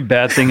every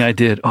bad thing I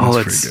did. Oh,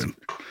 that's pretty good.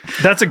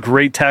 That's a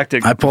great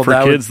tactic I pulled for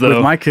that with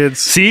with my kids.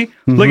 See?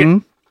 Look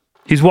at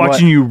he's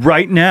watching you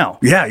right now.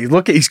 Yeah,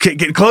 he's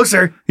getting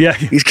closer. Yeah.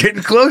 He's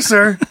getting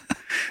closer.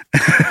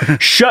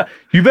 Shut.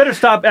 You better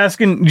stop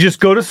asking. Just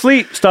go to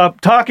sleep.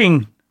 Stop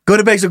talking. Go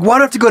to bed. He's like, why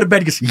do I have to go to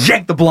bed? He just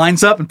yank the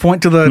blinds up and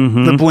point to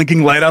the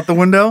blinking light out the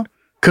window.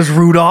 Because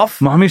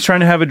Rudolph. Mommy's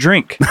trying to have a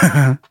drink.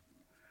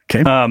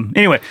 Okay.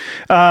 Anyway,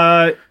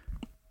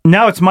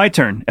 now it's my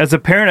turn. As a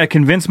parent, I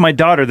convinced my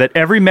daughter that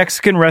every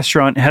Mexican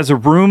restaurant has a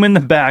room in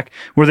the back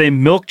where they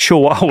milk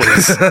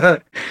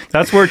chihuahuas.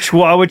 That's where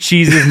Chihuahua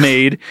cheese is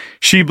made.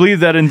 She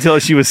believed that until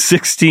she was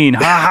 16.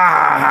 Ha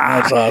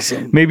ha! That's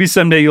awesome. Maybe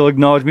someday you'll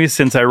acknowledge me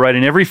since I write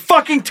in every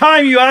fucking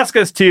time you ask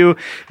us to.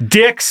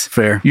 Dicks.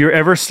 Fair. Your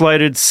ever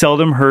slighted,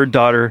 seldom heard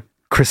daughter,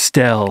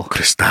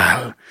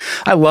 Christelle.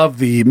 I love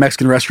the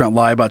Mexican restaurant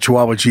lie about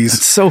Chihuahua cheese.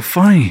 It's so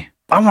funny.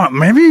 I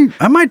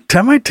might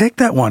take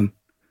that one.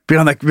 Be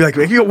like,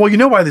 well, you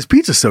know why this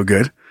pizza's so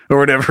good, or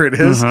whatever it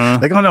is.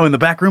 Like, oh no, in the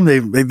back room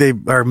they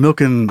are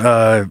milking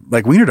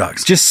like wiener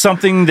dogs. Just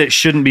something that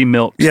shouldn't be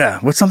milked. Yeah,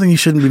 what's something you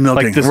shouldn't be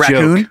milking? Like this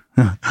raccoon.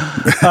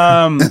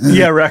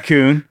 Yeah,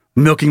 raccoon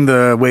Milking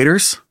the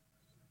waiters.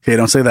 Okay,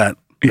 don't say that.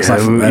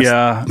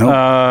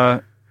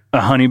 Nope. A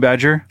honey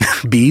badger.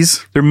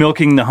 Bees. They're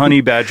milking the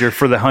honey badger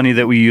for the honey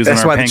that we use.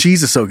 That's why the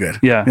cheese is so good.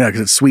 Yeah, because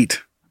it's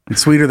sweet.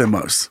 It's sweeter than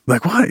most.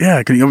 Like what?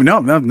 Yeah.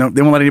 No.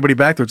 They won't let anybody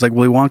back there. It's like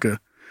Willy Wonka.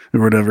 Or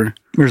whatever.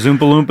 There's Oompa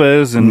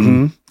Loompas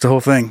and it's the whole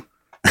thing.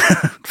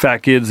 Fat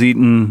kids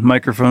eating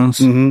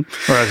microphones. Or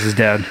as his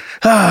dad.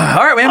 All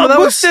right, man. Well, that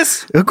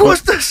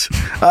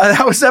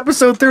was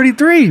episode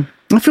 33.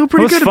 I feel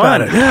pretty good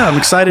about it. Yeah, I'm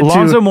excited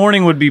Alonzo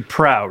Mourning would be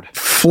proud.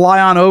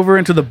 Fly on over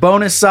into the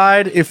bonus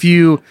side. If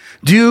you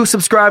do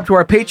subscribe to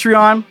our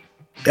Patreon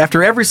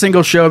after every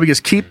single show, because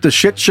keep the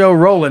shit show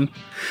rolling.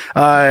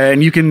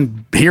 And you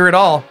can hear it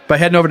all by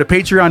heading over to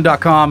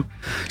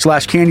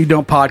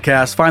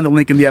patreon.com/CanYouDon'tPodcast. Find the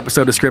link in the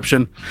episode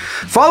description.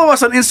 Follow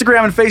us on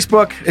Instagram and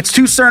Facebook. It's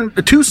too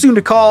soon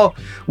to call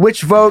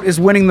which vote is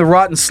winning the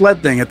rotten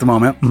sled thing at the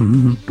moment,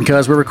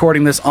 because we're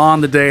recording this on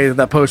the day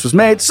that post was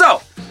made.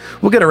 So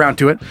we'll get around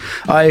to it.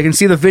 You can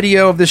see the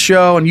video of this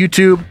show on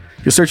YouTube.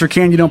 You search for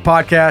Can You Don't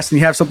Podcast, and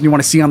you have something you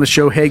want to see on the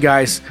show. Hey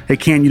guys, hey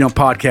Can You Don't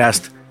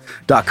Podcast.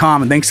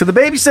 And thanks to the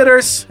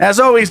babysitters, as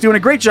always, doing a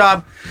great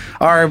job.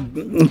 Our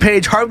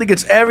page hardly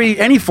gets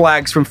any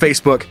flags from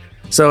Facebook,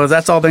 so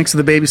that's all thanks to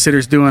the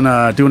babysitters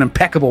doing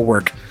impeccable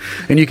work.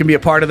 And you can be a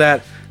part of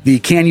that. The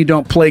Can You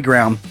Don't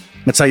Playground.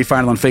 That's how you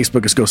find it on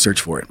Facebook. Just go search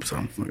for it. So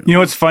you know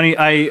what's funny?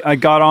 I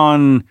got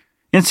on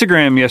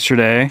Instagram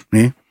yesterday,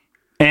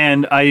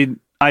 and I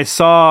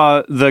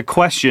saw the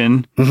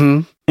question.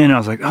 And I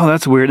was like, oh,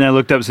 that's weird. And I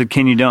looked up and said,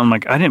 can you don't? I'm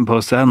like, I didn't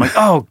post that. I'm like,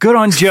 oh, good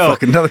on Joe.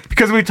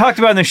 Because we talked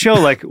about in the show,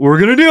 like, we're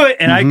going to do it.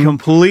 And I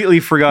completely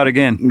forgot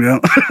again. Yeah,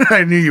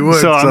 I knew you would.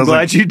 So I'm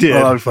glad you did.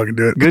 Oh, I would fucking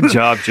do it. Good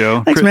job,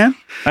 Joe. Thanks, man.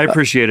 I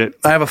appreciate it.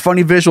 I have a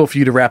funny visual for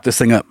you to wrap this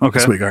thing up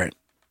this week. All right.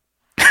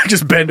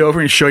 Just bend over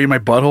and show you my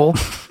butthole.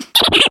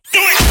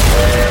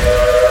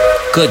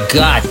 Good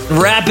God.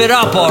 Wrap it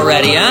up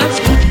already,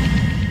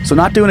 huh? So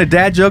not doing a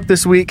dad joke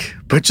this week,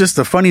 but just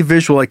a funny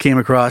visual I came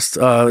across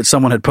that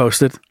someone had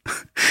posted.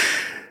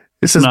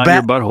 This is not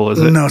your butthole, is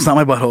it? No, it's not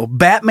my butthole.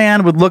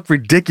 Batman would look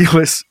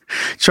ridiculous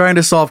trying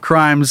to solve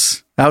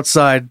crimes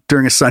outside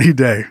during a sunny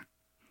day.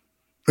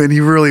 And he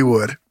really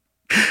would.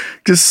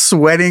 Just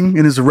sweating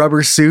in his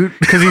rubber suit.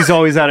 Because he's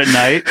always out at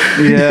night.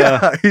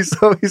 Yeah. He's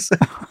always,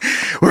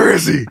 where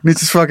is he? And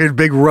it's this fucking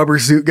big rubber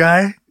suit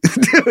guy.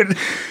 Dude,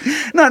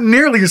 not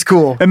nearly as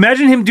cool.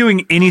 Imagine him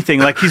doing anything.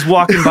 Like he's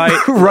walking by.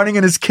 Running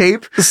in his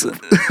cape.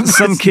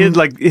 Some kid,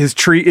 like his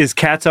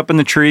cat's up in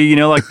the tree, you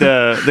know, like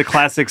the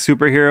classic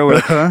superhero.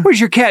 Where, where's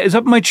your cat? It's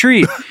up in my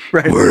tree.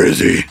 Right. Where is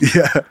he?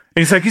 Yeah.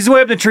 And he's like, he's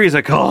way up in the tree. He's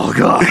like, oh,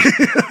 God.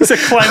 He's like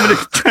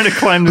trying to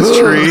climb this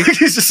tree.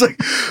 He's just like,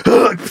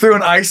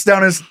 throwing ice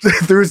down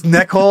through his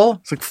neck hole.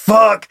 It's like,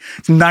 fuck.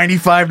 It's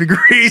 95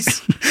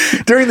 degrees.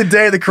 During the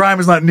day, the crime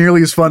is not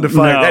nearly as fun to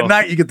fight. No. At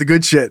night, you get the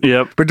good shit.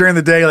 Yep. But during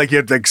the day, like you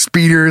have like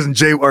speeders and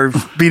or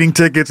speeding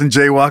tickets and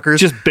jaywalkers.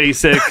 Just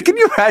basic. Can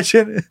you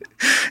imagine?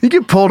 You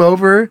get pulled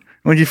over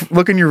when you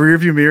look in your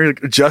rearview mirror,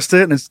 like, adjust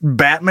it, and it's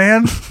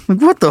Batman.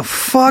 Like, what the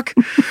fuck?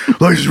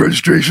 License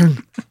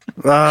registration.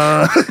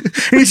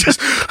 He's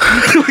just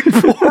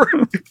like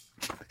bored.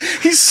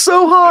 He's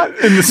so hot.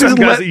 And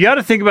you got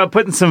to think about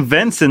putting some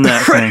vents in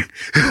that thing.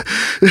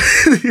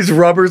 His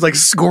rubber's like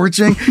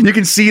scorching. You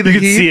can see the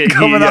heat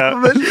coming off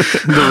of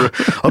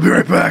it. I'll be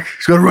right back.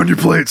 He's got to run your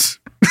plates.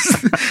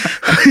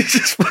 He's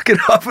just fucking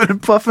huffing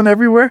and puffing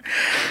everywhere.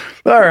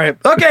 All right.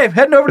 Okay,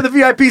 heading over to the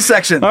VIP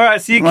section. All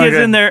right, see you kids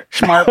in there.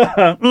 Smart.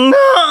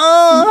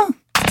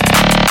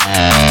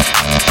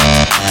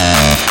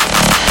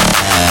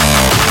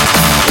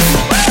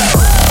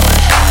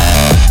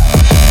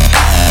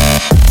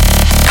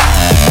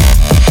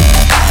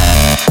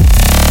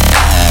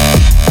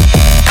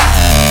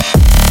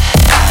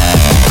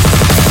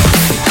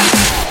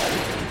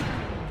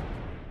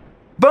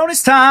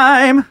 Bonus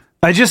time.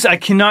 I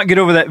cannot get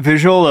over that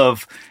visual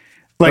of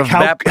like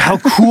how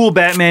cool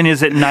Batman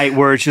is at night,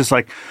 where it's just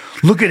like,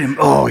 look at him.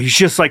 Oh, he's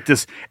just like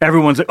this.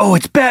 Everyone's like, oh,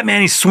 it's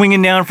Batman. He's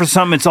swinging down for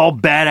something. It's all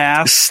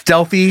badass.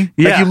 Stealthy.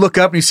 Yeah. Like you look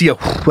up and you see a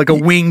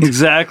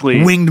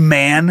winged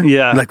man.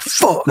 Yeah. You're like,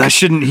 fuck. He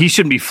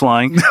shouldn't be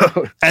flying.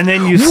 No. And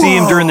then you see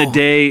him during the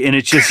day and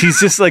he's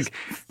just like,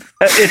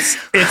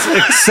 it's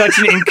like such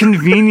an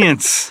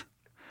inconvenience.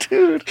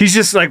 Dude. He's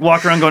just like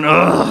walking around going,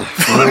 oh,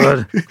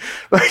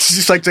 He's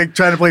just like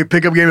trying to play a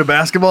pickup game of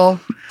basketball.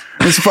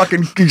 His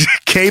fucking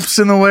cape's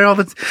in the way all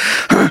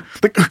the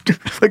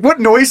like what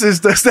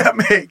noises does that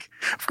make?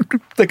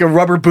 Like a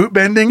rubber boot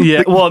bending? Yeah,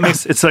 like, well,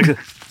 it's like a...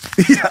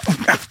 Yeah.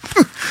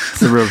 It's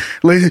the rubber.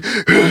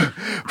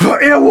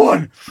 And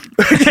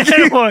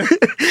one.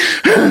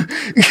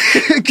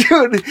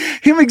 Dude,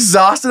 him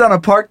exhausted on a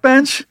park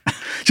bench,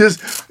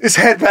 just his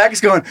head back,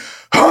 he's going,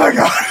 oh my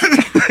God.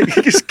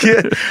 This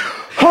kid,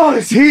 oh,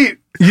 this heat.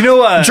 You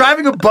know,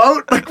 driving a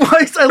boat? Like,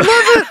 what? I love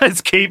it.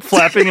 His cape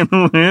flapping in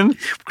the wind.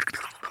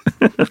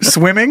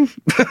 Swimming?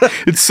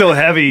 It's so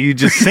heavy, you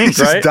just sink,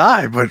 right? Just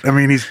die, but I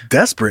mean, he's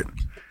desperate.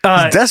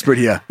 He's desperate,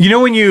 yeah. You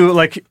know when you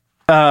like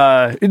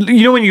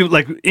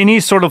any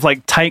sort of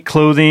like tight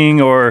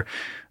clothing or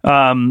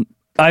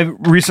I've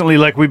recently,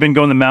 like, we've been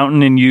going to the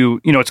mountain and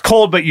you know, it's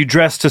cold, but you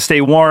dress to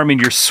stay warm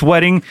and you're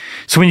sweating.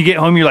 So when you get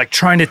home, you're like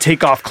trying to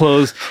take off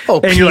clothes.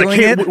 Oh, and you're like,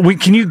 hey,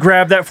 can you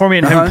grab that for me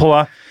and him pull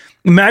off?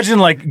 Imagine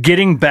like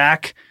getting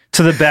back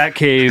to the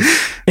Batcave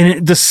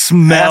and the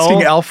smell.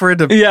 Asking Alfred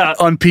to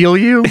unpeel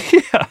you?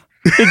 Yeah.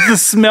 It's the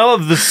smell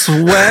of the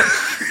sweat.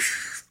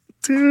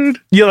 Dude.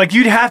 Yeah, like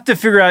you'd have to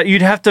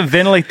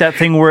ventilate that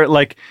thing where it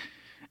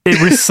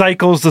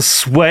recycles the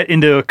sweat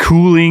into a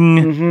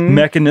cooling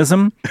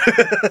mechanism.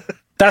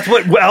 That's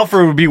what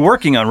Alfred would be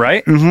working on,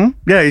 right? Mm-hmm.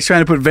 Yeah, he's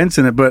trying to put vents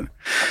in it, but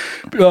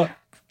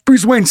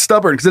Bruce Wayne's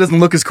stubborn because it doesn't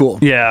look as cool.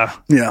 Yeah.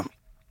 Yeah.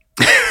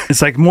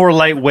 It's like more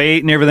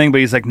lightweight and everything, but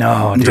he's like,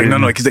 no, he's dude.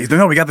 like,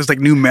 no, we got this like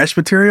new mesh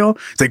material.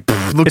 It's like,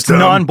 looks dumb. It's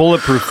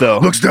non-bulletproof though.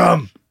 Looks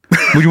dumb.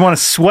 Would you want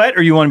to sweat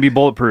or you want to be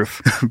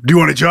bulletproof? Do you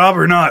want a job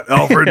or not,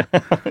 Alfred?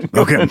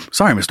 Okay.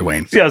 Sorry, Mr.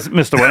 Wayne. Yes,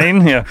 Mr.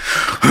 Wayne. Yeah.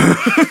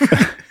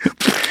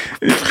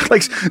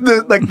 like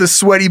the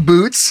sweaty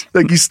boots.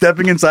 Like he's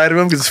stepping inside of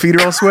him because his feet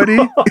are all sweaty.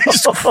 Like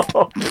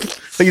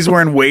he's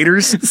wearing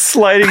waders.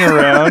 Sliding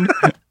around.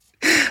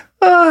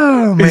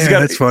 Oh, man,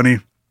 that's funny.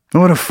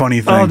 What a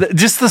funny thing. Oh,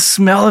 just the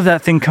smell of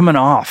that thing coming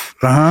off.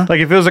 Uh-huh. Like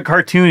if it was a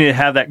cartoon, it'd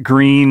have that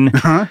green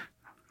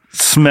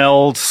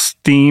smelled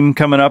steam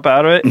coming up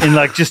out of it and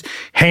like just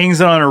hangs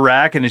it on a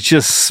rack and it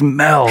just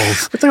smells.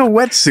 It's like a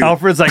wetsuit.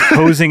 Alfred's like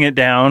hosing it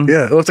down.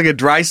 Yeah, it looks like a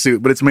dry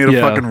suit, but it's made of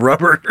fucking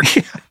rubber.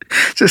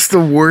 Just the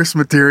worst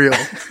material.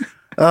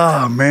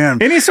 Oh,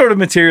 man. Any sort of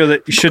material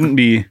that shouldn't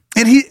be.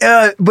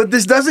 And but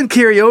this doesn't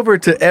carry over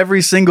to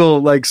every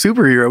single like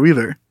superhero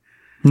either.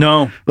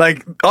 No.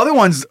 Like, other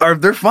ones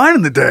they're fine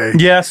in the day.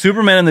 Yeah,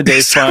 Superman in the day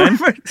is fine.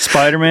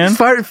 Spider-Man.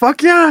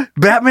 Fuck yeah.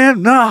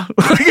 Batman, no.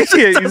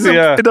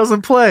 It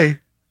doesn't play.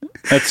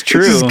 That's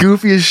true. It's just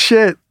goofy as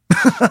shit.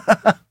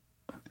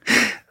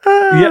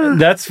 Yeah,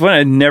 that's what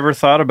I never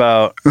thought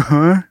about.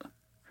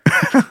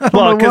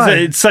 Well, because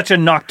it's such a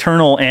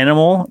nocturnal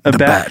animal. A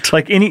bat.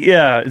 Like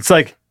it's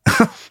like.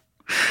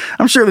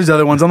 I'm sure there's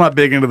other ones. I'm not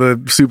big into the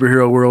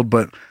superhero world,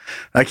 but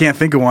I can't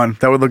think of one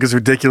that would look as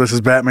ridiculous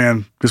as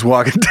Batman just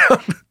walking down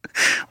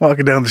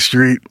the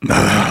street.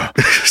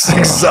 Just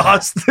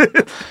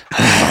exhausted.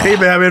 Hey,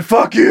 Batman,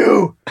 fuck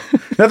you.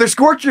 Another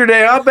Scorcher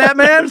day, huh,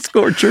 Batman?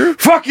 Scorcher.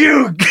 Fuck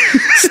you,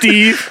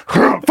 Steve.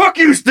 Fuck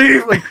you,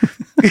 Steve. Like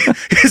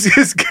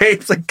his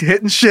cape's like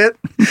hitting shit.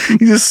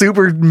 He's just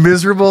super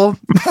miserable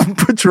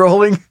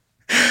patrolling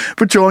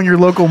your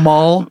local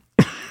mall.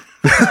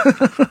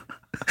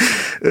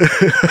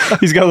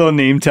 He's got a little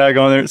name tag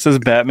on there. It says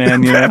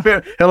Batman.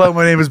 Batman. Hello,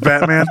 my name is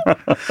Batman.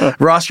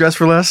 Ross dress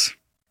for less.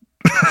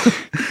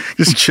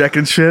 Just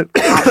checking shit.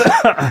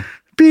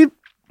 Beep.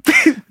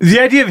 The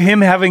idea of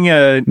him having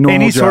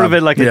any sort of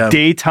a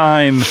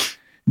daytime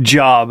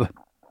job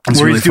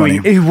where really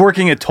he's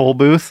working a toll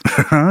booth.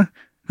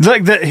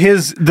 Like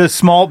the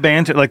small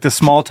banter, like the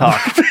small talk.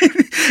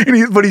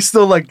 But he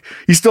still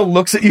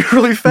looks at you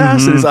really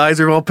fast, and his eyes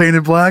are all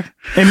painted black.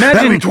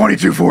 Imagine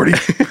 2240.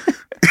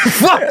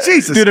 Fuck,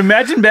 Jesus. Dude,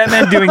 imagine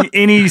Batman doing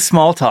any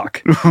small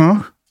talk.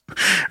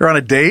 Or on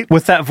a date.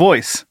 With that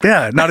voice.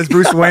 Yeah, not as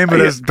Bruce Wayne,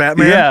 but as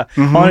Batman. Yeah,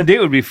 on a date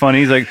would be funny.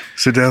 He's like,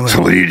 sit down.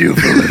 So what do you do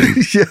for a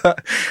living? Yeah.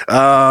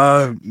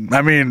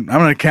 I mean,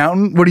 I'm an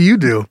accountant. What do you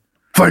do?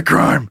 Fight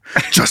crime.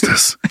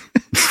 Justice.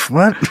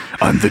 What?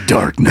 I'm the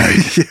Dark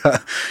Knight. Yeah.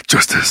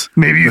 Justice.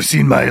 Maybe you've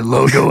seen my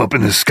logo up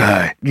in the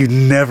sky. You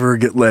never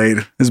get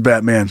laid as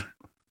Batman.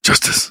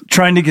 Justice.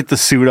 Trying to get the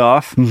suit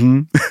off.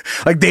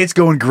 Like date's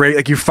going great.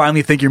 Like you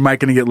finally think you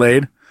might going to get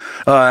laid.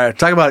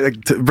 Talk about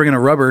bringing a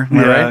rubber. Am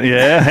I right?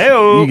 Yeah.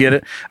 Hey-o. You get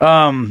it.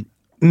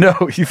 No,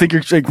 you think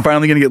you're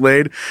finally going to get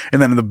laid,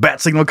 and then the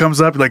bat signal comes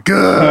up. You're like, ugh.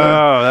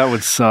 Oh, that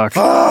would suck.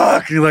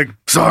 Fuck. You're like,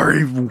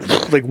 sorry.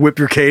 Like whip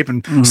your cape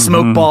and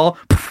smoke ball.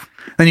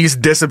 Then you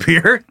just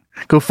disappear.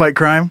 Go fight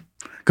crime.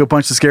 Go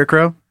punch the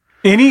scarecrow.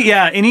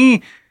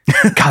 Any.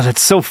 God,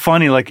 that's so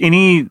funny. Like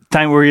any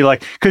time where you're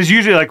like, because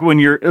usually like when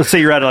let's say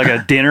you're at like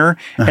a dinner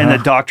and the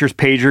doctor's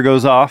pager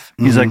goes off,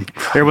 he's like,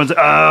 everyone's,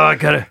 I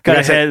gotta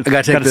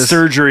take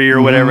surgery or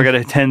whatever, I gotta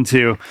attend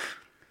to.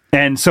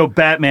 And so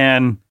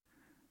Batman,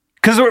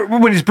 because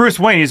when he's Bruce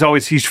Wayne,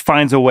 he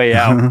finds a way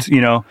out,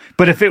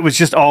 But if it was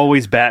just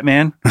always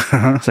Batman,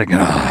 it's like,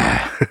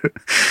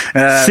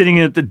 sitting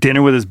at the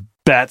dinner with his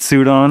bat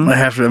suit on.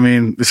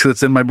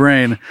 It's in my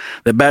brain.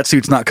 The bat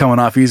suit's not coming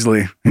off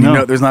easily.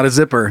 And there's not a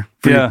zipper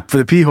for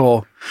the pee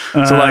hole.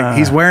 So like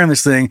he's wearing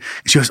this thing.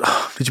 And she goes,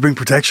 "Oh, did you bring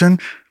protection?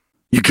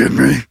 You kidding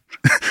me?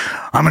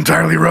 I'm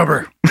entirely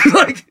rubber."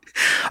 Like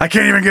I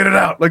can't even get it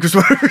out. Like it's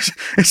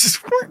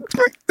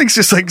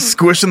just like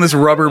squishing this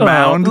rubber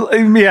mound.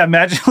 Yeah,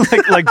 imagine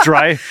like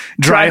dry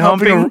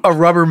humping a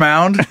rubber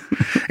mound,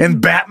 and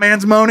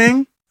Batman's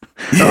moaning.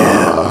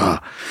 Yeah.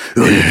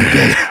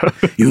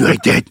 You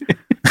like that?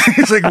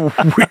 It's like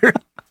weird.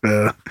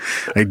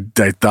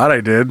 I thought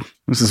I did.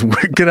 This is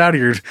weird. Get out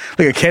of here.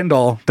 Like a Ken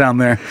doll down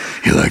there.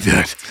 You like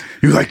that?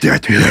 You like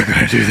that? You like when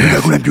I do that? You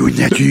like when I'm doing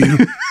that to you?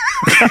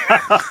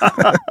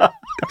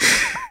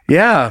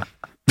 Yeah.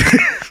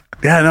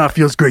 Yeah, no, it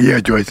feels great. Yeah,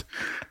 Joyce.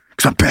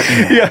 Because I'm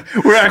Batman. Yeah,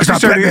 we're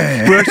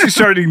actually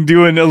starting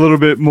doing a little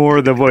bit more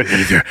of the voice.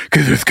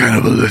 Because there's kind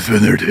of a lisp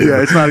in there too.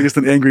 Yeah, it's not just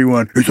an angry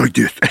one. It's like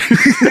this.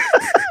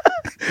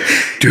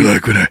 Do you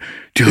like when I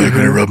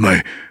rub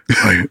my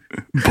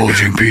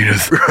bulging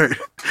penis? Right.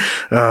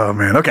 Oh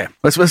man. Okay.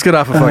 Let's get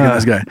off of fucking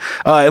this guy.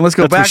 And let's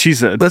go back. What she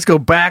said. Let's go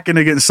back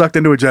into getting sucked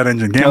into a jet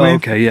engine. Can't we?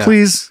 Okay. Yeah.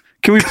 Please.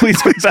 Can we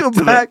please go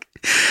back?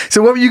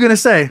 So what were you going to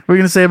say? What were you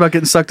going to say about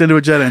getting sucked into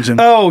a jet engine?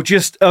 Oh,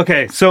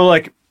 okay. So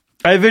like,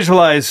 I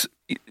visualize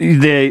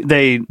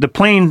the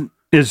plane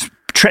is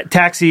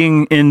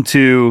taxiing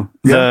into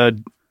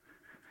the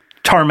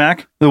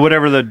tarmac,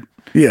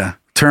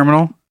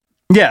 terminal.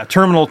 Yeah,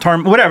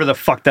 whatever the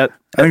fuck that.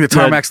 I think the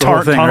tarmac's the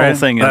whole thing, right?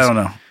 Thing is. I don't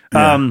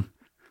know.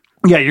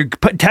 Yeah, you're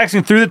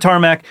taxiing through the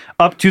tarmac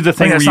up to the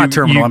thing where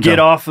you get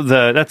off of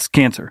that's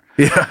cancer.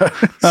 Yeah.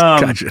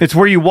 Gotcha. It's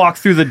where you walk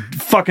through the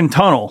fucking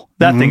tunnel.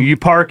 That thing. You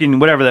park in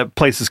whatever that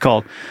place is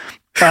called.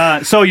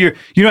 So you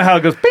know how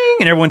it goes bing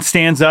and everyone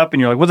stands up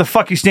and you're like, what the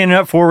fuck are you standing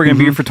up for? We're going to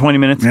be here for 20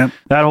 minutes. Yep.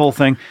 That whole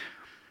thing.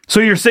 So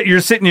you're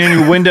sitting in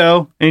your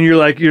window and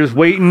you're just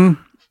waiting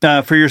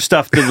for your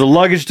stuff, the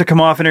luggage to come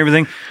off and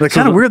everything. Like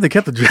kind of weird they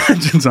kept the jet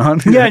engines on.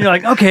 Yeah, and you're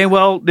like, okay,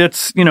 well,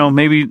 it's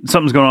maybe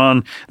something's going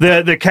on.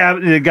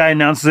 The guy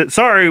announces it.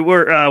 Sorry,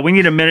 we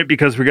need a minute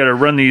because we got to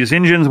run these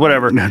engines,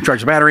 whatever.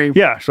 Charge the battery.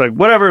 Yeah, it's like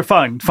whatever,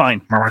 fine.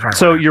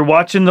 So you're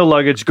watching the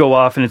luggage go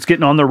off and it's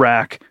getting on the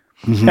rack,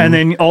 and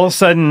then all of a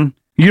sudden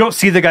you don't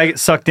see the guy get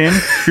sucked in.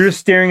 You're just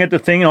staring at the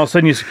thing, and all of a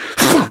sudden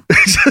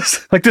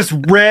just like this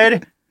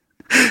red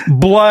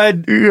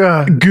blood,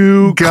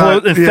 goo,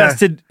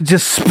 infested,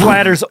 just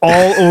splatters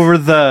all over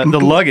the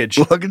luggage.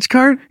 Luggage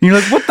cart? And you're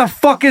like, what the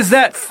fuck is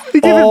that?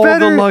 All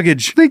the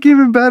luggage. Think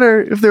even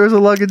better if there was a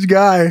luggage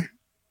guy.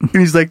 And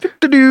he's like,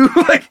 do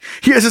like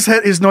he has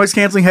his noise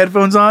canceling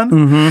headphones on,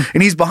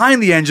 and he's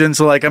behind the engine.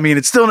 So like, I mean,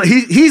 it's still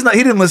he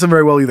didn't listen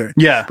very well either.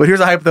 Yeah. But here's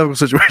a hypothetical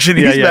situation.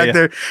 He's back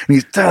there and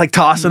he's like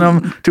tossing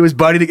him to his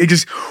buddy. It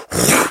just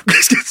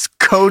gets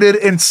coated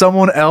in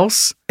someone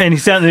else. And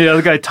he's down. The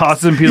other guy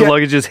tosses him. Piece of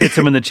luggage just hits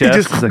him in the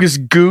chest.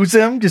 Just goos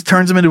him. Just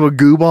turns him into a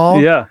goo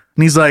ball. Yeah.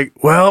 And he's like,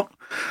 well,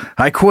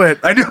 I quit.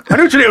 I knew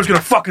today was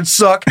gonna fucking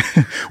suck.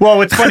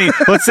 Well, it's funny.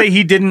 Let's say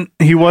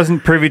he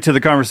wasn't privy to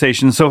the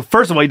conversation. So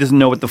first of all, he doesn't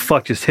know what the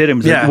fuck just hit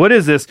him. He's like, what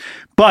is this?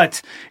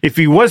 But if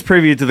he was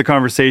privy to the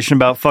conversation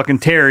about fucking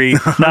Terry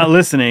not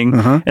listening,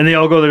 and they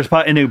all go to their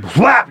spot and they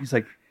whap, he's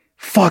like,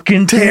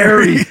 fucking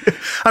Terry.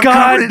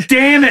 God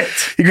damn it.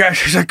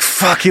 He's like,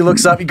 fuck. He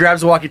looks up, he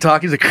grabs the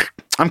walkie-talkie, he's like,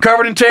 I'm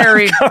covered in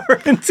Terry.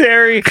 Covered in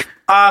Terry.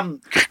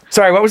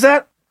 Sorry, what was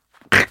that?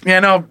 Yeah,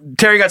 no,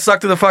 Terry got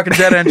stuck to the fucking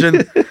jet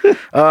engine.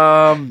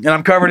 And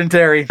I'm covered in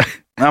Terry.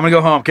 I'm gonna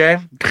go home, okay?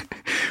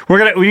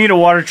 We need a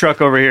water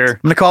truck over here. I'm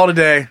gonna call it a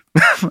day.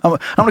 I'm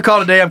gonna call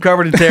it a day. I'm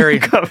covered in Terry.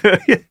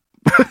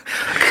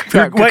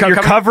 You're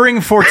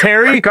covering for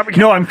Terry?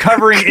 No, I'm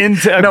covering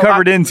into. I'm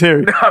covered in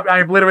Terry. No,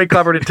 I'm literally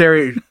covered in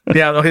Terry.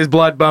 Yeah, no, his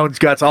blood, bones,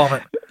 guts, all of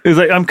it. It's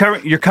like I'm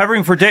covering. You're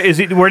covering for Terry.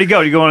 Where'd he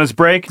go? Did he go on his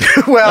break?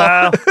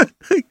 Well,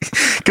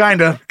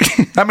 kinda.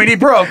 I mean, he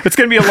broke. It's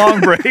gonna be a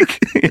long break.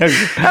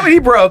 I mean, he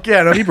broke.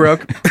 Yeah, no, he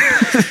broke.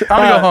 I'm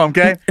gonna go home.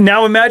 Okay.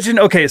 Now imagine.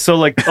 Okay, so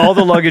like all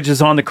the luggage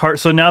is on the cart.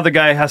 So now the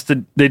guy has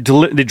to. They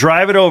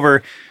drive it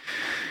over.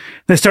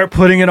 They start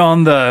putting it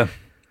on the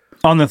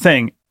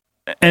thing.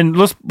 And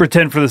let's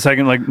pretend for the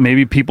second, like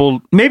maybe people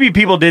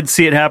did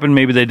see it happen,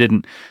 maybe they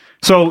didn't.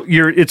 So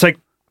it's like,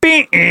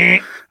 I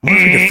wonder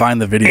if we can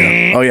find the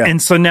video. Oh yeah. And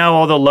so now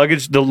all the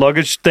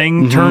luggage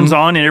thing turns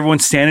on, and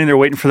everyone's standing there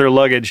waiting for their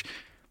luggage,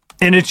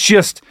 and it's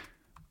just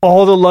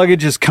all the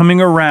luggage is coming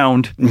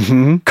around,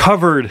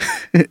 covered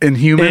in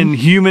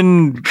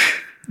human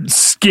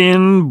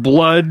skin,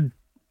 blood,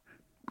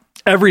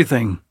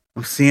 everything.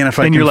 I'm seeing if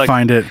I can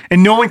find it.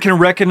 And no one can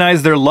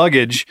recognize their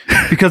luggage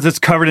because it's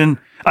covered in.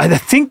 I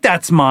think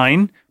that's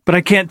mine, but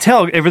I can't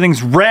tell.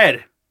 Everything's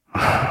red.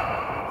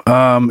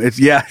 It's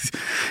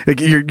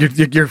like you're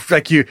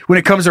like when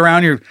it comes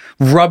around, you're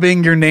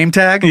rubbing your name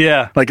tag.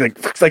 Yeah, like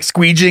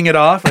squeegeeing it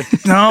off.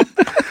 Like, no,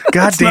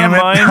 God damn it,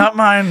 not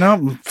mine.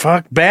 No,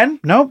 fuck Ben.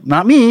 Nope,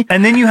 not me.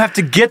 And then you have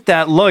to get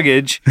that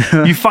luggage.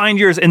 You find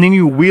yours, and then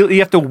you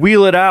have to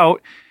wheel it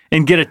out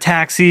and get a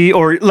taxi,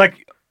 or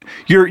like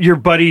your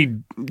buddy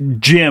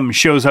Jim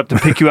shows up to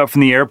pick you up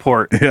from the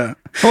airport. Yeah.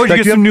 Oh, did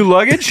you get some new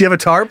luggage? Do you have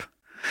a tarp?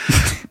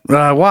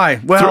 Why?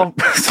 Well,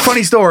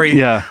 funny story.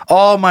 Yeah.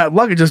 All my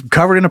luggage is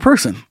covered in a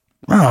person.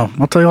 Oh,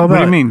 I'll tell you all about it.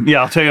 What do you mean?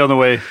 Yeah, I'll tell you on the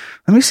way.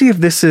 Let me see if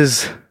this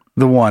is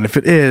the one. If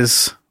it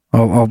is,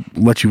 I'll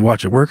let you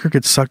watch it. Worker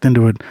gets sucked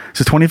into it.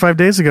 This is 25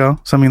 days ago.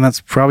 So, I mean,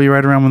 that's probably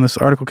right around when this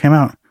article came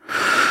out.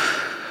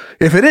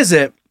 If it is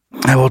it,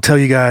 I will tell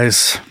you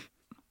guys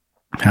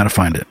how to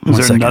find it.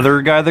 Was there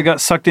another guy that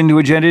got sucked into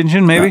a jet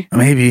engine, maybe?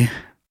 Maybe.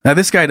 Now,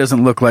 this guy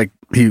doesn't look like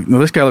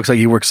this guy looks like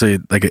he works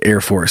like an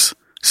Air Force.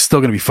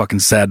 Still gonna be fucking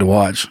sad to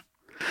watch.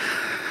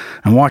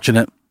 I'm watching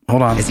it.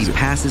 Hold on. As he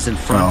passes in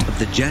front of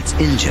the jet's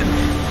engine,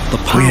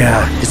 the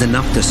power is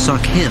enough to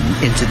suck him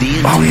into the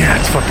engine. Oh yeah,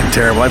 it's fucking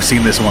terrible. I've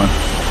seen this one.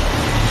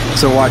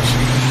 So watch.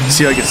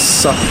 See how he gets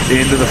sucked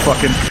into the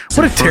fucking.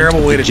 What a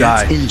terrible way to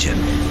die. Engine.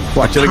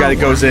 Watch the other guy that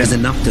goes in. Is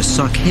enough to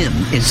suck him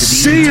into the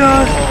See engine.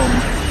 ya. Oh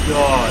my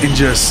god. And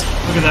just.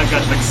 Look at that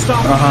guy. Like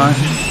stop.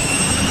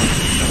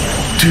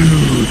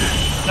 Dude.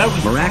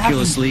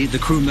 Miraculously, the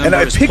crew member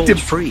is pulled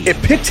free. It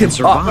picked him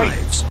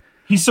survives. up.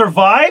 He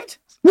survived?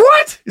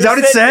 What? Is that what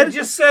it said? It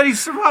just said he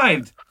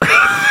survived.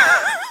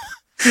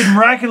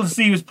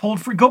 Miraculously, he was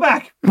pulled free. Go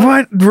back.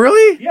 What?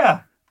 Really?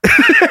 Yeah.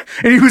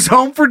 And he was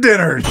home for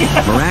dinner.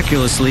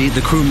 Miraculously,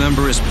 the crew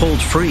member is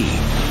pulled free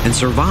and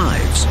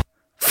survives.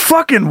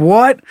 Fucking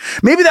what?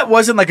 Maybe that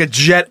wasn't like a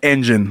jet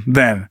engine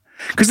then.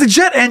 Because the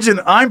jet engine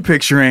I'm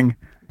picturing...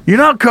 You're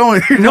not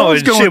going.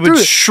 It would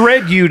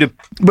shred you to.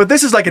 But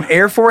this is like an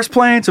Air Force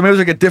plane, so maybe it was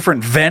like a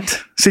different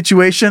vent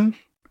situation.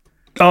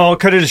 Oh,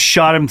 could have just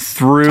shot him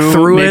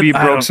through. Maybe he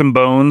broke some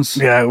bones.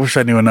 Yeah, I wish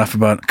I knew enough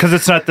about it because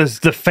it's not the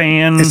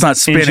fan. It's not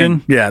spinning.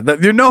 Engine. Yeah,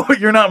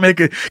 you're not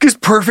making just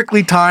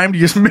perfectly timed.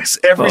 You just miss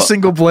every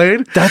single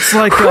blade. That's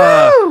like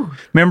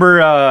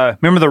remember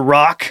The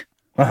Rock?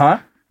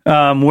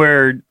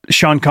 Where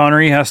Sean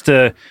Connery has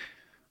to.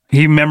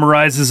 He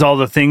memorizes all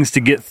the things to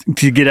get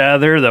out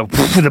of there,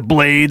 the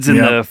blades and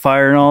the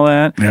fire and all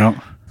that.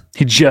 Yeah,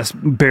 he just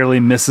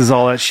barely misses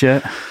all that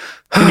shit.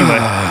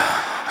 Anyway,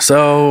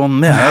 so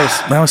yeah,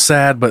 that was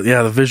sad, but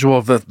yeah, the visual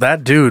of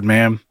that dude,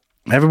 man.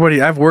 Everybody,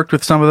 I've worked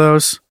with some of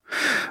those.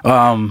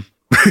 Where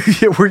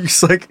you're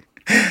like,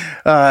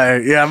 I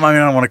don't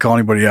want to call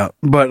anybody out,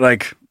 but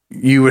like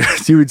you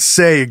would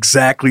say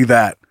exactly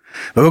that.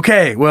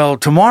 Okay, well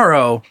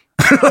tomorrow.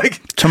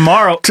 Like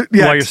tomorrow,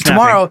 while you're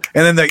tomorrow,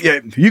 and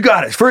then you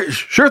got it.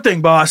 Sure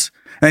thing, boss.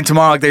 And then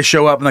tomorrow, like they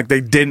show up and like they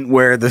didn't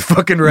wear the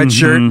fucking red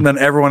shirt, and then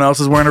everyone else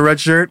is wearing a red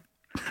shirt.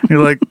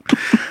 You're like,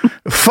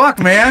 fuck,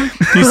 man.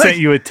 He sent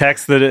you a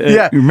text that,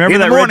 yeah. remember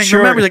in that the morning, red shirt?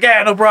 remember, he's like,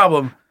 yeah, no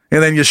problem.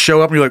 And then you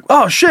show up and you're like,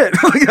 oh shit,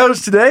 like that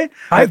was today.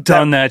 I've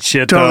done that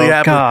shit totally though.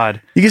 happened.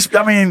 God. You just,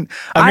 I mean,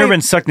 I've never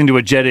been sucked into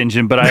a jet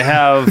engine, but I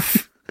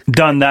have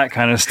done that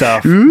kind of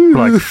stuff. Ooh.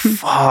 Like,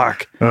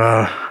 fuck.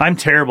 I'm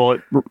terrible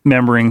at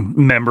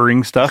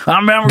remembering stuff.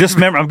 I'm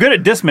good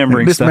at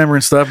dismembering stuff.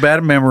 Dismembering stuff, bad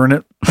at remembering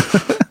it.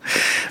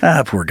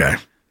 Poor guy.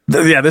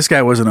 Yeah, this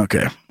guy wasn't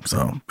okay.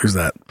 So there's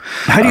that.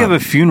 How do you have a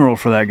funeral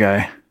for that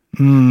guy?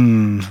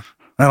 I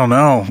don't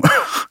know.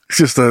 It's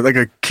just like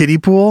a kiddie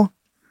pool.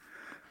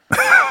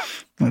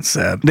 That's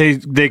sad.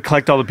 They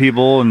collect all the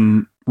people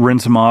and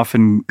rinse them off,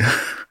 and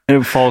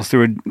it falls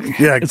through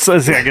it's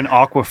like an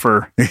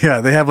aquifer. Yeah,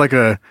 they have like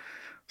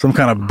some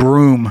kind of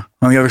broom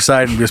on the other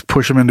side and just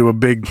push them into a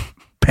big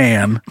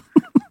pan.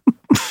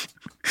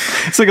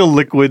 It's like a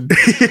liquid.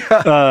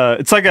 Yeah.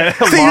 It's like a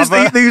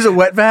lava. They use a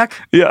wet vac.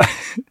 Yeah,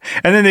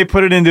 and then they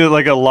put it into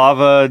like a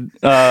lava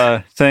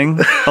thing,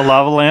 a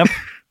lava lamp.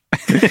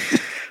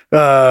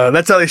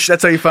 That's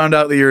how you found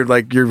out that your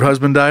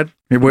husband died.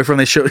 Your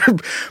boyfriend.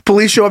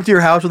 Police show up to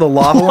your house with a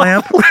lava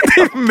lamp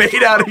they've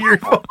made out of your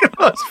fucking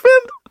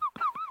husband.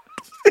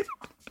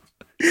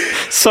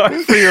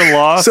 Sorry for your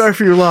loss. Sorry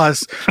for your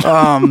loss.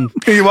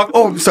 You walk.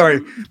 Oh,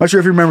 sorry. Not sure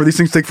if you remember. These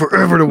things take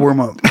forever to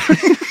warm up.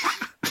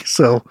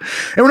 So,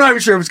 and we're not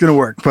even sure if it's going to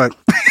work. But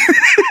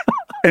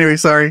anyway,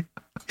 sorry.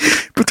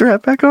 Put the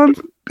hat back on.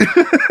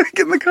 Get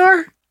in the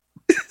car.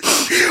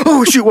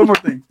 Oh shoot! One more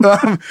thing.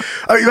 I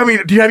mean,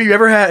 have you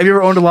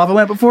ever owned a lava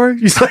lamp before?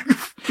 He's like,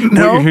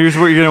 no. Well, here's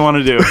what you're gonna want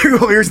to do.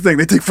 Well, here's the thing: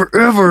 they take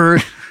forever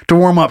to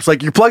warm up. So,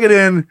 like, you plug it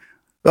in,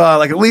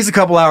 like at least a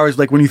couple hours.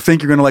 Like when you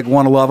think you're gonna like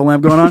want a lava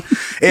lamp going on,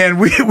 and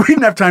we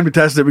didn't have time to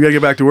test it. We gotta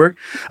get back to work.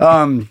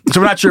 So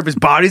we're not sure if his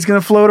body's gonna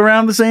float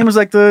around the same as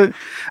like the.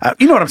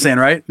 You know what I'm saying,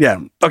 right?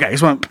 Yeah. Okay. I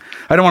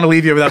don't want to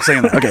leave you without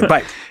saying that. Okay.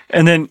 Bye.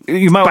 And then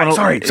you might want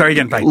to sorry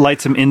again. Bye. Light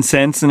some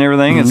incense and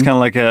everything. Mm-hmm. It's kind of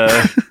like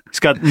it's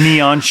got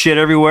neon shit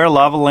everywhere.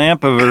 Lava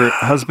lamp of her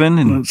husband,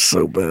 and that's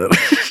so bad.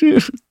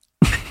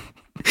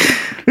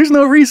 There's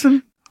no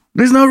reason.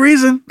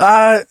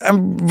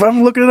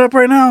 I'm looking it up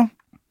right now.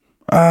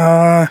 What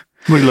are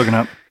you looking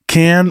up?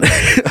 Can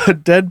a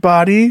dead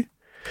body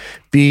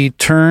be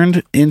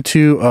turned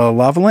into a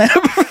lava lamp?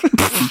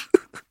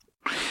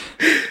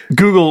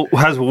 Google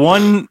has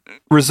one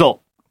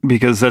result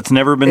because that's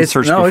never been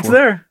searched before. No, it's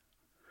there.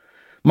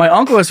 My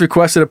uncle has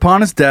requested upon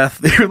his death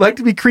he would like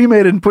to be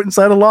cremated and put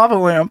inside a lava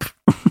lamp.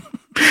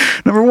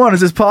 Number 1,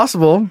 is this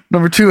possible?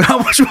 Number 2, how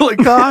much will it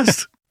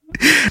cost?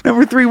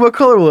 Number 3, what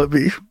color will it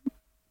be?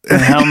 And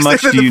how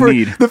much do you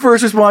need? The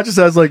first response just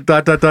says like ...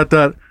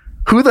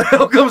 Who the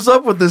hell comes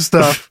up with this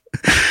stuff?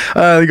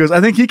 He goes, I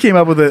think he came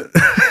up with it.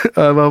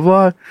 Blah,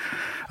 blah.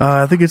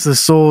 I think it's the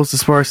soul is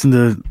dispersed in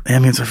the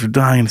ambience after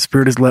dying and the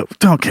spirit is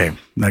left. Okay,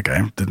 that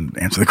guy didn't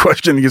answer the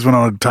question. He just went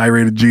on a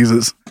tirade of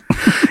Jesus.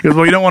 He goes,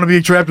 well, you don't want to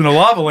be trapped in a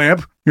lava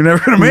lamp. You're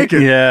never going to make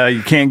it. Yeah,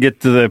 you can't get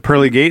to the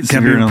pearly gates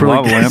if you're in a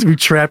lava lamp. Be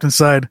trapped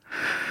inside.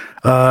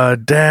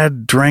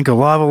 Dad drank a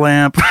lava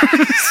lamp.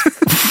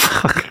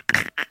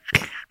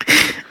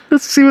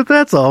 Let's see what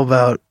that's all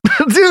about.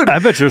 Dude, I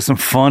bet there's some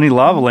funny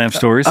lava lamp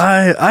stories.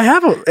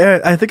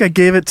 I think I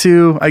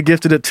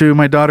gifted it to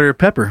my daughter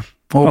Pepper.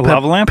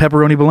 Lava lamp?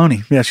 Pepperoni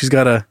bologna. Yeah, she's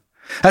got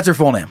that's her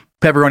full name.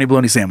 Pepperoni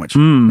bologna sandwich.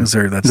 Is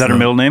that her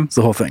middle name? It's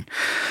the whole thing.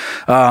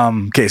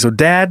 Okay, so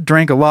Dad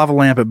drank a lava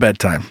lamp at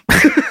bedtime.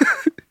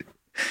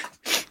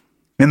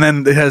 And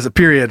then it has a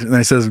period, and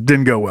it says,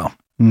 didn't go well.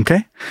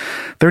 Okay.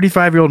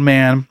 35-year-old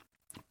man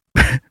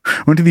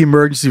went to the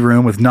emergency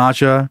room with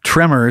nausea,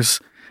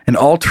 tremors, and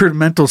altered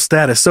mental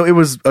status. So it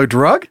was a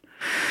drug?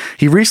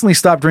 He recently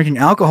stopped drinking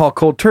alcohol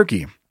cold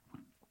turkey.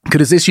 Could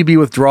his issue be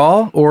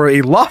withdrawal or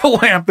a lava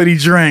lamp that he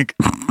drank?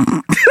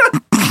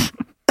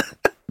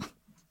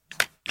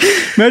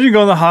 Imagine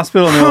going to the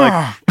hospital and they're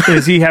like,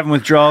 is he having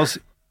withdrawals?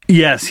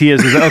 Yes, he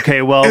is. He's like,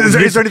 okay, well,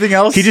 is there anything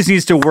else? He just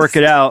needs to work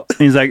it out. And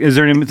he's like, is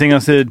there anything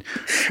else? He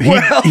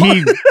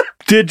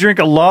did drink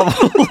a lava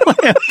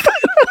lamp.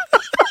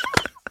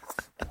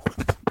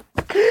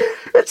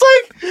 It's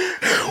like,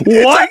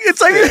 what?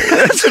 It's like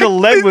I should have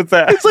led with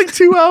that. It's like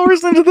 2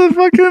 hours into the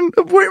fucking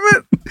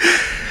appointment.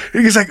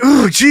 He's like,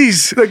 oh,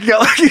 geez. Like,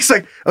 he's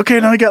like, okay,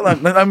 no, I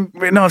got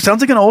no, it sounds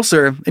like an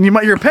ulcer, and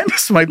your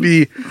appendix might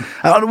be.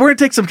 We're gonna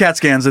take some CAT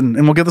scans, and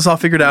we'll get this all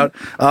figured out.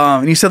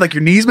 And you said like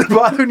your knee's been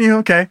bothering you.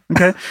 Okay,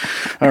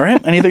 all right.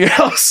 Anything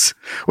else?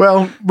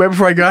 Well, right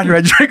before I got here,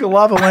 I drank a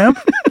lava lamp.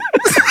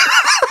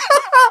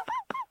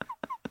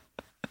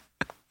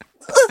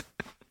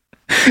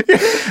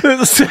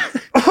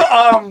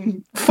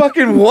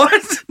 Fucking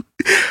what?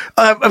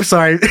 I'm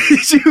sorry.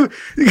 Can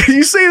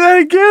you say that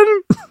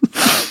again?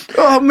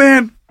 Oh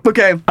man.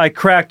 Okay. I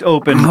cracked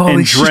open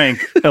and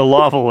drank a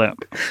lava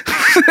lamp.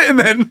 And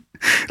then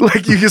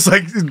like you just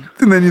like,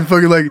 and then you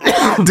fucking like,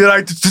 did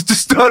I just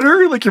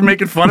stutter? Like you're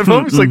making fun of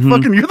him? It's like,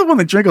 fucking, you're the one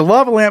that drank a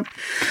lava lamp.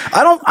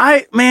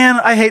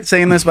 I hate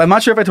saying this, but I'm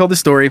not sure if I told this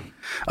story.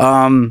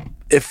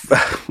 If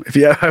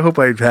yeah, I hope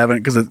I haven't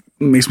because it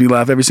makes me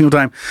laugh every single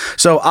time.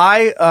 So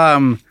I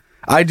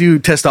I do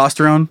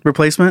testosterone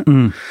replacement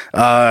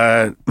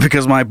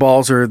because my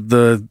balls are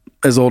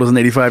as old as an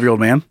 85-year-old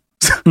man.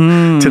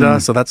 Ta-da,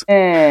 so that's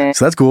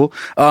cool.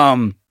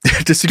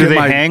 Just to do get they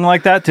hang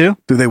like that too?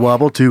 Do they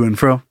wobble to and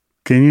fro?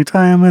 Can you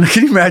tie them in?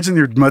 Can you imagine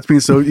your mutts being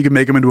so you can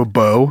make them into a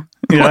bow?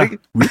 Yeah.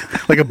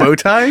 like a bow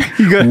tie?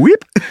 You go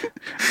whip.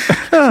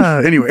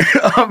 Anyway,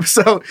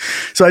 so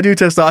I do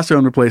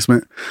testosterone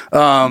replacement.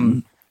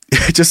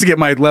 Just to get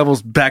my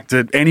levels back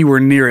to anywhere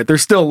near it. They're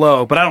still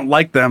low, but I don't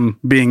like them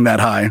being that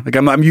high. Like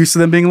I'm used to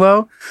them being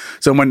low.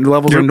 So when the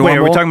levels are normal. Wait,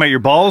 are we talking about your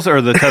balls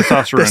or the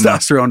testosterone?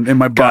 Testosterone in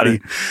my body.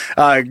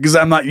 Because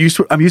I'm used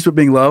to it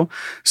being low.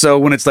 So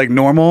when it's like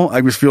normal,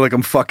 I just feel like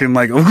I'm fucking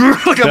like I'm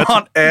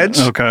on edge.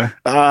 Okay.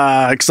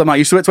 Because I'm not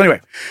used to it. So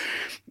anyway,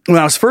 when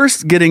I was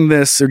first getting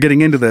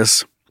into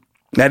this,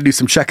 I had to do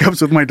some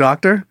checkups with my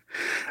doctor.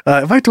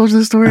 Have I told you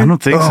this story? I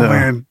don't think so. Oh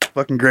man,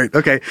 fucking great.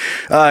 Okay.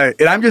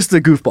 And I'm just a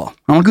goofball.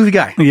 I'm a goofy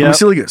guy. I'm a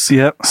silly goose.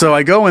 Yep. So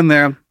I go in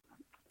there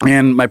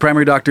and my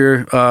primary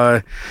doctor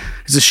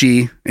is a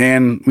she,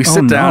 and we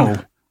sit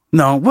down.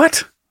 No,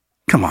 what?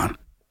 Come on.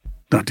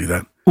 Don't do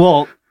that.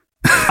 Well,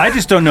 I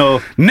just don't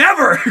know.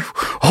 Never.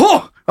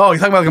 Oh, you're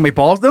talking about like my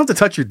balls? They don't have to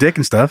touch your dick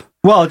and stuff.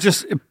 Well,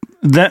 just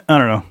that, I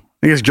don't know.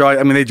 They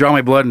draw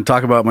my blood and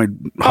talk about my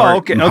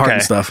heart, heart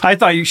and stuff. I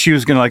thought she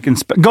was going to like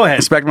inspect. Go ahead.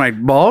 Inspect my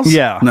balls?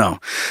 Yeah. No.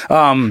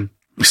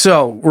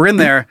 So we're in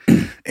there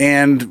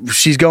and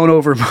she's going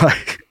over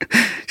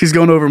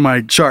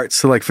my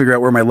charts to like figure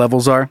out where my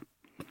levels are.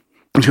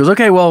 And she goes,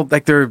 okay, well,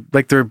 they're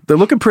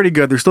looking pretty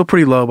good. They're still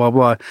pretty low, blah,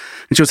 blah. And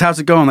she goes, how's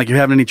it going? Like, you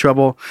having any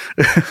trouble?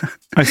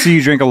 I see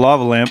you drink a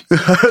lava lamp.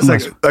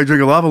 Like, I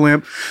drink a lava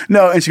lamp.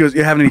 No. And she goes,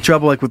 you having any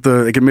trouble like with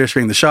like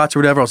administering the shots or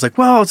whatever? I was like,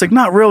 well, it's like,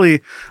 not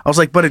really. I was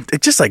like, but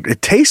it just like,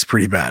 it tastes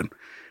pretty bad.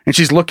 And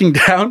she's looking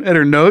down at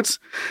her notes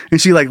and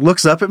she like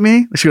looks up at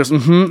me. She goes,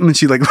 and then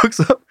she like looks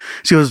up.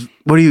 She goes,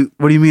 what do you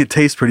mean it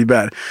tastes pretty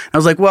bad? I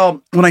was like,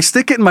 well, when I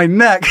stick it in my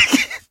neck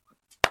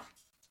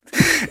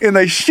and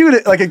I shoot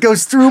it, like it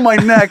goes through my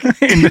neck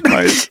into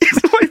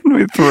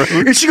my throat.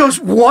 And she goes,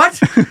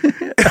 what?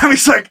 And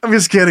I'm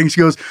just kidding.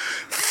 She goes,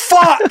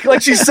 fuck.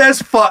 Like she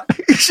says fuck.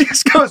 She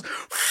just goes,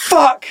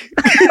 fuck.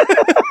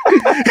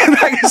 And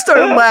I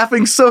started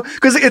laughing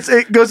because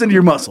it goes into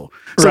your muscle.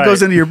 So It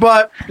goes into your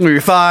butt or your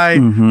thigh.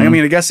 Mm-hmm. I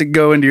mean, I guess it can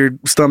go into your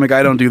stomach.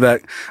 I don't do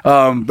that.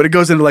 But it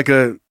goes into like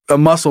a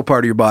muscle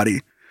part of your body.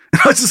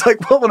 And I was just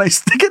like, well, when I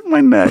stick it in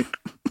my neck,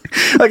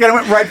 like I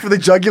went right for the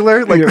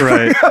jugular. Like, you're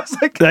right. I was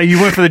like,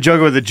 you went for the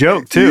jugular with a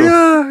joke too.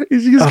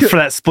 Yeah. For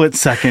that split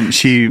second,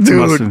 she she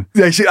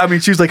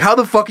was like, how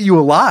the fuck are you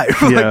alive?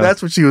 Like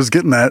that's what she was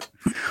getting at.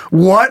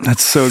 What?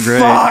 That's so great.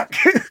 Fuck.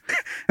 And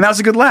that was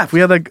a good laugh.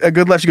 We had a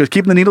good laugh. She goes,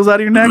 keeping the needles out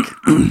of your neck.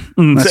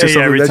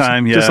 Every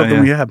time. Yeah. Just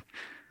something we had.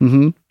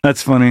 Mm-hmm.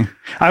 That's funny.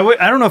 I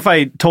don't know if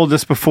I told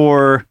this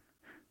before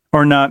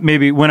or not.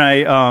 Maybe when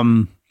I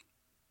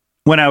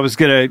was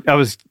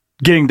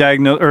getting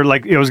diagnosed, or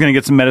like I was going to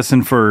get some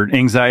medicine for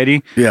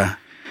anxiety. Yeah.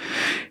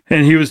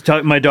 And he was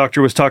my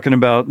doctor was talking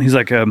about, he's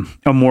like a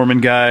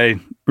Mormon guy,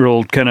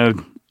 real kind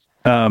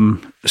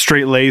of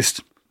straight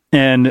laced.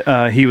 And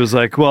he was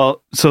like,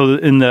 well, so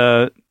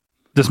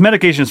this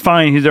medication is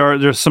fine.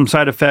 There's some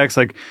side effects,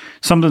 like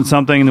something,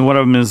 and one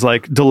of them is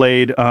like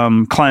delayed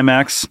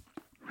climax,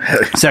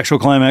 sexual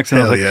climax.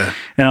 And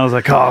I was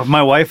like, oh,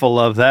 my wife will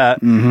love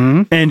that.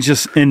 Mm-hmm. And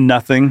just in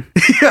nothing.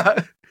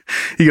 Yeah.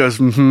 He goes,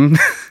 mm-hmm.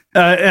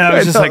 And I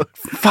was just like,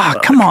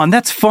 fuck, come on,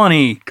 that's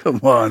funny.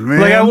 Come on,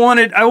 man. Like I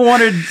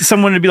wanted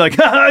someone to be like,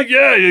 yeah,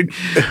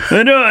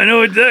 I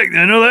know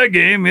that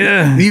game,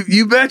 yeah.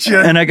 You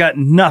betcha. And I got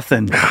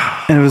nothing.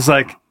 And it was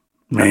like,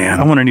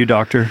 man, I want a new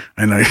doctor.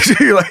 I know.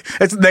 You're like,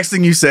 that's the next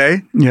thing you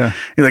say. Yeah.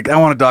 You're like, I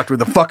want a doctor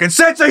with a fucking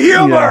sense of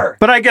humor. Yeah.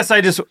 But I guess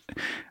I just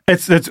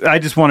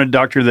want a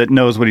doctor that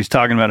knows what he's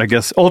talking about. I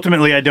guess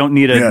ultimately I don't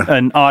need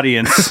an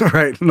audience.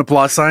 Right. An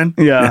applause sign.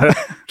 Yeah.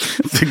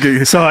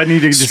 So I need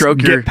to just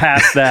get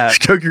past that.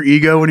 Stroke your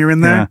ego when you're in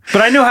there. Yeah.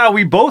 But I know how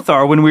we both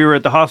are when we were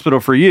at the hospital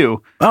for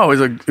you. Oh,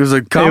 it was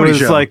a comedy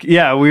show. Like,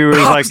 yeah, we were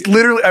like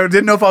literally, I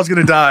didn't know if I was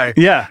going to die.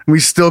 Yeah. We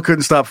still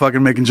couldn't stop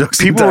fucking making jokes.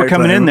 People were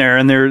coming in there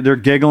and they're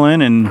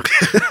giggling and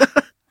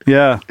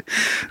yeah.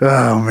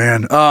 Oh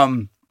man.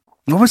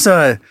 What was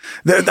I'm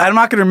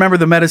not going to remember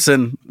the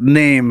medicine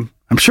name.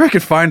 I'm sure I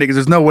could find it because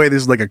there's no way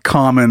this is like a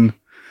common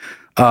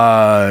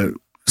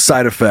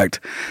side effect.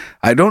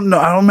 I don't know.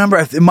 I don't remember.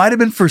 It might have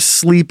been for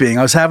sleeping.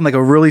 I was having like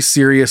a really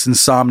serious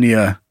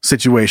insomnia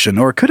situation,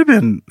 or it could have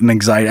been an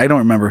anxiety. I don't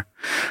remember.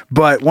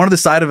 But one of the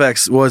side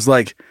effects was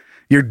like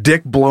your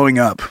dick blowing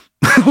up,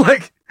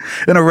 like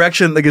an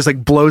erection that just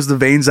like blows the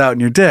veins out in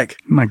your dick.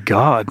 My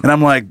God. And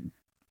I'm like,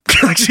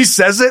 like she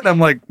says it and I'm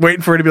like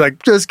waiting for her to be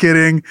like, just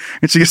kidding.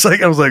 And she gets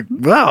like, I was like,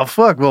 wow,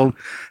 fuck. Well,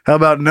 how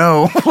about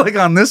no? Like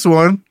on this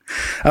one,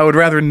 I would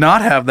rather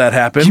not have that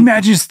happen. Can you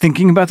imagine just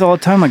thinking about that all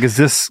the time? Like, is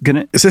this when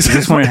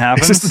it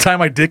happens? Is this the time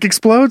my dick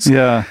explodes?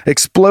 Yeah.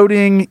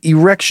 Exploding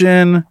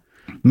erection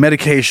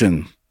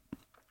medication.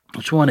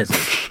 Which one is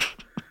it?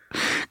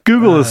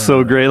 Google is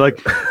so great.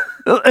 Like,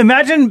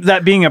 imagine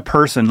that being a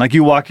person, like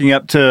you walking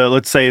up to,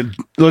 let's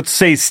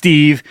say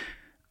Steve,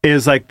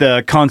 is like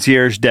the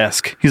concierge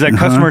desk. He's like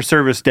customer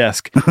service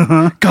desk.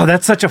 God,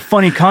 that's such a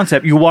funny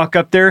concept. You walk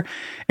up there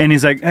and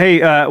he's like,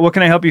 hey, what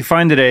can I help you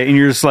find today? And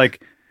you're just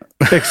like,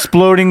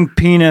 exploding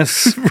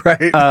penis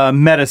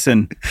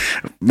medicine.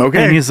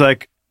 Okay. And he's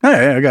like,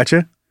 hey, I got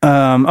you.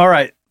 All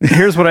right,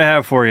 here's what I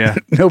have for you.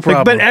 No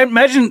problem. But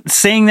imagine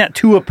saying that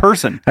to a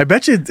person. I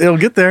bet you it'll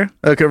get there.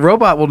 Like a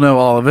robot will know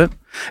all of it.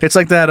 It's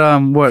like that,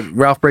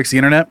 Ralph Breaks the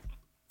Internet,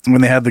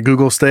 when they had the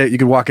Google stay, you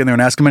could walk in there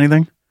and ask him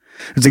anything.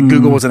 It's like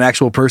Google was an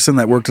actual person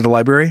that worked at a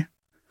library.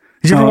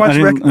 Did you ever watch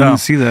I didn't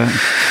see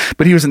that.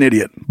 But he was an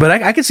idiot. But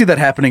I could see that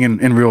happening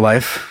in real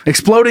life.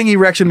 Exploding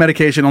erection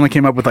medication only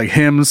came up with like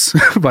Hims,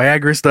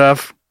 Viagra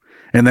stuff,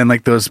 and then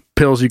like those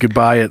pills you could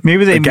buy at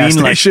maybe they the gas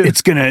mean like station.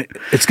 it's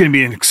gonna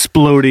be an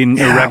exploding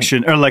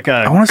erection or like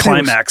a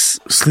climax.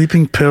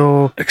 Sleeping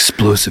pill,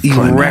 explosive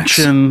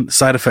erection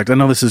side effect. I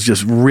know this is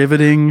just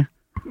riveting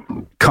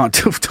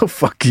content.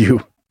 Fuck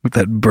you. With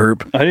that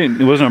burp.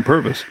 It wasn't on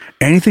purpose.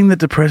 Anything that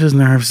depresses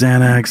nerves,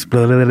 Xanax,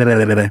 blah, blah, blah,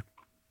 blah, blah, blah,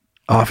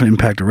 often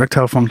impact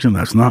erectile function.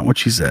 That's not what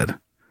she said.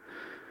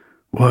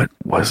 What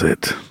was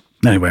it?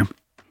 Anyway,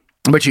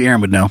 I bet you Aaron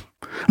would know.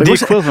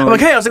 Like, I'm like,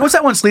 hey, I was like, what's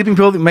that one sleeping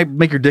pill that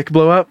make your dick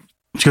blow up?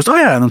 She goes, oh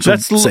yeah, and then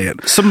she'll say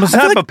it. Some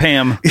type of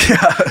Pam. Yeah.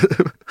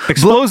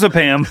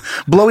 Explosipam.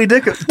 Blowy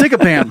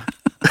dickapam.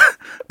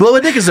 Blow a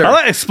dickazor. I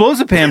like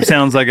explosipam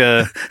sounds like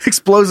a...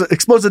 Explosive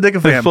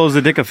dickafam.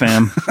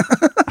 Explosidickafam.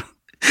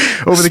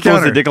 Over the counter.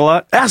 Explode a dick a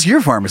lot. Ask your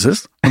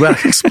pharmacist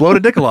about explode a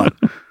dick a lot.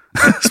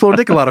 Explode a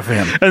dick a lot of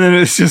fan. And then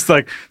it's just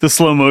like the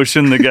slow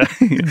motion. The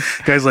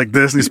guy's like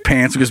this, and his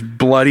pants are just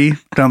bloody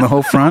down the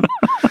whole front.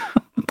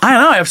 I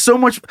don't know. I have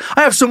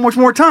so much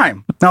more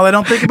time now that I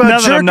don't think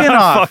about jerking I'm not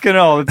off. Fucking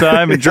all the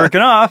time and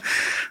jerking off.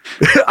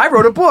 I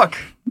wrote a book.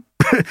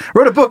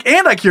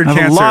 And I cured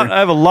cancer. I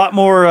have a lot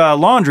more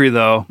laundry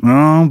though.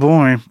 Oh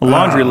boy, a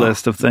laundry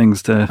list of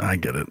things to. I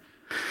get it.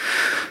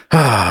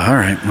 All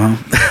right. Well,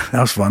 that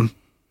was fun.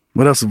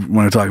 What else do you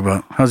want to talk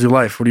about? How's your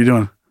life? What are you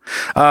doing?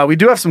 We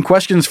do have some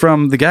questions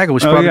from the gaggle. We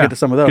should probably get to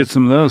some of those. Get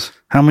some of those.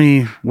 How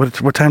many?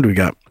 What time do we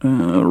got?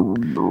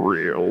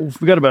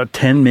 We got about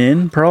 10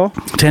 min, Pearl.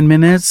 10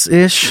 minutes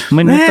ish.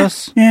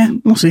 Minutos. Yeah,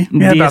 we'll see.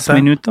 Yeah, about that.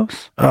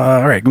 Minutos.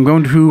 All right. I'm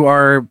going to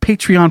our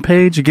Patreon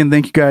page again.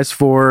 Thank you guys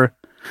for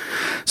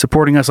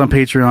supporting us on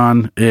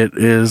Patreon. It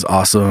is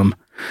awesome.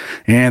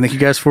 And thank you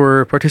guys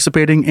for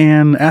participating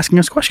and asking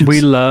us questions. We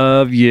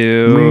love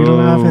you. We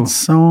love it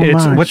so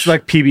much. What's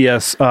like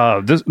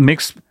PBS? This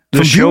makes the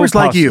from show viewers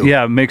like you.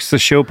 Yeah, makes the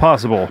show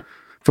possible.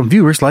 From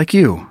viewers like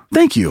you.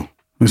 Thank you.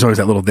 There's always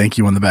that little thank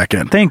you on the back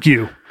end. Thank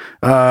you.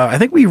 I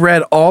think we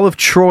read all of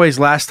Troy's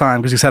last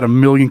time because he's had a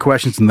million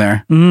questions in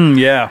there.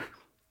 Yeah.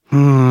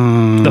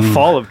 The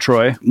fall of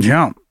Troy.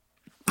 Yeah.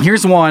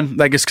 Here's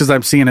one, I guess, because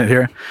I'm seeing it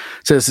here.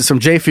 It says, it's from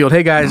J Field.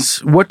 Hey,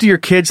 guys, what do your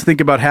kids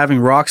think about having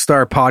rock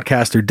star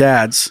podcaster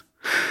dads?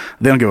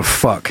 They don't give a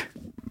fuck.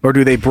 Or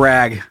do they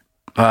brag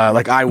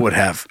like I would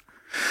have?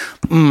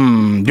 Do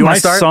you want to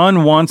start? My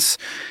son wants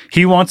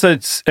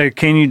a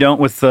Can You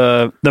Don't with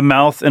the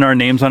mouth and our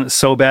names on it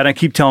so bad. I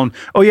keep telling him,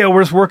 oh, yeah,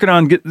 we're just working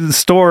on getting the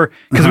store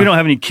because we don't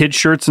have any kids'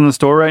 shirts in the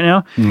store right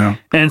now. No.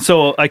 And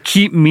so I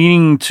keep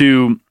meaning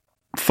to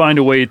find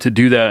a way to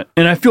do that,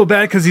 and I feel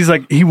bad because he's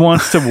like he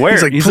wants to wear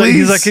it.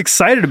 He's like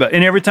excited about it.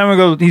 And every time I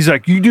go, he's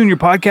like, you doing your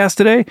podcast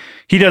today?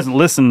 He doesn't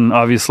listen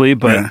obviously,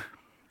 but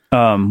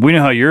we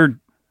know how your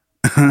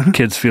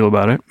kids feel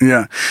about it.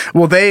 Yeah,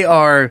 well, they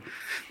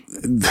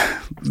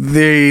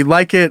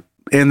like it,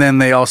 and then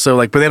they also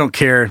like, but they don't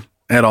care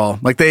at all.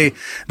 Like they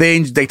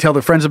tell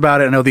their friends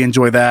about it. I know they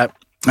enjoy that.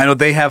 I know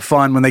they have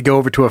fun when they go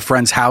over to a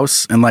friend's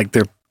house and like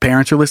their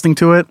parents are listening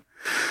to it.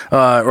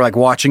 Or like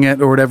watching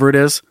it or whatever it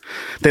is.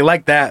 They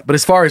like that. But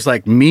as far as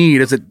like me,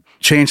 does it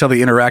change how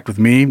they interact with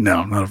me?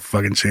 No, not a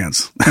fucking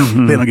chance.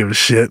 They don't give a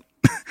shit.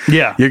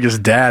 Yeah. You're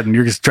just dad and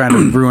you're just trying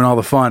to ruin all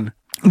the fun.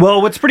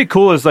 Well, what's pretty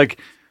cool is like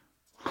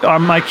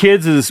my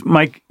kids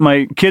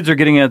are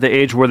getting at the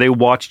age where they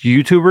watch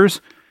YouTubers.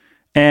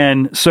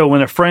 And so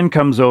when a friend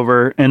comes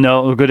over and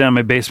they'll go down to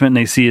my basement and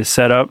they see a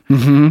setup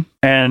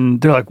and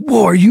they're like,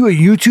 whoa, are you a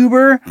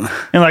YouTuber?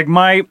 And like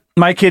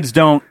my kids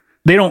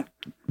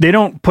they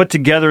don't put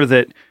together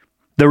that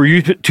the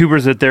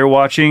YouTubers that they're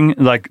watching,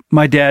 like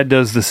my dad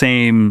does the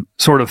same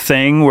sort of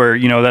thing where,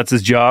 you know, that's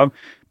his job,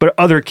 but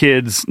other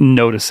kids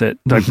notice it.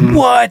 Like,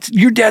 what?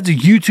 Your dad's a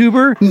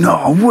YouTuber?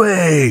 No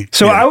way.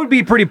 So I would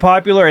be pretty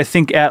popular, I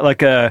think, at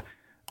like a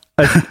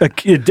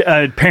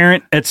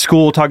parent at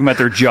school talking about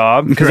their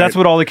job, because that's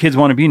what all the kids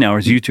want to be now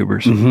is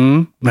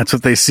YouTubers. That's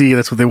what they see.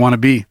 That's what they want to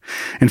be.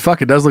 And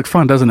fuck, it does look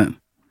fun, doesn't it?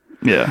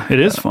 Yeah, it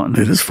is fun.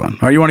 It is fun. All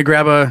right, you want to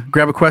grab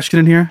a question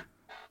in here?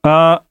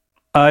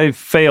 I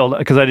failed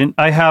because I didn't.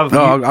 I have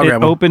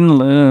it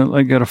open.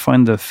 I gotta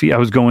find the feed. I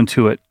was going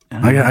to it.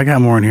 I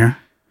got more in here.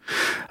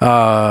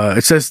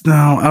 It says no.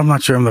 I'm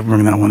not sure. I'm not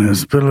remembering that one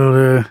is.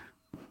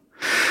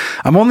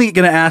 I'm only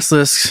gonna ask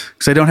this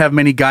because I don't have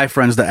many guy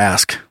friends to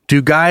ask. Do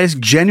guys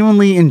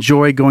genuinely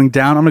enjoy going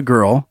down on a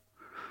girl,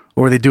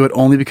 or they do it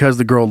only because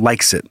the girl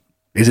likes it?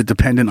 Is it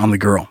dependent on the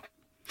girl?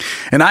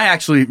 And I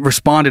actually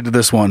responded to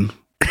this one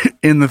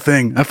in the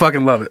thing. I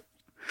fucking love it.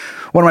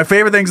 One of my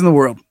favorite things in the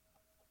world.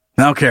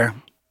 I don't care.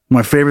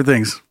 My favorite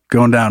things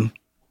going down,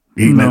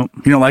 eating it.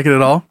 You don't like it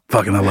at all?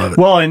 Fucking, I love it.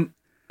 Well, and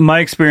my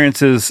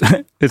experience is,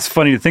 it's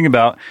funny to think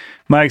about.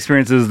 My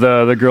experience is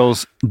the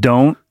girls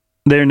don't.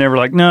 They're never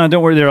like, no,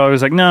 don't worry. They're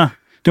always like, no,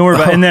 don't worry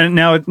about it. And then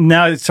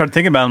now I start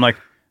thinking about it. I'm like,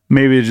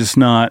 maybe it's just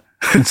not.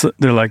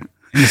 They're like,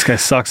 this guy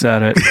sucks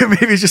at it.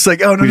 Maybe it's just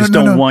like, oh, no, we just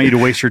don't want you to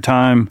waste your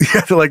time.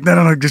 Yeah, they're like,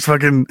 no, just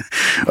fucking.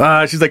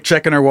 She's like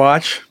checking her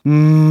watch.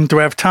 Do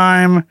I have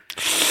time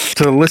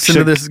to listen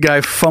to this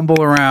guy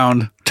fumble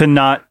around? To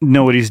not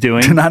know what he's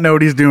doing? To not know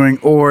what he's doing,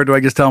 or do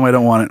I just tell him I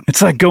don't want it?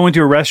 It's like going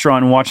to a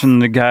restaurant and watching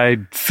the guy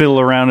fiddle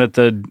around at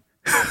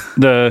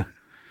the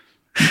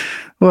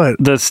what?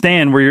 The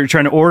stand where you're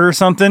trying to order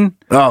something.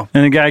 Oh.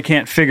 And the guy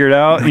can't figure it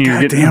out. And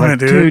you're getting like,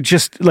 dude,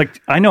 just like,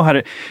 I know how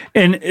to.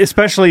 And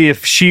especially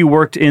if she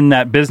worked in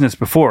that business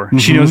before,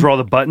 she knows where all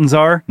the buttons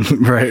are.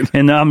 Right.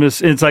 And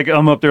it's like,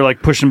 I'm up there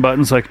like pushing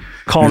buttons, like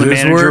calling the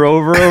manager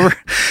over.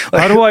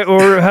 How do I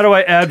order? How do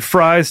I add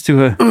fries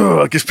to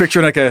a. Just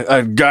picturing like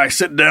a guy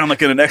sitting down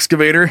like in an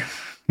excavator.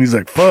 He's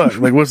like, fuck,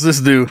 like, what's this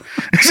do?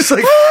 It's just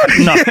like,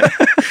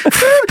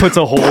 puts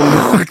a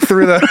hole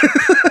through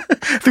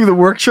the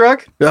work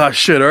truck. Oh,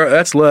 shit, all right,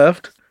 that's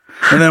left.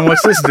 And then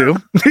what's this do?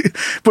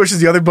 Pushes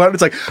the other button.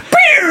 It's like,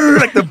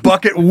 like the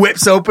bucket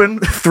whips open,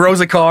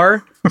 throws a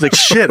car. It's like,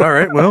 shit, all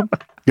right, well,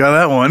 got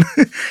that one.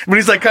 But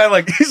he's like, kind of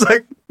like,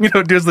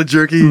 does the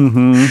jerky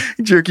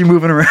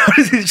moving around.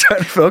 He's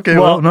trying to, okay,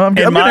 well, no, I'm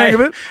getting the hang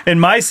of it. In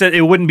my set,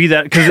 it wouldn't be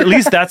that, because at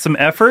least that's some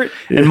effort.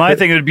 In my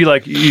thing, it would be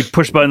like, you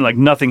push button, like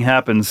nothing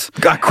happens.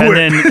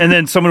 And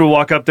then someone would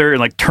walk up there and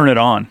like turn it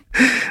on.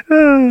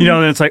 And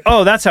it's like,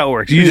 oh, that's how it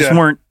works. You just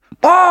weren't.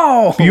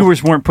 Oh, you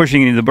just weren't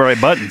pushing any of the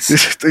right buttons.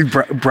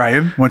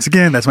 Brian, once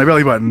again, that's my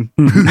belly button.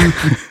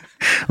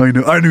 I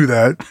knew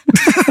that.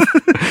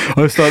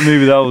 I thought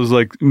maybe that was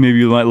like, maybe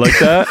you might like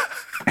that.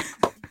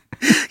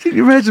 Can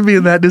you imagine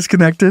being that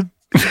disconnected?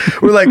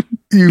 Or like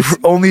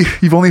you've only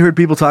heard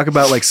people talk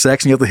about like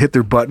sex and you have to hit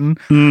their button.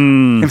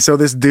 And so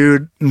this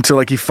dude, until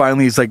like he's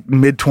like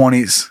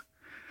mid-20s,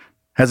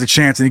 has a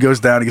chance and he goes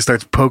down and he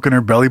starts poking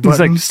her belly button. He's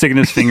like sticking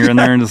his finger in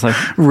there and just like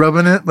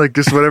rubbing it, like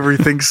just whatever he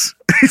thinks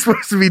he's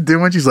supposed to be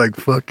doing. She's like,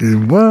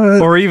 fucking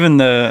what? Or even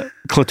the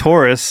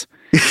clitoris.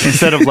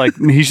 Instead of like,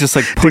 he's just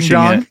like pushing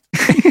it.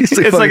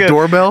 It's like a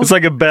doorbell. It's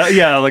like a bell.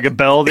 Yeah, like a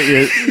bell that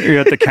you're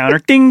at the counter.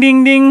 Ding,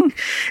 ding, ding.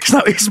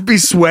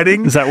 He's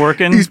sweating. Is that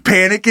working? He's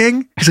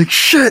panicking. He's like,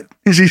 shit.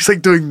 And she's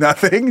like doing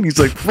nothing. And he's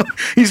like,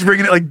 he's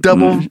ringing it like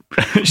double.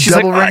 She's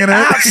double ringing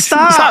it.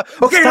 Stop.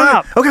 Okay,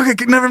 stop. Okay.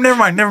 Never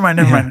mind.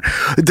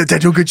 Did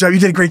do a good job. You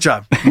did a great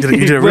job. You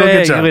did a real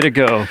good job. Way to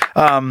go.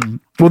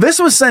 Well, this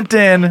was sent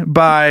in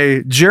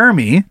by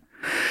Jeremy.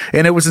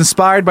 And it was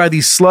inspired by the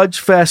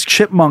Sludgefest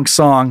Chipmunk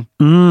song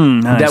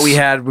that we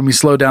had when we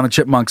slowed down the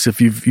Chipmunks,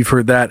 if you've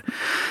heard that.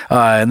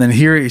 And then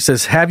here he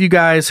says, have you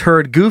guys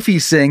heard Goofy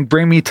sing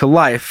Bring Me to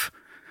Life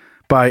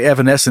by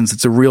Evanescence?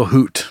 It's a real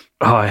hoot.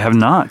 Oh, I have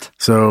not.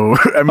 So,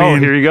 I mean... Oh,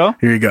 here you go?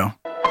 Here you go.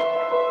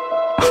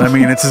 I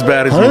mean, it's as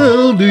bad as...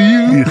 How do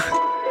you...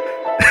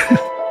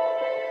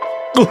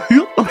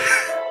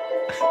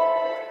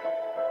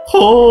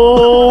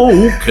 How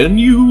can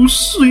you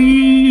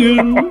see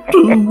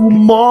into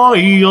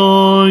my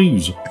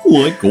eyes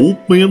like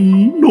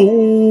open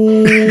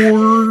doors,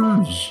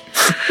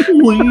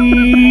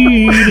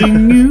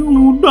 leading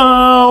you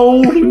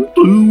down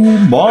into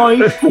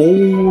my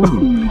core,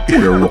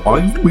 where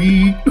I've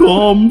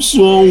become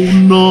so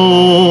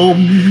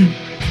numb,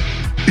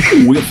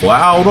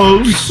 without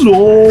a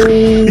soul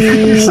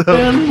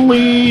and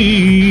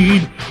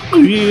lead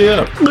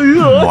it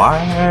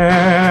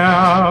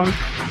back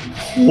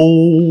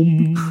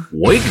home.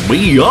 Wake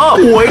me up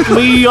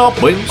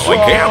inside. I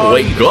can't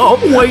wake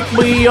up. Wake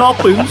me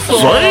up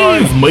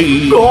inside. Save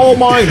me. Call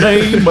my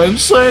name and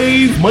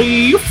save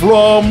me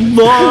from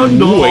the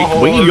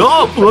door. Wake me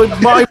up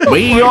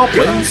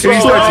inside. He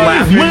starts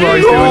laughing while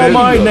he's doing Call it.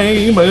 my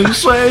name and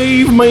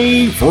save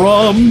me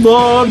from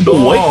the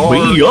door. Wake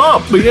me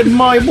up in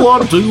my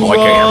blood to I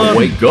can't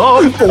wake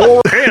up.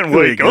 Or can't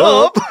wake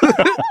up.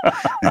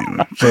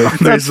 So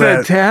That's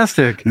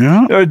fantastic.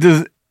 Yeah.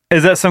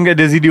 Is that some guy?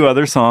 Does he do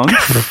other songs?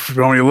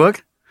 You want me to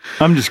look?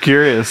 I'm just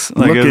curious.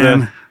 Like,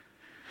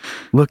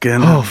 Look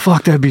in. Oh,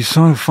 fuck, that'd be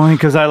so funny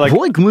because I like.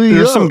 Wake me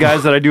there's up. some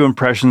guys that I do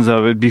impressions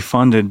of. It'd be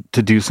fun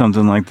to do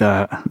something like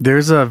that.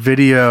 There's a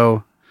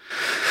video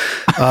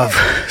of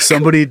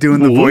somebody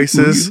doing the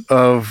voices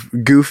of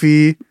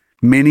Goofy,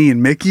 Minnie,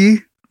 and Mickey.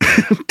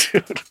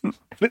 Dude,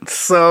 it's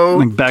so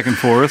like back and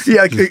forth.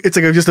 Yeah, it's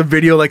like just a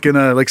video, like in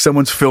a like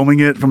someone's filming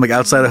it from like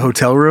outside a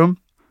hotel room.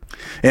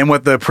 And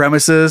what the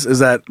premise is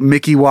that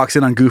Mickey walks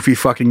in on Goofy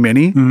fucking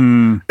Minnie.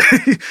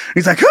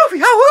 He's like, Goofy,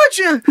 how would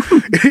you?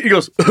 He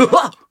goes,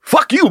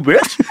 fuck you,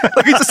 bitch.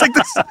 Like it's just like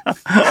this.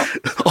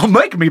 Oh,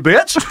 make me,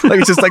 bitch. Like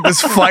it's just like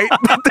this fight.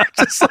 But they're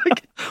just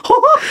like,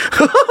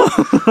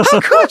 how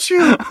could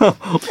you?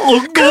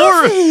 Oh,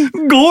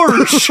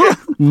 gorge.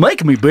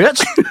 Make me,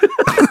 bitch.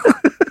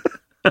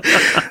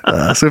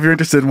 So if you're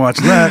interested in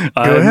watching that,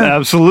 go I'm ahead.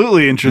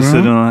 absolutely interested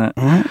in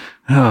that.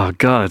 Oh,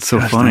 God, it's so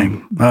funny.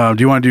 Do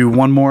you want to do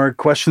one more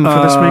question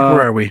for this week?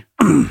 Where are we?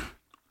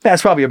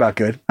 That's probably about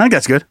good. I think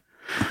that's good.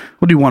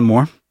 We'll do one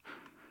more.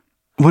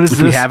 What is if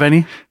this? we have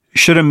any?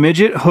 Should a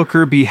midget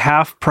hooker be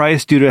half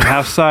price due to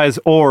half size,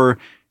 or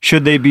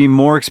should they be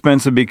more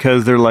expensive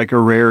because they're like a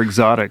rare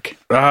exotic?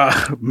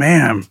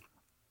 Man.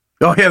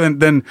 Oh, yeah,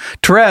 then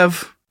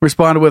Trev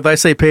responded with, I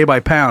say pay by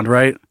pound,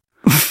 right?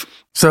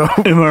 So,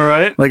 am I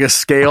right? Like a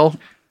scale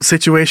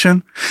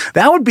situation.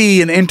 That would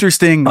be an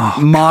interesting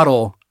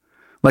model,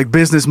 like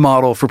business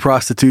model for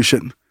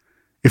prostitution.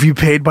 If you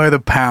paid by the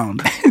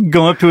pound.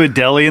 Going up to a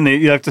deli and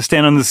you have to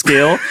stand on the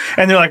scale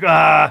and they're like,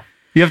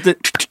 you have to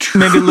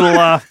maybe a little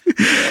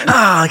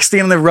like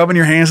standing there rubbing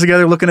your hands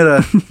together, looking at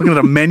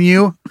a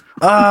menu.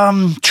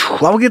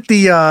 I'll get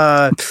the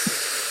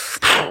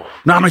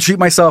no, I'm gonna treat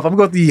myself. I'm gonna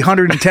go with the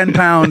 110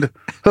 pound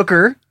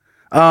hooker.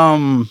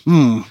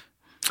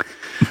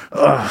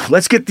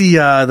 Let's get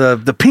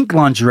the pink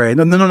lingerie.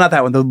 No, not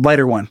that one. The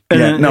lighter one.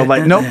 Yeah, not.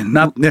 I'm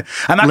not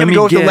going to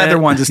go with the leather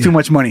ones. It's too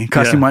much money.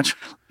 Costs too much.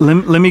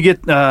 Let me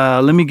get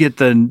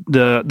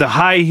the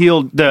high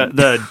heeled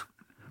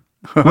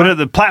what are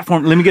the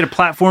platform? Let me get a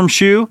platform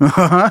shoe.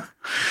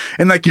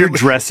 And like you're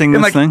dressing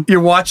this thing. You're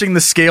watching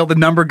the scale, the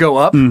number go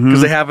up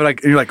because they have it.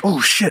 Like you're like, oh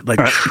shit! Like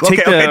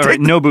take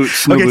no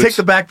boots. No boots. Take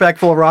the backpack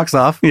full of rocks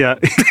off. Yeah.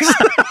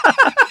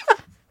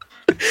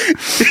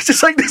 It's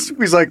just like this.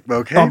 He's like,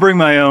 okay, I'll bring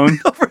my own.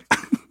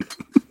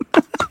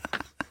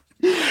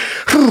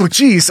 Oh,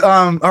 geez.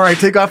 All right,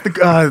 take off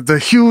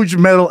the huge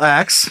metal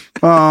axe.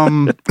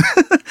 No,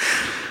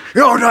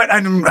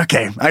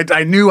 okay.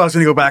 I knew I was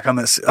going to go back on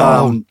this.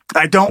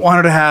 I don't want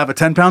her to have a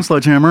 10-pound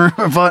sledgehammer,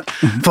 but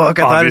fuck,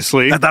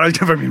 obviously. I thought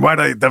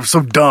that was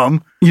so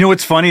dumb. You know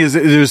what's funny is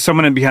there's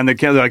someone behind the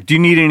counter like, do you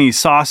need any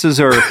sauces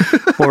or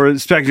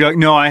spec? You're like,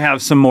 no, I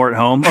have some more at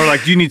home. Or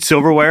like, do you need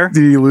silverware?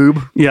 Do you need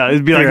lube? Yeah,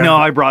 it'd be like, no,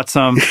 I brought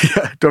some.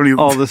 Don't need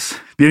all this.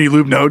 Do you need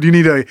lube? No. Do you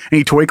need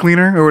any toy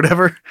cleaner or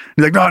whatever?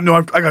 He's like, no,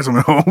 I got some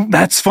at home.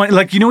 That's funny.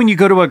 Like, you know when you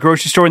go to a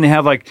grocery store and they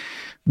have like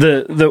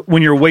the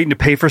when you're waiting to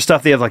pay for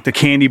stuff, they have like the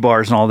candy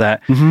bars and all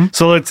that. Mm-hmm.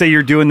 So let's say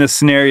you're doing this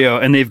scenario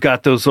and they've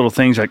got those little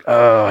things like,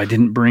 oh, I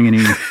didn't bring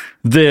any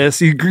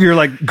this. You're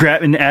like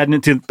grabbing, adding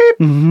it to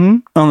beep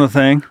on the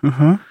thing.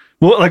 Mm-hmm.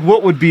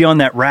 What would be on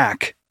that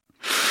rack?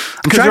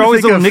 Because there are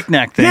always little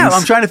knick-knack things. Yeah,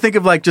 I'm trying to think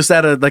of like just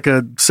at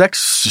a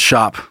sex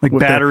shop. Like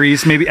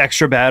batteries, maybe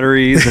extra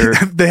batteries. Or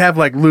they have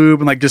like lube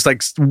and like just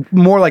like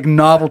more like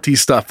novelty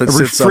stuff. That a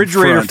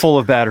refrigerator full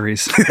of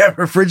batteries. Yeah,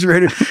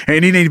 refrigerator. Hey,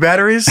 you need any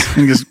batteries?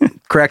 And he just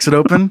cracks it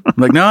open. I'm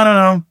like,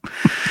 no.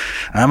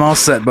 I'm all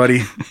set,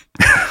 buddy.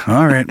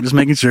 All right, just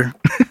making sure.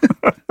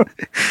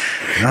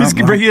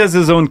 He has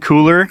his own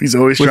cooler. He's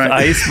always with trying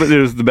ice, but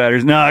there's the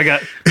batteries. No, I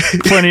got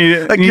plenty.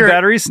 Like need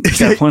batteries?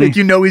 Got plenty. Like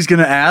he's going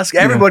to ask.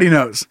 Everybody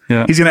knows.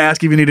 Yeah. He's going to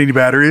ask if you need any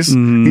batteries.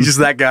 Mm-hmm. He's just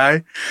that guy.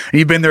 And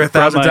you've been there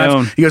 1,000 times.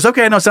 Own. He goes,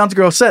 okay, no, sounds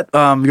good. All set.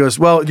 He goes,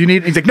 well, do you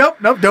need? He's like, nope,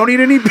 don't need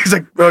any. He's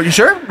like, oh, you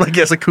sure? Like,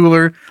 yes, a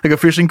cooler, like a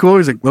fishing cooler.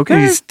 He's like,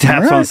 okay. He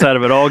taps on the side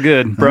of it. All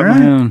good. Brought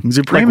my own. These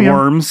are premium.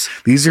 Like worms.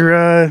 These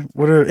are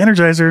what are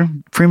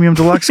Energizer Premium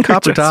Deluxe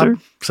Copper Top.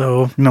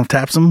 So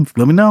taps them.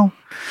 Let me know.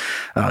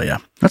 Oh yeah,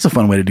 that's a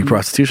fun way to do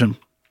prostitution.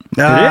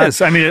 It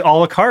is. I mean, a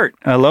la carte.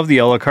 I love the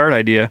a la carte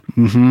idea.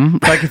 Mm-hmm.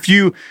 Like if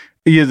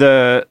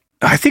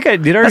I think I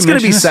did. That's going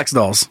to be sex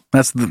dolls.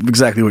 That's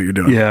exactly what you're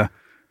doing. Yeah.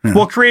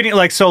 Well, creating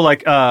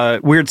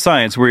Weird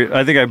Science. Where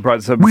I think I brought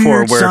this up before.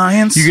 Weird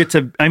Science. You get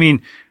to. I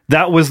mean,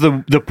 that was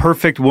the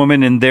perfect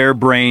woman in their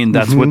brain.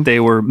 That's what they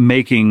were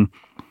making.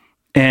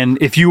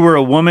 And if you were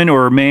a woman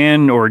or a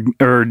man or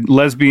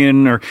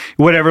lesbian or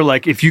whatever,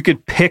 like if you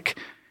could pick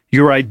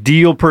your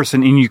ideal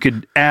person and you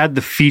could add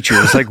the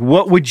features, like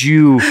what would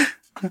you?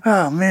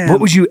 Oh man, what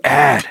would you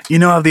add? You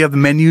know how they have the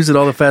menus at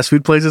all the fast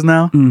food places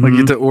now? Mm-hmm. Like you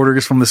get to order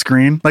just from the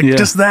screen, like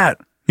just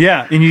that.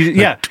 Yeah, and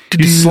you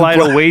slide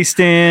a waist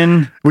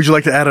in. Would you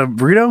like to add a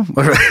burrito?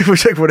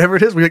 Whatever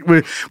it is.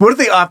 What if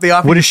they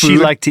offer? What does she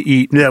like to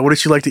eat? Yeah, what does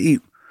she like to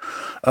eat?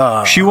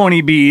 She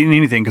won't be eating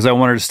anything because I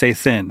want her to stay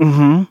thin.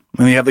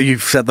 Mm-hmm. And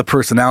you've set the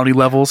personality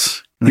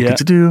levels. Like what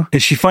to do?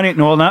 Is she funny?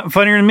 Well, not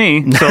funnier than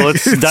me. So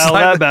let's dial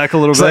that back a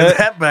little bit. Slide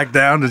that back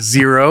down to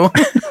 0.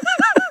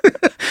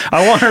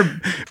 I want her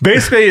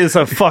basically as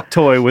a fuck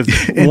toy with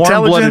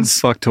warm-blooded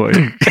fuck toy.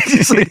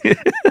 It's like,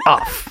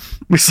 off.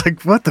 It's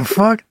like, what the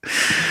fuck?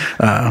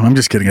 I'm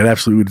just kidding. I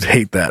absolutely would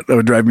hate that. That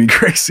would drive me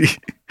crazy.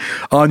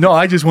 No,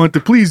 I just want to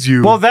please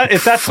you. Well,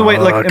 if that's the way,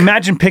 like,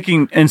 imagine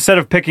picking, instead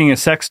of picking a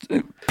sex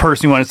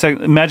person you want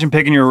to imagine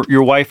picking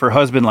your wife or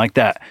husband like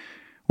that.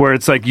 Where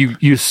it's like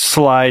you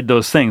slide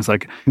those things.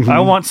 Like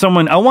I want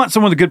someone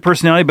with a good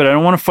personality, but I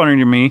don't want to funnel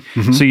me.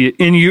 Mm-hmm. So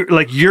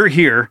you're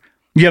here.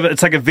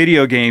 It's like a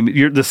video game.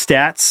 You're the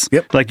stats.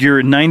 Yep. Like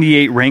you're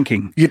 98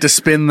 ranking. You get to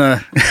spin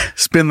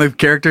the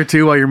character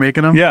too while you're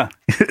making them. Yeah.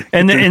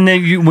 And then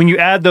when you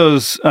add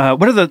those,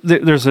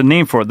 there's a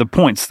name for it. The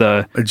points,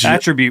 the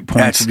attribute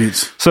points.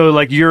 Attributes. So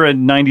like you're a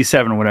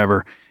 97 or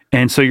whatever,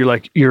 and so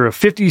you're a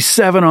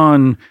 57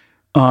 on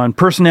on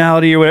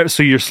personality or whatever.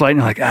 So you're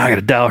sliding like, I got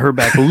to dial her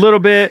back a little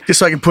bit. Just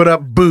so I can put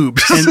up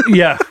boobs. And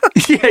yeah.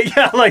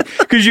 Like,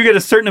 because you get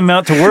a certain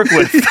amount to work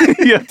with.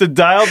 You have to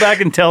dial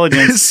back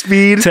intelligence.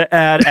 Speed. To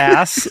add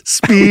ass.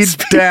 Speed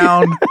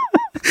down.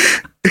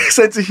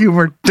 Sense of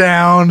humor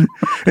down.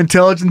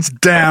 Intelligence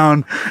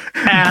down.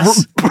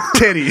 Ass.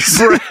 Titties.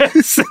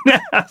 Breasts and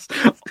ass.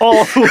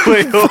 All the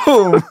way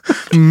over.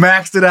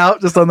 Maxed it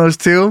out just on those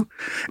two.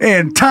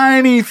 And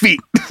tiny feet.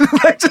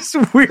 Like just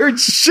weird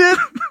shit.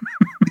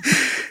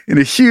 And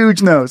a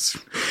huge nose.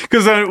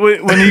 Because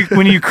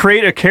when you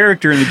create a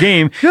character in the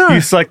game,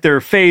 you select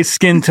their face,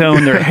 skin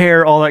tone, their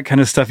hair, all that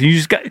kind of stuff. You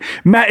just got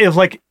and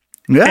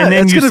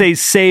then you say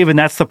save, and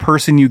that's the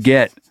person you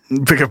get.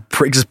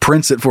 Just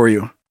prints it for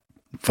you.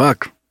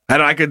 Fuck.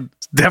 And I could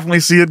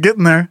definitely see it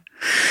getting there.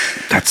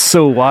 That's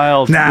so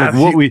wild. Nah,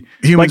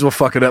 humans will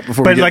fuck it up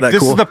before we get that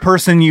this cool. Is the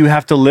person you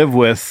have to live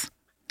with.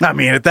 I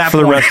mean, at that for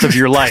point, the rest of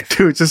your life,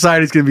 dude,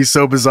 society's gonna be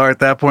so bizarre at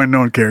that point. No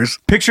one cares.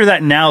 Picture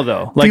that now,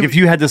 though. Like, if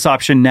you had this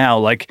option now,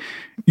 like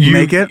you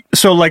make it.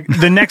 So, like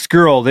the next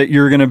girl that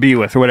you're gonna be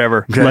with, or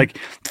whatever. Okay. Like,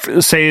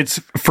 say it's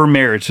for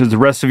marriage, so the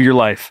rest of your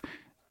life,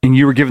 and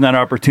you were given that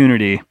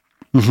opportunity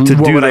to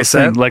do what I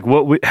said. Like,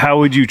 how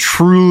would you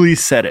truly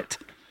set it?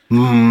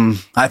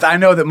 I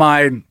know that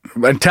my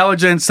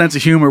intelligence, sense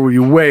of humor would be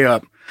way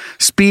up.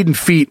 Speed and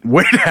feet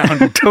way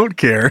down. Don't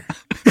care.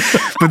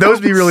 But those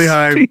would be really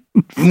high.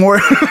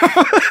 More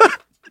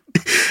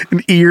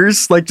and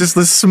ears, like just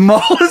the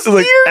smallest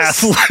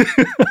ears.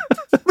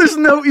 There's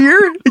no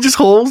ear. It just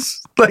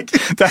holes. Like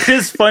that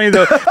is funny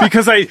though,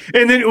 because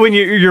and then when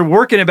you're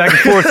working it back and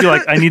forth, you're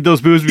like, I need those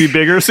boobs to be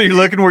bigger. So you're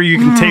looking where you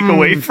can take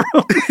away from.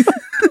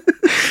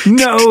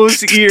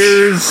 Nose,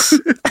 ears.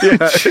 Yeah.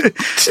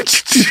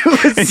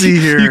 Let's see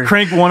here. You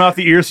crank one off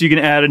the ear so you can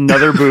add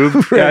another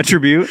boob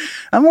attribute.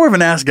 I'm more of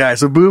an ass guy,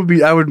 so boob.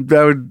 I would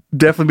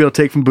definitely be able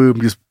to take from boob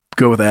and just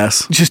go with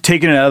ass. Just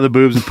taking it out of the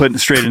boobs and putting it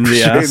straight into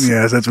the ass.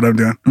 Yes, that's what I'm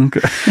doing. Okay.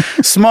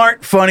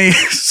 Smart, funny,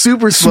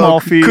 super slow. Small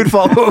feet. Could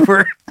fall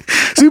over.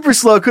 Super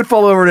slow. Could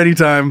fall over at any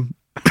time.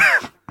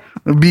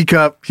 B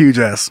cup. Huge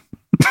ass.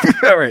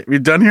 All right, we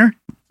done here?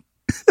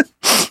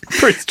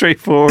 Pretty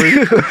straightforward.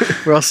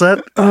 We're all set?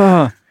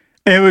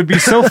 It would be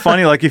so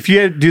funny, like if you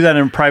had to do that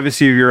in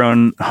privacy of your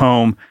own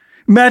home.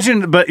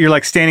 Imagine, but you're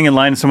like standing in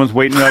line and someone's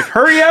waiting. You're like,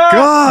 hurry up!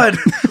 God,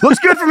 looks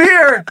good from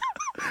here.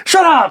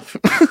 Shut up!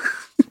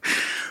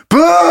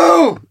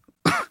 Boo!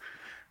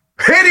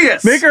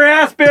 Hideous! Make her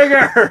ass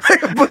bigger.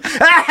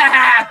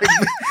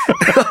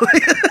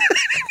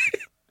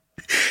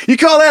 You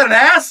call that an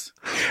ass?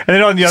 And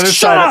then on the other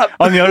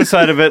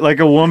side of it, like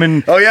a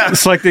woman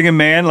selecting a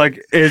man,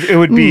 like it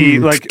would be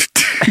like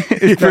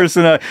a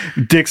person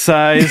dick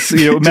size.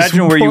 You know,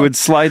 imagine where you would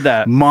slide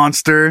that.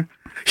 Monster,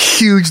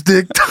 huge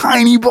dick,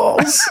 tiny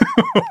balls.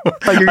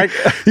 Like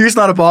you're just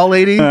not a ball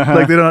lady.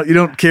 Like you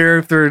don't care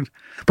if they're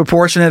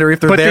proportionate or if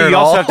they're there at all. But you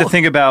also have to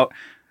think about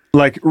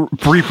like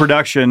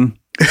reproduction.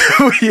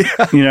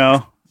 You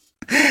know?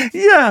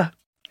 Yeah.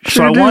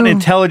 So I want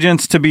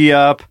intelligence to be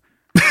up.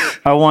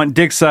 I want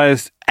dick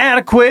size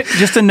adequate,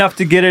 just enough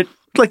to get it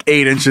like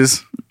 8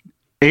 inches.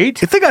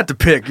 8? If they got to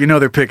pick, you know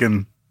they're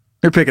picking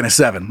a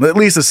 7, at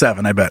least a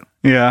 7. I bet.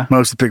 Yeah,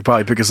 most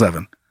probably pick a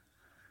 7.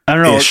 I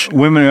don't know.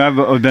 Women who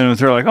I've been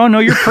with are like, oh no,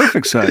 you're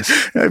perfect size.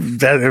 I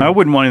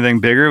wouldn't want anything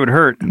bigger; it would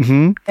hurt. What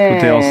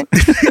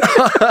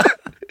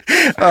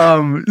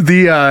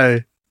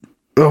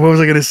was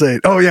I going to say?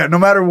 Oh yeah, no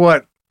matter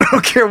what, I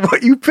don't care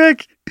what you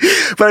pick.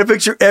 But I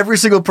picture every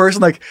single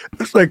person like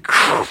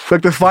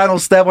the final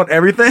step on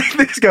everything.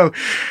 They just go,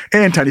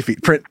 and tiny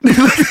feet print.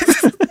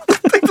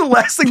 The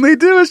last thing they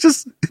do is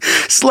just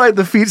slide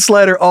the feet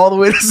slider all the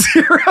way to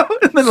 0,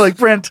 and then like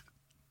print.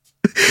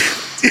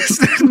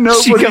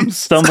 She comes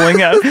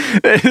stumbling out.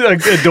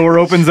 Like a door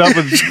opens up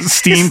with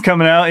steam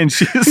coming out, and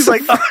she's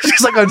like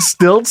on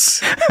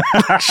stilts.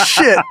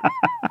 Shit.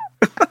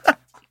 But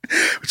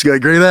you got a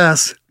great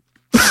ass.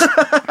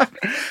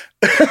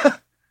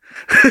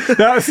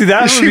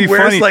 That she would be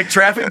wears funny. Like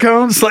traffic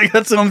cones. Like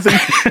that's something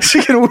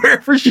she can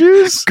wear for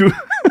shoes.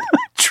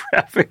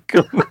 Traffic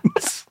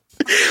cones.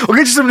 We'll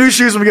get you some new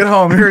shoes when we get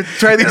home. Here,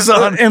 try these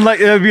on. And like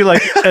it would be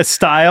like a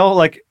style.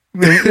 Like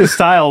a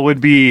style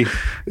would be,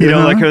 you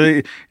know,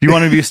 like you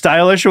want to be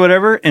stylish or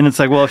whatever. And it's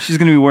like, well, if she's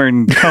going to be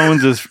wearing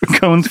cones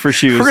for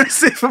shoes, we're going to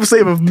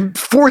save a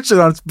fortune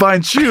on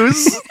buying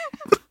shoes.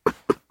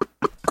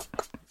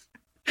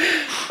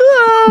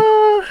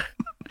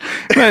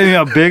 You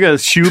know how big a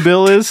shoe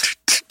bill is?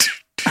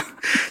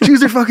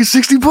 Shoes are fucking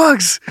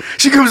 $60.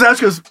 She comes out,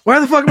 she goes, why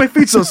the fuck are my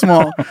feet so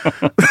small?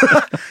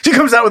 She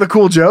comes out with a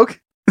cool joke.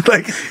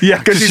 Like, yeah,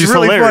 because she's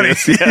really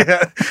hilarious. Funny.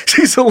 Yeah.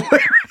 She's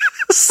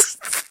hilarious.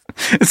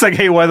 It's like,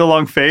 hey, why the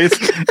long face?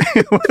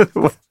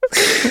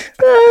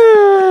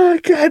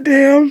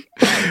 Goddamn.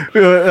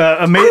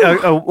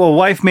 A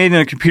wife made in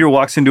a computer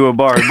walks into a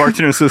bar. The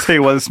bartender says, hey,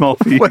 why the small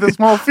feet? Why the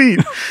small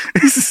feet?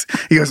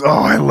 He goes,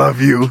 oh, I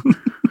love you.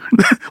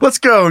 Let's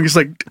go. And he's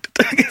like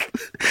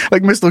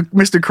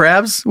Mr.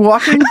 Krabs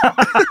walking.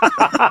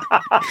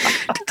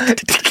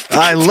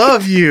 I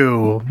love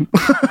you.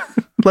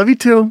 Love you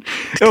too.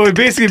 It would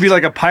basically be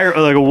like a pirate,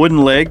 like a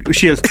wooden leg.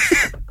 She has.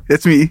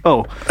 That's me.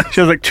 Oh,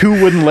 she has like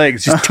 2 wooden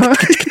legs. Just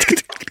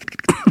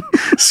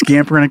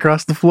scampering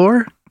across the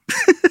floor.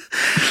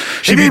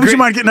 Would you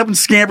mind getting up and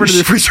scampering to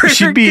the refrigerator?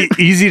 She'd be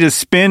easy to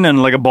spin on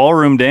like a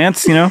ballroom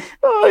dance, you know?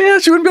 Oh, yeah.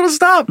 She wouldn't be able to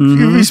stop.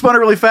 Mm-hmm. You spun it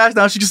really fast.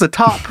 Now she's just a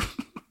top.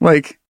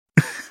 Like,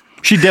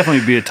 she'd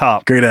definitely be a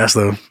top. Great ass,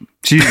 though.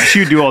 She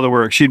would do all the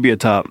work. She'd be a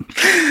top.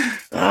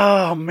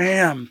 Oh,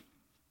 man.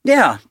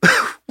 Yeah.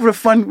 What a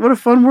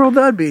fun world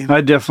that'd be.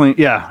 I'd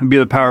definitely, I'd be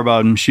the power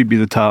bottom. She'd be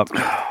the top.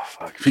 Oh,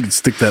 fuck. If you could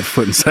stick that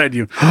foot inside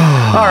you.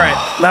 All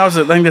right. That was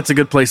it. I think that's a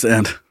good place to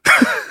end.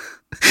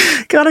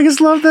 God, I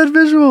just love that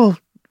visual.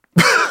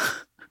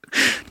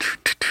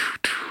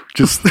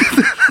 Just and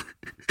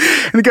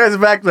the guys in the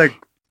back like,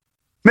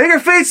 make her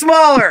feet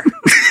smaller.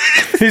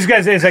 These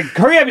guys, it's like,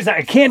 hurry up! He's like,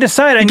 I can't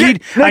decide. I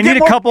need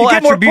a couple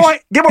attributes.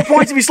 Get more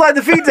points if you slide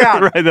the feet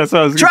down. Right, that's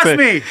what I was going to say. Trust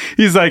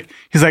me.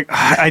 He's like,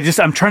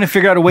 I'm trying to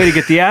figure out a way to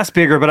get the ass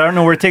bigger, but I don't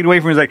know where to take it away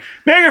from. He's like,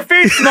 make her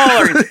feet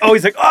smaller.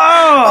 He's like,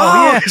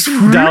 yes.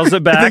 Dials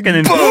it back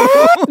and then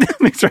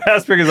makes her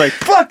ass bigger. He's like,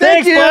 fuck,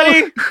 thanks, you,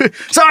 buddy.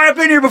 Sorry, I've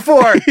been here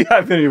before.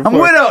 I've been here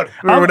before. I'm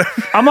widowed.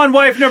 I'm on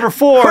wife number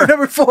 4.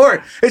 Number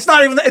 4. It's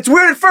not even. It's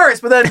weird at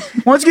first, but then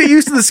once you get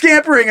used to the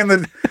scampering and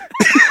the.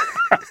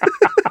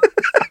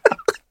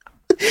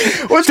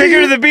 Let's take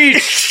her to the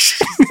beach.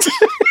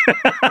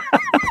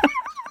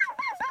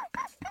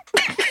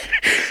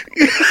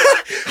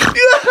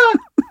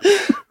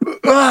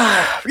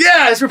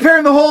 Yeah, it's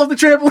repairing the hole of the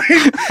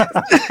trampoline.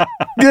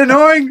 Get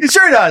annoying? It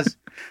sure does.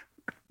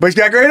 But he's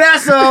got a great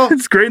ass, though.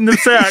 It's great in the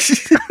sack.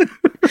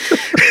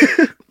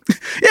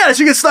 Yeah, does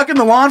she get stuck in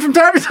the lawn from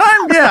time to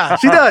time? Yeah,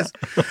 she does.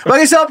 But I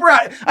can help her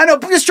out. I know,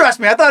 just trust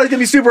me. I thought it was going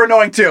to be super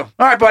annoying, too.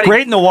 All right, buddy.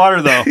 Great in the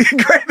water, though.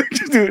 Great,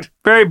 dude.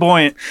 Very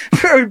buoyant.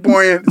 Very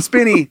buoyant.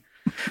 Spinny.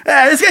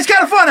 It's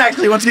kind of fun,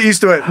 actually, once you get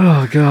used to it.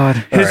 Oh,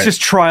 God. It's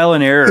just trial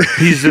and error.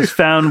 He's just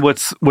found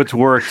what's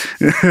worked.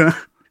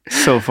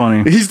 So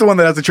funny. He's the one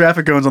that has the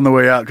traffic cones on the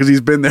way out because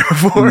he's been there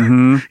before.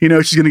 Mm-hmm. You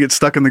know, she's going to get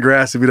stuck in the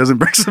grass if he doesn't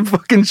bring some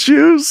fucking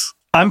shoes.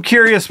 I'm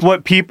curious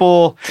what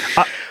people...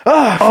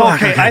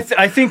 okay,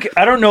 I think...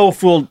 I don't know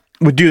if we'll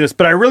do this,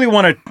 but I really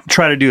want to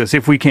try to do this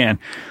if we can.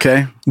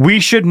 Okay. We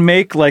should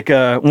make like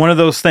one of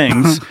those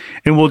things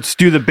and we'll just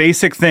do the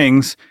basic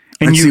things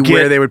and you see get,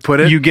 where they would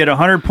put it? You get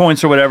 100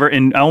 points or whatever,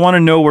 and I want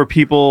to know where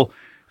people,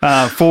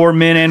 for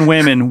men and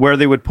women, where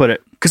they would put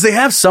it. Because they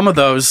have some of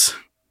those,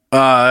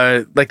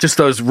 like just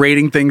those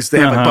rating things. They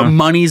have, but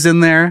money's in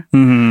there.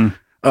 Mm-hmm.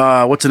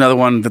 What's another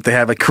one that they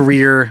have, like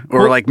career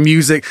or like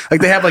music? Like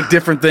they have like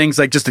different things,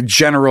 like just a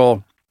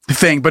general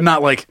thing, but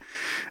not like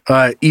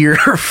ear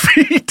or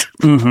feet.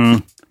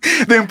 Mm-hmm.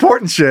 The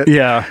important shit.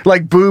 Yeah.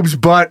 Like boobs,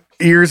 butt,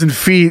 ears, and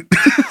feet.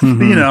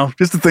 Mm-hmm. You know,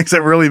 just the things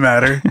that really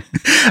matter.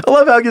 I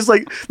love how it's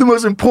like the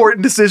most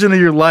important decision of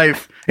your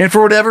life. And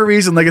for whatever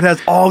reason, like it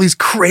has all these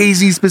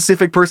crazy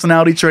specific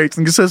personality traits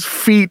and just says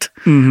feet.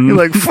 Mm-hmm. You're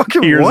like,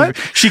 fucking ears. what?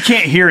 She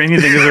can't hear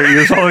anything because her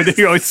ears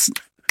always...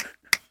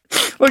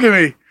 Look at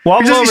me.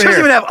 Well, he doesn't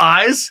even have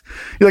eyes.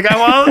 You're like,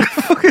 I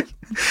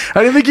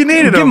didn't think you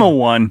needed them. Give him a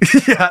 1.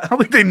 Yeah, I don't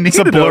think they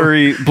needed them.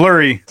 It's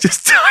blurry.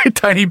 Just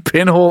tiny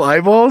pinhole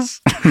eyeballs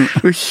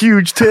with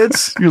huge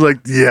tits. You're like,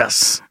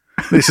 yes,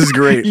 this is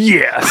great.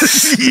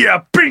 Yes.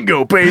 Yeah,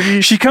 bingo,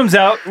 baby. She comes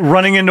out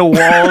running into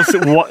walls,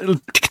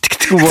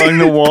 running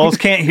the walls,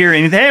 can't hear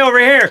anything. Hey, over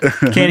here.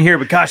 Can't hear,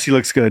 but gosh, she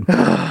looks good.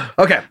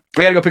 Okay,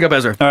 we gotta go pick up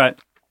Ezra. All right.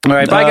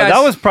 Bye, guys.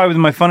 That was probably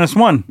my funnest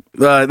one.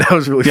 That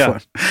was really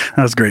fun.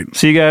 That was great.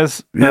 See you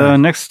guys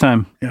next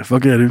time. Yeah,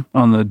 fuck yeah, dude.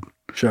 On the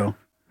show.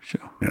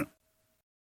 Yeah.